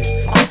silly.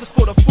 This is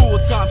for the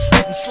full-time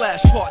student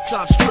 /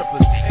 part-time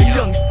strippers. And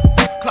young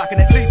clocking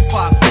at least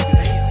 5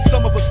 figures.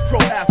 Some of us pro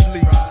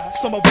athletes,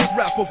 some of us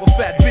rap over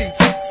fat beats,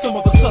 some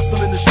of us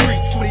hustle in the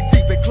streets, 20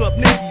 deep at Club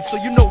Nicky, so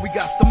you know we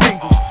got to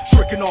mingle,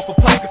 tricking off a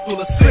pocket full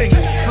of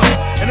singles,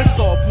 and it's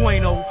all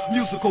bueno,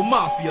 musical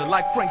mafia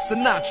like Frank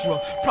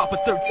Sinatra, proper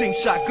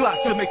 13-shot Glock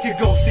to make you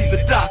go see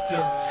the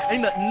doctor.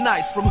 Ain't nothing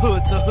nice from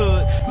hood to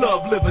hood,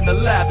 love living a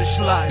lavish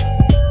life.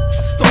 I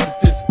started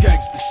this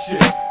gangsta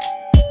shit.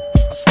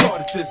 I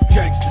started this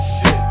gangsta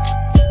shit.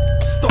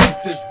 I started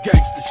this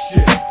gangsta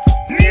shit.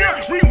 Yeah,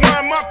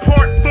 rewind my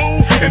part,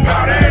 boo, and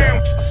bow down.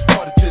 I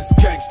started this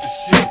gangsta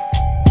shit.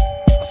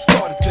 I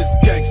started this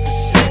gangsta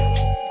shit.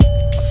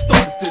 I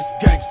started this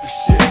gangsta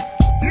shit.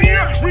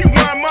 Yeah,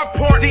 rewind my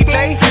part, boo,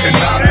 and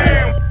bow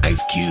down.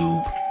 Ice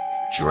Cube,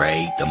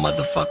 Dre, the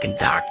motherfucking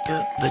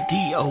doctor, the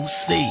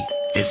DOC.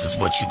 This is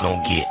what you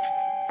gon' get.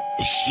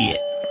 The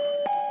shit.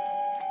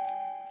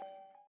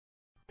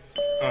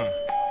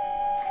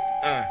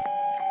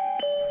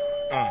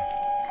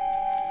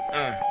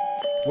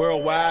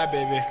 Worldwide,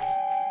 baby.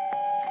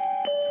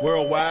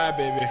 Worldwide,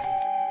 baby.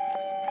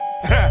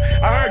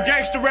 I heard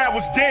gangsta rap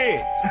was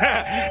dead.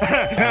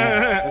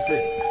 That's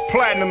it.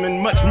 Platinum and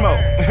much more.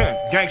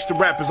 Gangsta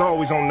rap is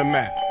always on the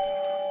map.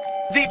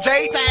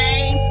 DJ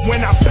Tang.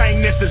 When I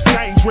bang this, it's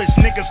dangerous.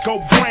 Niggas go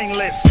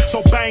brainless.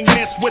 So bang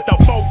this with a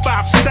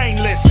 4-5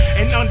 stainless.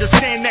 And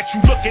understand that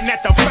you looking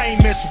at the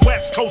famous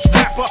West Coast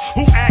rapper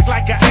who act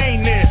like a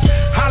anus.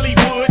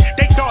 Hollywood,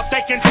 they thought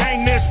they can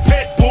tame this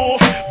pit bull.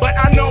 But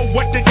I know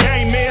what the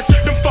game is.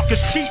 Them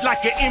fuckers cheat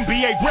like an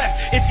NBA rep.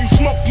 If you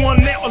smoke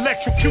one, they'll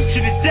electrocute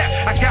you to death.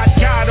 I got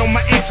God on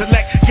my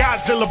intellect.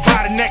 Godzilla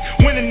by the neck.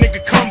 When a nigga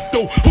come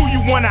through, who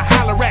you wanna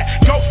holler at?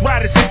 Ghost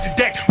Riders hit the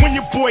deck. When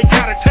your boy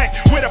got attacked,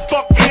 where the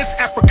fuck is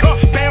Africa?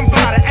 Bam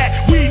by the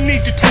act. We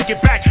need to take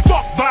it back.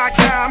 Fuck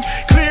Viacom,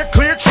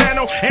 clear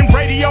channel and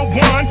Radio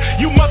 1.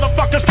 You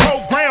motherfuckers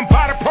programmed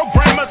by the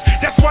programmers.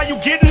 That's why you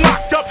getting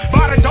locked up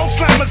by the dope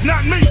slammers,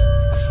 not me.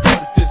 I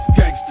started this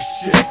gangsta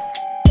shit. I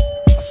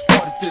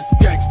started this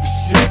gangsta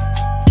shit.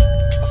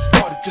 I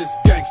started this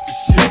gangsta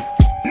shit.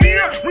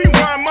 Yeah,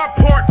 rewind my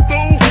part,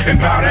 boo, and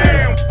bow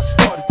down. I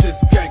started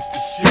this gangsta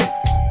shit.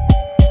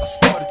 I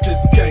started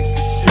this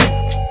gangsta shit.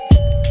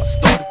 I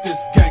started this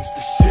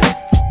gangsta shit.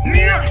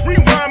 Yeah,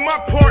 rewind my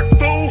part,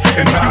 boo,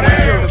 and bow You ain't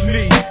heard down. of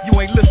me, you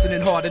ain't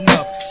listening hard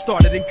enough.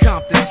 Started in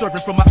Compton,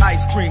 serving from an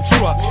ice cream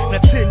truck. Now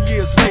 10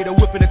 years later,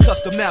 whipping a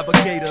custom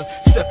navigator.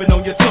 Stepping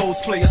on your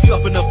toes, player,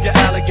 stuffing up your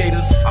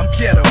alligators. I'm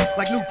ghetto,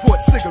 like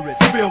Newport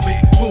cigarettes, feel me?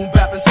 Boom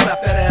bap and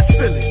slap that ass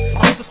silly.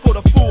 This is for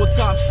the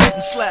full-time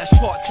student /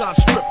 part-time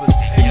strippers.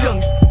 And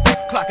young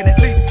clocking at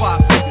least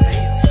 5 figures.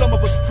 Some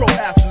of us pro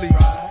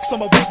athletes,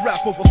 some of us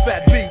rap over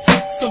fat beats,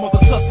 some of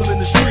us hustle in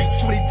the streets,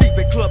 20 deep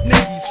at Club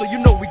Nicky, so you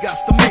know we got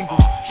to mingle,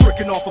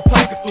 tricking off a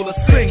pocket full of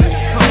singles,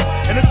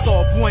 and it's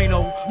all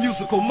bueno,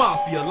 musical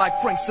mafia like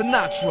Frank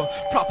Sinatra,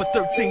 proper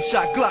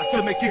 13-shot Glock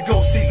to make you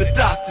go see the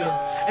doctor.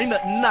 Ain't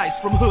nothing nice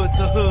from hood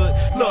to hood,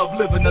 love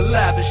living a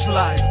lavish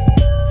life.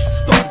 I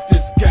started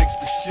this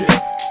gangsta shit.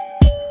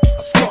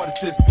 I started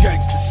this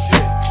gangsta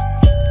shit. I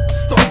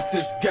started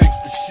this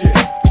gangsta shit.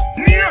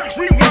 Yeah,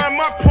 rewind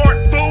my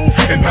part, boo,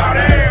 and bow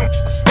down.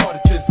 I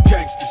started this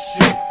gangsta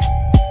shit.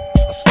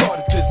 I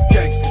started this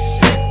gangsta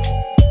shit.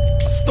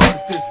 I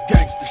started this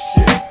gangsta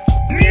shit.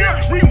 Yeah,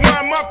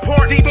 rewind my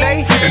part, boo,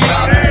 and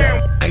bow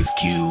down. Ice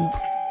Cube,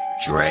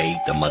 Dre,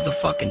 the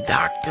motherfucking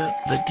doctor,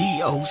 the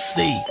DOC.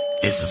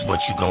 This is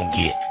what you gon'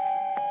 get.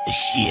 The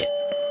shit.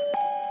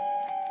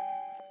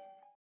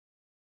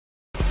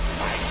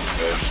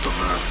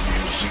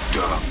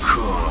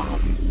 AftermathMusic.com.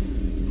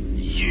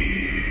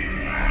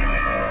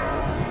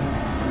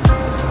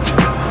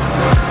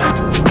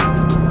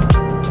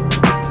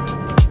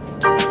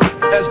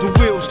 As the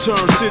wheels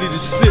turn city to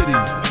city,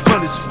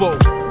 100 spoke,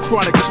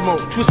 chronic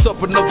smoke, twist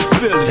up another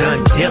Philly.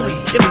 Done dilly,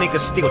 them niggas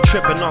still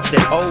tripping off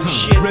that old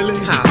shit. Really?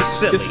 How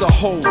silly. It's a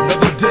whole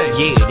nother day.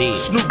 Yeah, it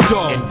is. Snoop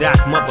Dogg and Doc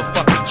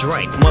motherfucking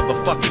Dre,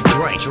 motherfucking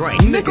Dre.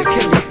 Nigga,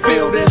 can you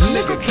feel this?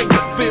 Nigga, can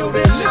you feel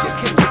this? Nigga,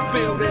 can you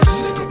feel this?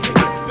 Nigga, can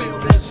you feel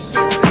this?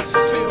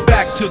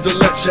 Back to the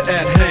lecture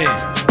at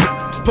hand.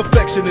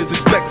 Perfection is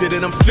expected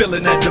and I'm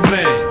feeling that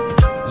demand.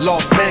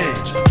 Los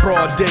Angeles,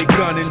 broad day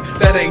gunning,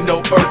 that ain't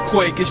no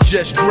earthquake, it's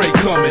just Dre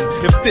coming.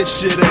 If this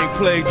shit ain't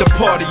played, the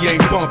party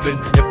ain't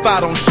bumping. If I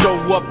don't show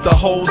up, the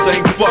hoes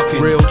ain't fucking.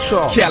 Real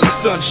talk. Cali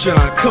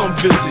sunshine, come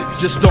visit.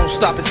 Just don't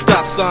stop at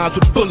stop signs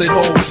with bullet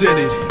holes in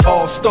it.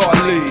 All-Star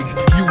League,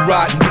 you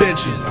riding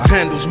benches.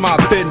 Handles my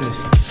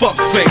business.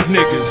 Fuck fake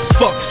niggas.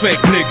 Fuck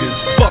fake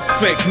niggas. Fuck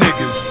fake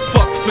niggas.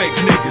 Fuck fake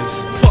niggas.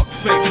 Fuck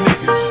fake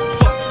niggas.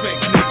 Fuck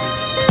fake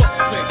niggas. Fuck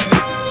fake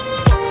niggas.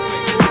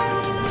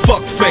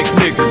 Fuck fake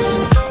niggas.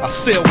 I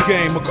sell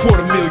game,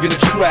 $250,000 a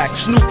track.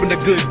 Snoop and a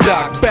good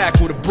doc, back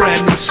with a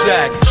brand new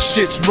sack.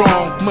 Shit's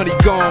wrong, money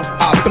gone,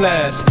 I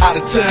blast. Out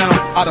of town,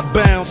 out of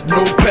bounds,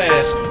 no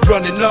pass.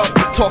 Running up,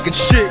 talking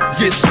shit,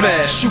 get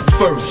smashed. Shoot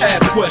first,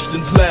 ask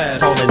questions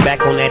last. Falling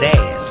back on that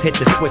ass, hit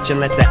the switch and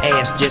let the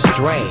ass just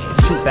drag.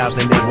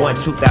 2001,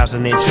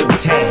 2002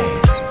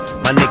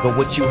 Taz. My nigga,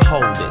 what you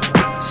holding?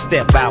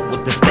 Step out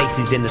with the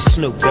Stacy's in the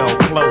Snoop Dogg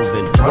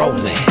clothing,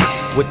 rolling.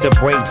 with the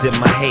braids in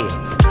my hair,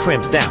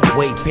 crimped out,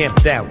 way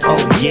pimped out, oh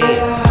yeah.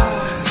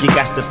 You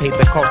got to pay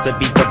the cost to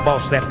be the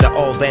boss. After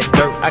all that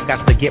dirt, I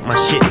got to get my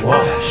shit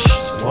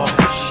washed,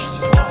 washed.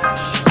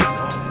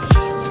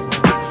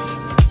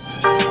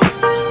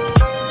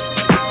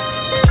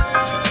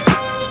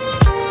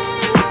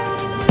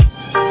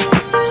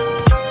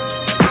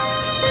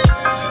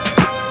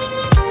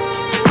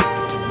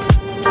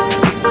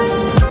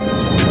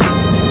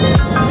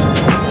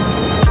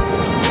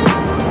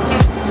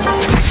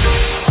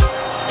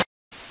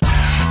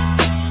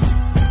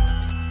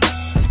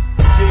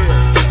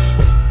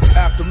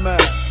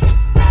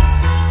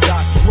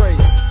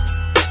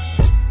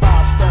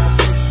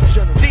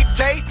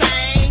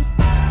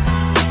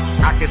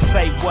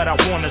 What I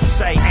wanna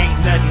say, ain't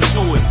nothing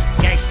to it.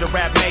 Gangsta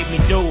rap made me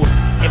do it.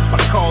 If I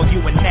call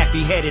you a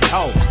nappy-headed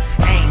hoe,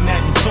 ain't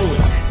nothing to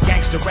it.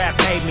 Gangsta rap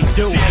made me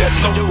do it. See that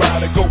low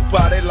rider go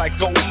by there like,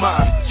 oh my.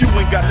 You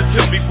ain't got to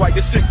tell me why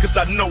you're sick, cause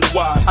I know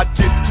why. I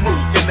did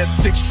through in that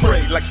 6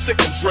 tray like sick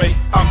and Dre.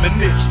 I'm an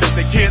itch that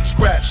they can't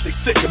scratch, they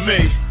sick of me.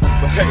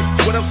 But hey,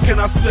 what else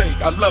can I say?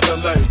 I love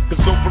LA,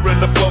 cause over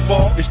and above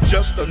all, it's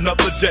just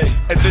another day.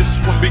 And this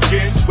one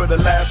begins where the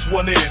last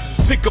one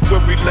ends. Pick up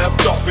where we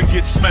left off and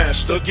get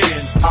smashed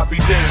again. I'll be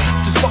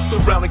damned, just fucked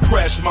around and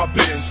crashed my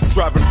Benz.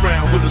 Driving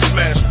around with a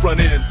smashed front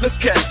end. Let's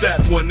catch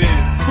that one in.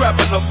 Grab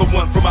another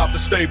one from out the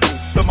stable.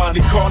 The Monte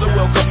Carlo,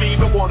 El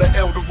Camino, or the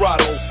El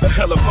Dorado. The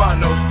hell if I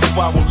know, if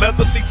I will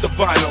leather seats of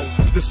vinyl.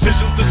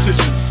 Decisions,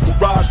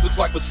 Mirage looks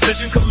like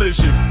precision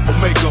collision.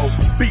 Omego,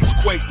 beats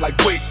quake like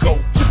Waco.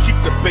 Just keep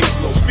the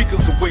bass low,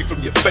 speakers away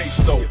from your face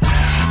though.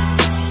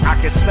 I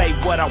can say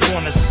what I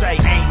wanna say,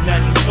 ain't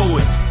nothing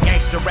to it.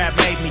 Gangsta rap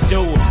made me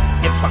do it.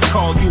 If I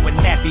call you a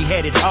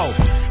nappy-headed hoe,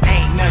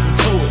 ain't nothing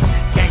to it.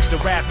 Gangsta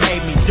rap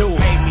made me do it.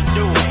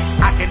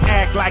 I can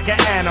act like an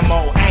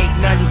animal, ain't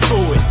nothing to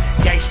it.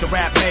 Gangsta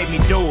rap made me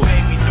do it.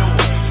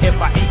 If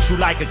I eat you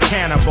like a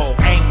cannibal,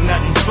 ain't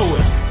nothing to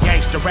it.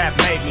 Gangsta rap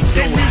made me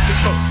do it. That music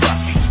so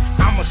fluffy,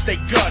 I'ma stay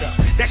gutter.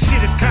 That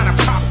shit is kinda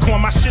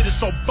popcorn, my shit is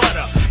so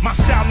butter. My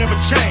style never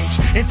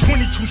changed in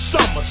 22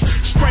 summers.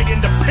 Straight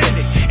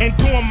independent and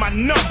doing my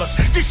numbers.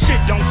 This shit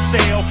don't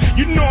sell,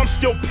 you know I'm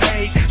still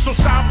paid. So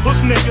side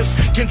puss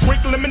niggas can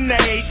drink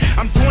lemonade.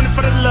 I'm doing it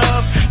for the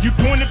love, you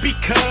doing it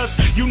because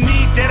you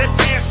need that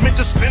advancement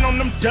to spend on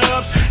them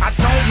dubs. I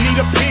don't need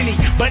a penny,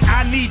 but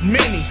I need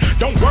many.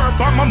 Don't worry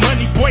about my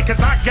money, boy,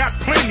 cause I got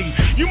plenty.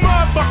 You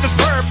motherfuckers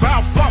worry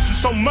about flossing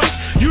so much.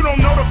 You don't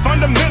know the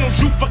fundamentals,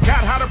 you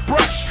forgot how to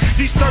brush.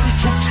 These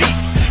 32 teeth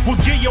will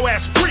give your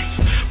ass grief.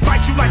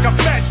 Bite you like a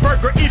fat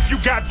burger if you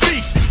got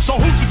beef. So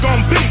who's it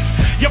gonna be?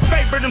 Your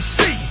favorite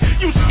MC.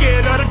 You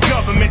scared of the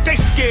government, they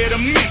scared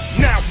of me.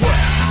 Now what?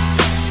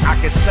 I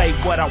can say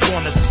what I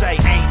wanna say,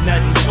 ain't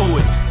nothing to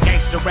it.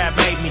 Gangsta rap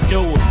made me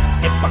do it.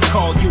 If I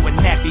call you a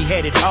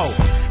nappy-headed hoe,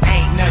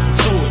 ain't nothing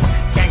to it.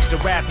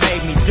 Gangsta rap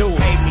made me do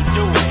it.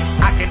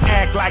 I can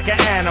act like an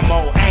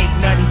animal, ain't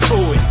nothing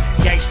to it.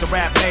 Gangsta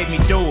rap made me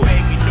do it.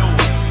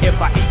 If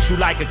I eat you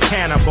like a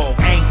cannibal,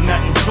 ain't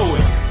nothing to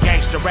it.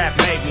 Gangsta rap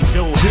made me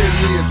do it. 10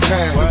 years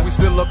past and we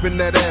still up in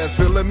that ass,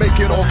 feeling make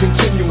it all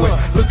continuing.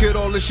 Look at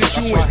all the shit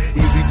you in.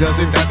 Easy does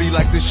it, that be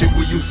like the shit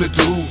we used to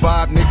do.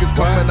 5 niggas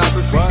coming out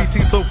the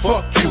CPT, so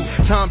fuck you.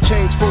 Time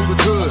change for the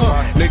good.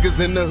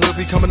 Niggas in the hood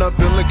be coming up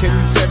villain. Can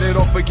you set it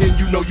off again?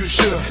 You know you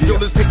should. Yo,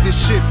 let's take this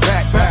shit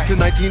back to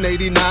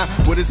 1989.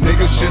 With this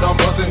nigga shit I'm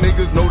buzzing,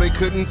 niggas know they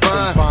couldn't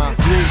find.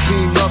 Dream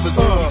team lovers,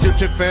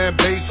 Egyptian fan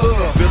base.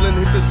 Villain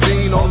hit the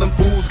scene, all them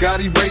fools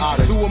got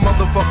erased. To a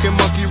motherfucking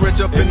monkey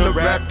wrench up in the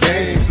rap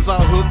game. Since I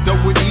hooked up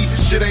with E,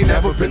 shit ain't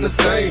never been the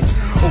same.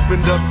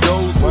 Opened up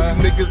doors where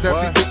you niggas have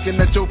been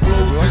looking at your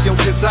flows be your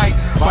desire.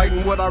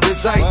 Fighting what I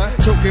recite,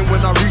 choking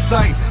when I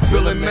recite,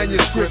 filling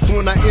manuscripts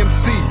when I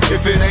MC.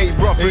 If it ain't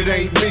rough, it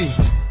ain't me.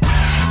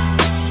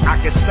 I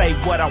can say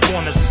what I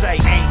wanna say,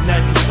 ain't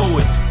nothing to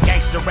it.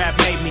 Gangsta rap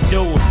made me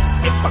do it.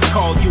 If I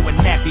call you a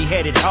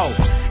nappy-headed hoe,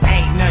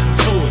 ain't nothing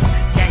to it.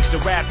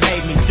 Gangsta rap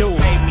made me do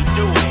it.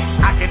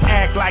 I can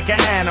act like an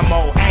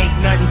animal,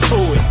 ain't nothing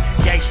to it.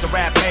 Gangsta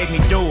rap made me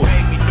do it.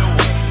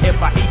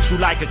 If I eat you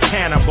like a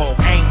cannibal,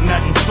 ain't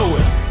nothing to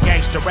it.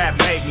 Gangsta rap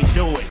made me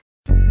do it.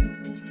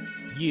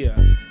 Yeah,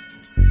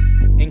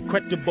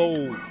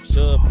 incredible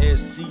sub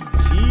SCG.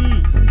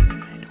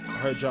 I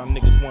heard y'all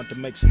niggas want to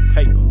make some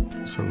paper.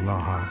 It's a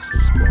loss,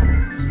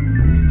 expose.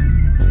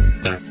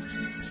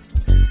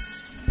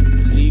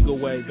 The legal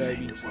way,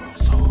 baby.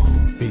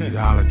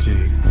 Ideology.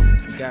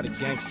 You got a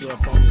gangster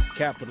up on this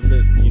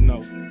capitalism, you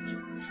know.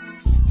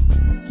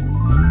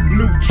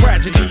 New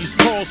tragedies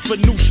calls for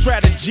new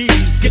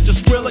strategies. Get your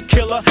Skrilla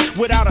killer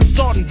without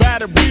assault and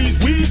batteries.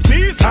 We's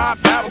these high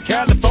power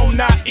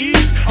California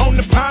ease on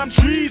the palm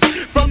trees.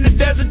 From the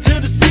desert to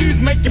the seas,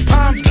 make your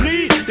palms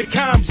bleed. The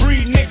kind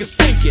breed niggas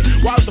thinking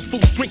while the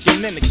fool's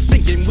drinking and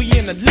extinction. We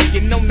in a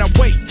licking on our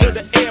way to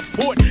the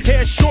airport.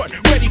 Hair short,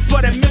 ready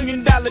for that $1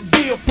 million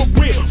deal for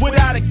real.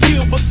 Without a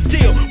kill, but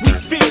still we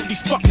feel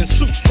these fucking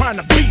suits trying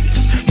to beat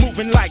us.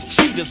 Moving like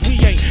cheaters, we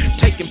ain't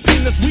taking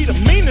peanuts. We the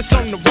meanest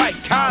on the white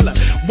collar.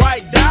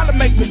 White dollar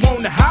make me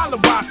wanna holler.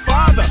 Why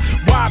father?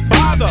 Why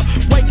bother?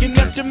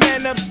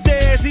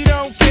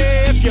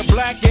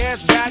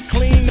 ass got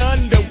clean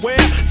underwear.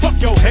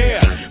 Fuck your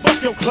hair,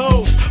 fuck your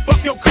clothes,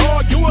 fuck your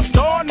car. You a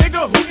star,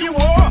 nigga, who you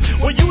are?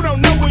 Well, you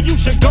don't know where you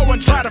should go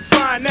and try to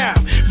find out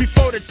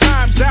before the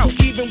time's out.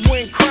 Even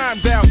when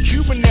crime's out,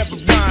 Cuban never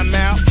rhyme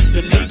out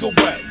the legal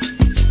way.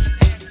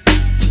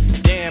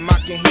 Damn, I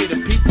can hear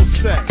the people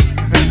say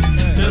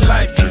the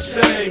life you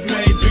save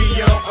may be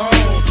your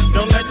own.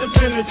 Don't let the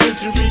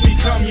penitentiary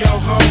become your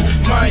home.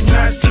 Might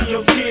not see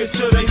your kids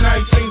till they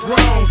nice and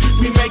grown.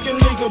 We making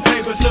legal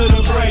paper till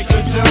the break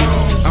of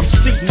dawn. I'm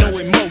seeking no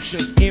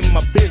emotions in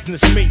my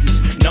business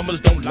meetings.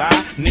 Numbers don't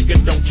lie, nigga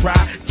don't try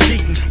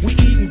cheating. We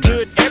eating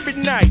good every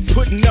night,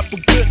 putting up a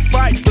good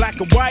fight. Black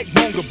and white,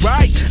 wrong or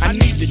right, I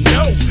need to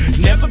know.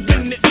 Never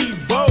been the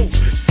Evo,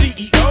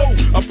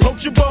 CEO,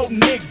 approachable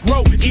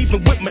Negro.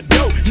 Even with my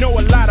dough, know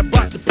a lot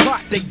about the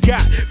plot they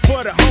got.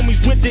 For the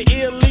homies with the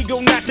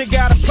illegal knot, they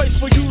got a place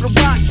for you to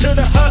rock. To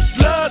the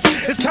hustlers,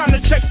 it's time to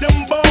check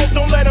them balls.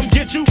 Don't let them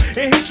get you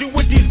and hit you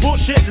with these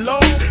bullshit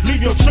laws.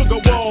 Leave your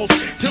sugar walls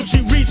till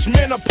she reach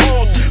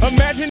menopause.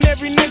 Imagine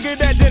every nigga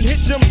that done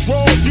hit them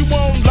drawers. You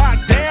won't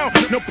lock down,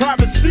 no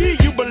privacy,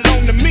 you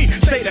belong to me.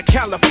 State of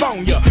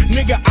California,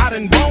 nigga, I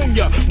done bone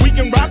ya. We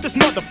can rob this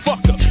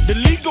motherfucker the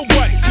legal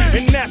way,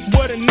 and that's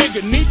what a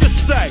nigga need to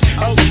say.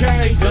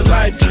 Okay, the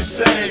life you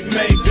save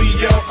may be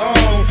your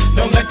own.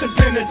 Don't let the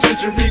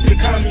penitentiary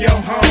become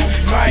your home.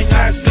 Might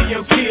not see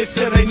your kids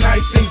till they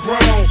nice and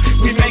grown.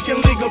 We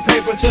making legal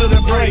paper till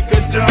the break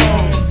of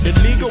dawn. The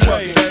legal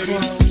way, baby.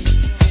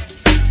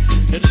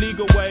 The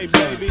legal way,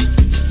 baby.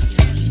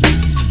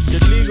 The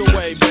legal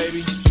way,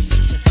 baby.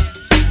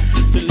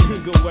 The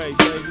legal way,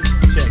 baby.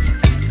 Check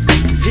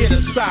it. Hear the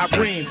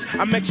sirens,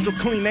 I'm extra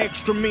clean,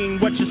 extra mean.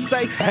 What you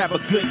say? Have a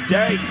good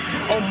day.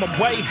 On my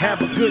way,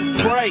 have a good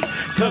pray.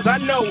 Cause I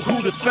know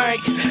who to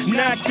thank.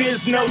 Not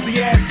this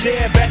nosy ass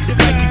dead at the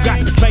bank. You got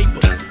the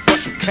papers,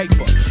 what's your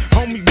caper?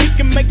 Homie, we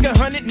can make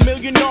 100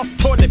 million off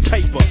toilet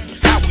paper.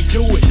 How we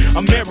do it?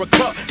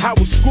 America, how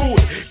we screw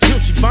it? Till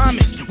she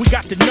vomit, we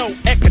got to know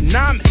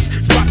economics.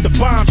 Drop the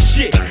bomb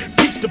shit,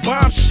 teach the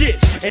bomb shit.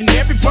 And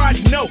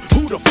everybody know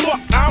who the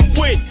fuck I'm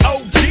with.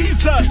 Oh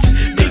Jesus,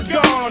 be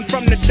gone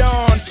from the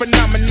dawn.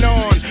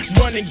 Phenomenon,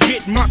 run and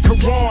get my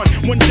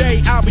Quran. One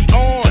day I'll be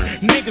on.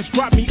 Niggas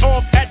drop me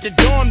off at the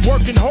dawn.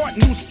 Working hard,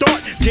 new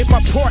start. Did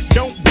my part,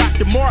 don't got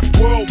the mark.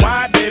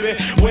 Worldwide, baby.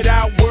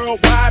 Without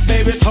worldwide,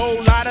 baby, it's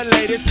whole lot of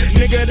ladies.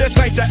 Nigga, this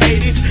ain't the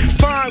 80s.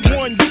 Find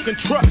one you can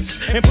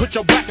trust and put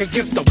your back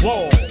against the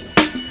wall.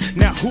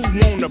 Now who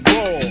wanna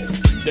brawl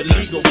the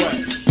legal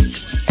way?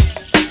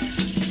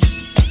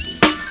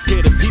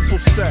 Hear the people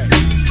say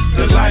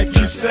the life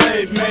you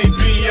save may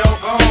be your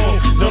own.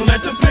 Don't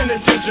let the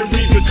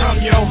penitentiary become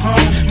your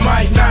home.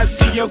 Might not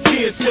see your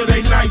kids till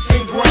they nice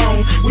and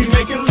grown. We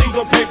making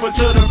legal paper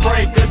till the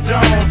break of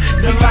dawn.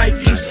 The life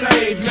you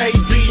save may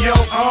be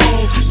your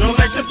own. Don't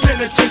let the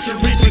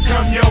penitentiary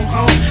become your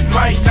home.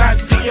 Might not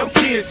see your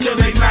kids till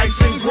they nice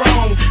and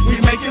grown.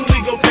 We making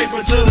legal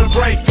paper till the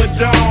break of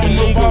dawn.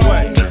 Legal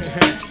way.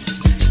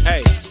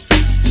 Hey,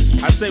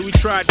 I say we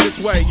try it this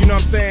way, you know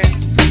what I'm saying?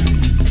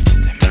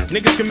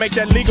 Niggas can make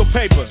that legal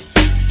paper.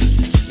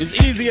 It's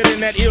easier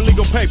than that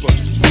illegal paper.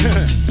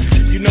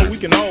 You know we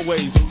can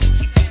always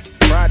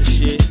try the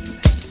shit.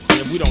 And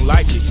if we don't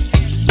like it,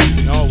 we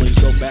can always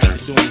go back to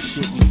doing the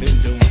shit we've been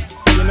doing.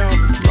 You know?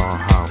 Long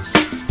house.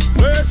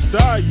 West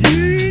side,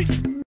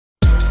 yeet.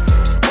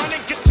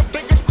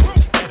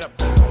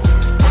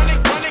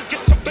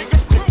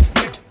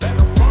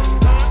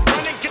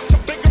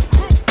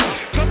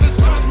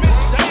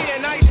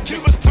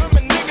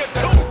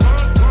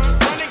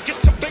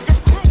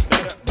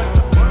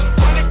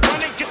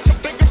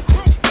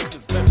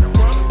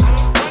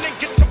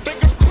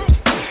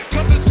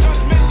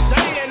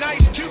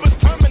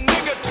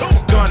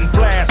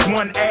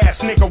 One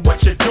ass nigga,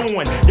 what you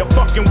doing? You're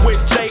fucking with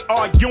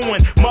J.R.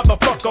 Ewing,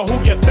 motherfucker, who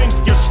you think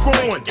you're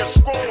screwing?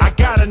 I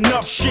got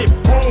enough shit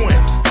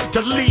brewing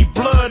to leave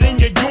blood in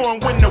your urine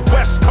when the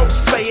West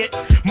Coast say it.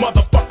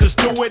 Motherfuckers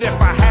do it.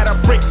 If I had a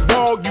brick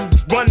wall, you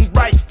run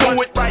right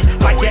through it.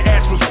 Like your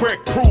ass was Greg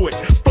Pruitt,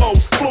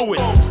 flows fluid.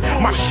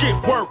 My shit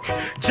work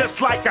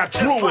just like I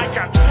drew it.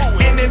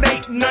 And it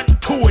ain't nothing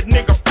to it,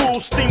 nigga, full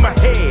steam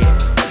ahead.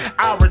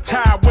 I'll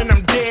retire when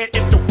I'm dead.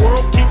 If the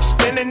world keeps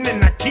spinning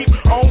and I keep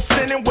on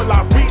sinning, will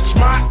I reach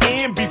my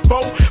end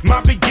before my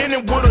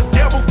beginning? Will the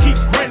devil keep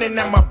grinning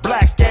at my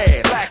black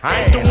ass?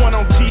 I ain't the one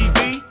on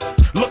TV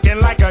looking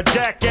like a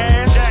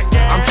jackass.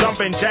 I'm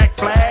jumping Jack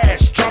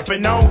Flash,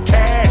 jumping on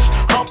cash,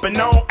 humping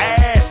on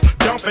ass,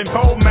 dumping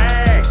bow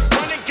mags.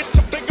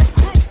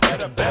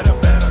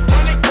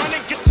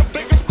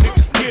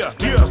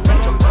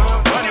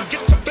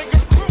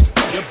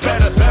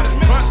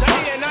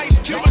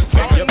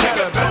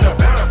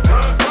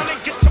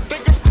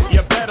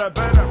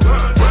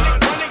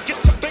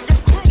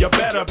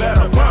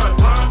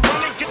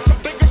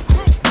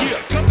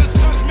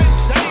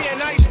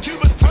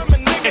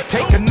 It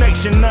take a nation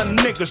pushing the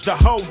niggas to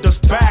hold us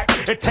back.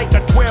 It take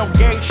a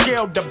 12-gauge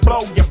shell to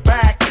blow your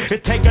back.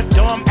 It take a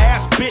dumb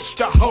ass bitch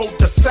to hold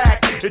the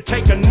sack. It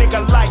take a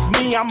nigga like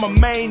me, I'm a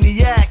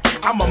maniac.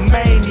 I'm a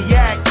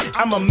maniac,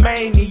 I'm a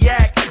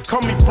maniac.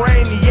 Call me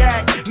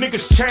brainiac,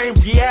 niggas chain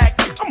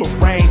react. I'm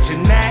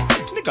arranging that,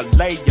 nigga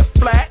lay you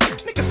flat.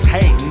 Niggas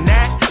hating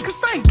that,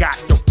 cause I ain't got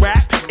the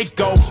rap. It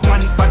goes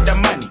 1 for the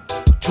money,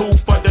 2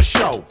 for the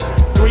show,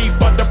 3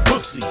 for the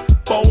pussy,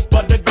 4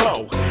 for the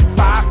glow,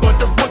 5 for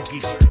the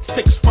rookies,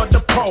 6 for the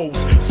pros,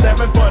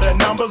 7 for the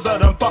numbers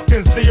of them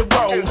fucking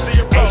zeros, 8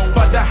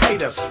 for the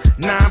haters,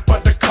 9 for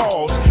the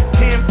cause,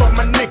 10 for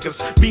my niggas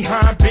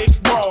behind big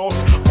walls.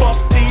 Fuck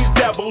these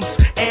devils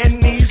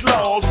and these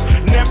laws.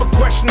 Never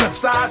question the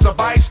size of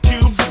Ice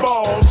Cube's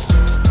balls.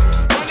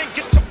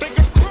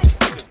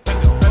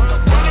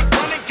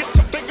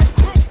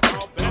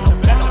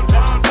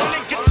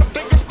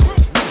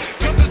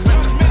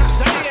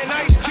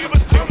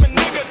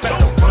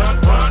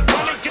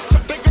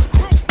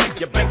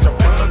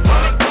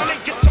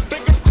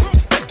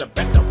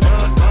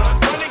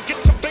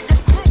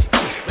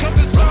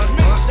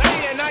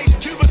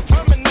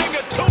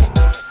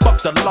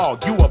 The law,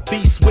 you a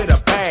beast with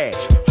a badge.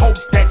 Hope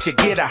that you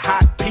get a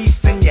hot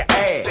piece in your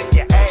ass.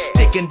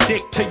 Sticking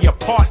dick to your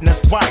partner's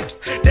wife.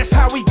 That's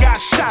how we got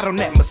shot on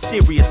that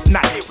mysterious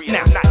night.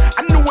 Now,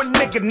 I knew a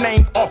nigga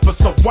named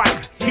Officer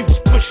White. He was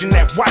pushing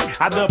that white.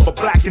 I love a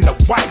black and a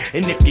white.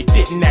 And if you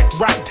didn't act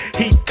right,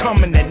 he'd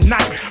come in at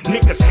night.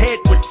 Niggas head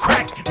would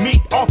crack. Meet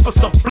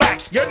Officer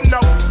Black. You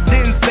know,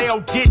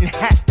 Denzel didn't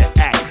have to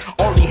act.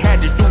 All he had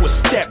to do was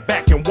step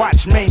back and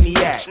watch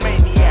Maniac.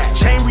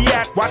 Chain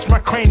react, watch my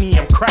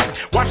cranium crack.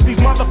 Watch these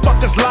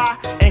motherfuckers lie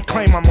and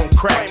claim I'm on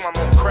crack.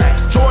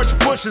 George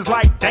Bush is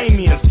like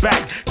Damien's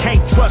back.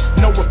 Can't trust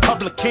no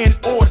Republican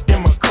or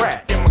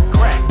Democrat.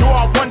 Do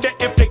I wonder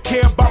if they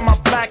care about my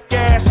black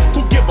ass?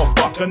 Who give a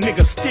fuck? A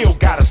nigga still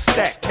got a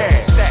stack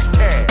cash.